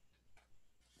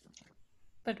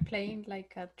 But playing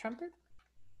like a trumpet?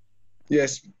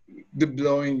 Yes, the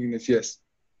blowing unit, yes.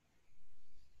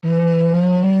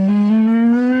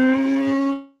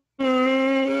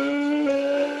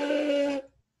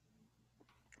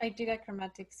 I did a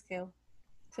chromatic scale.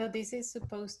 So this is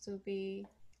supposed to be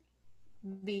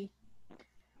B.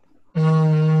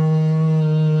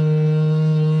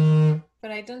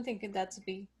 But I don't think that's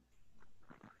B,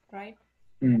 right?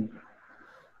 Mm.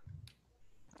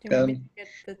 Do you want me to get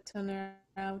the tuner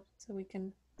out so we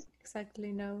can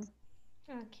exactly know?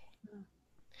 Okay.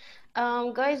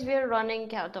 Guys, we're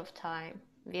running out of time.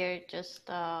 We're just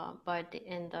by the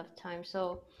end of time.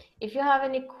 So if you have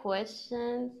any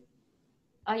questions,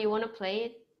 you want to play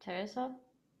it, Teresa?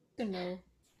 To know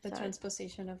the Sorry.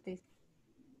 transposition of this.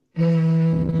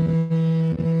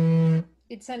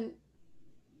 It's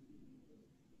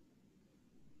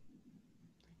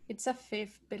a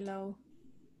fifth below.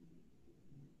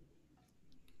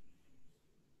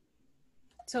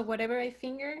 So whatever I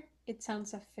finger, it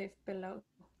sounds a fifth below.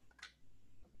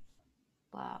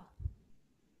 Wow.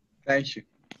 Thank you.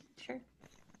 Sure.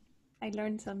 I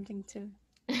learned something too.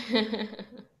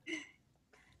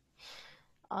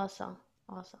 Awesome.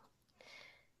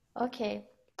 Okay.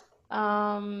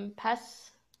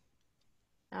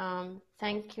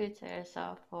 Thank you,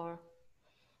 Teresa, for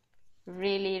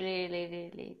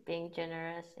really being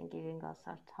generous and giving us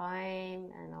our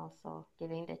time, and also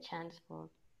giving the chance for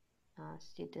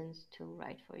students to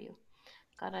write for you.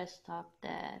 Gotta stop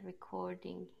the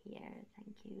recording here.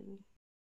 Thank you.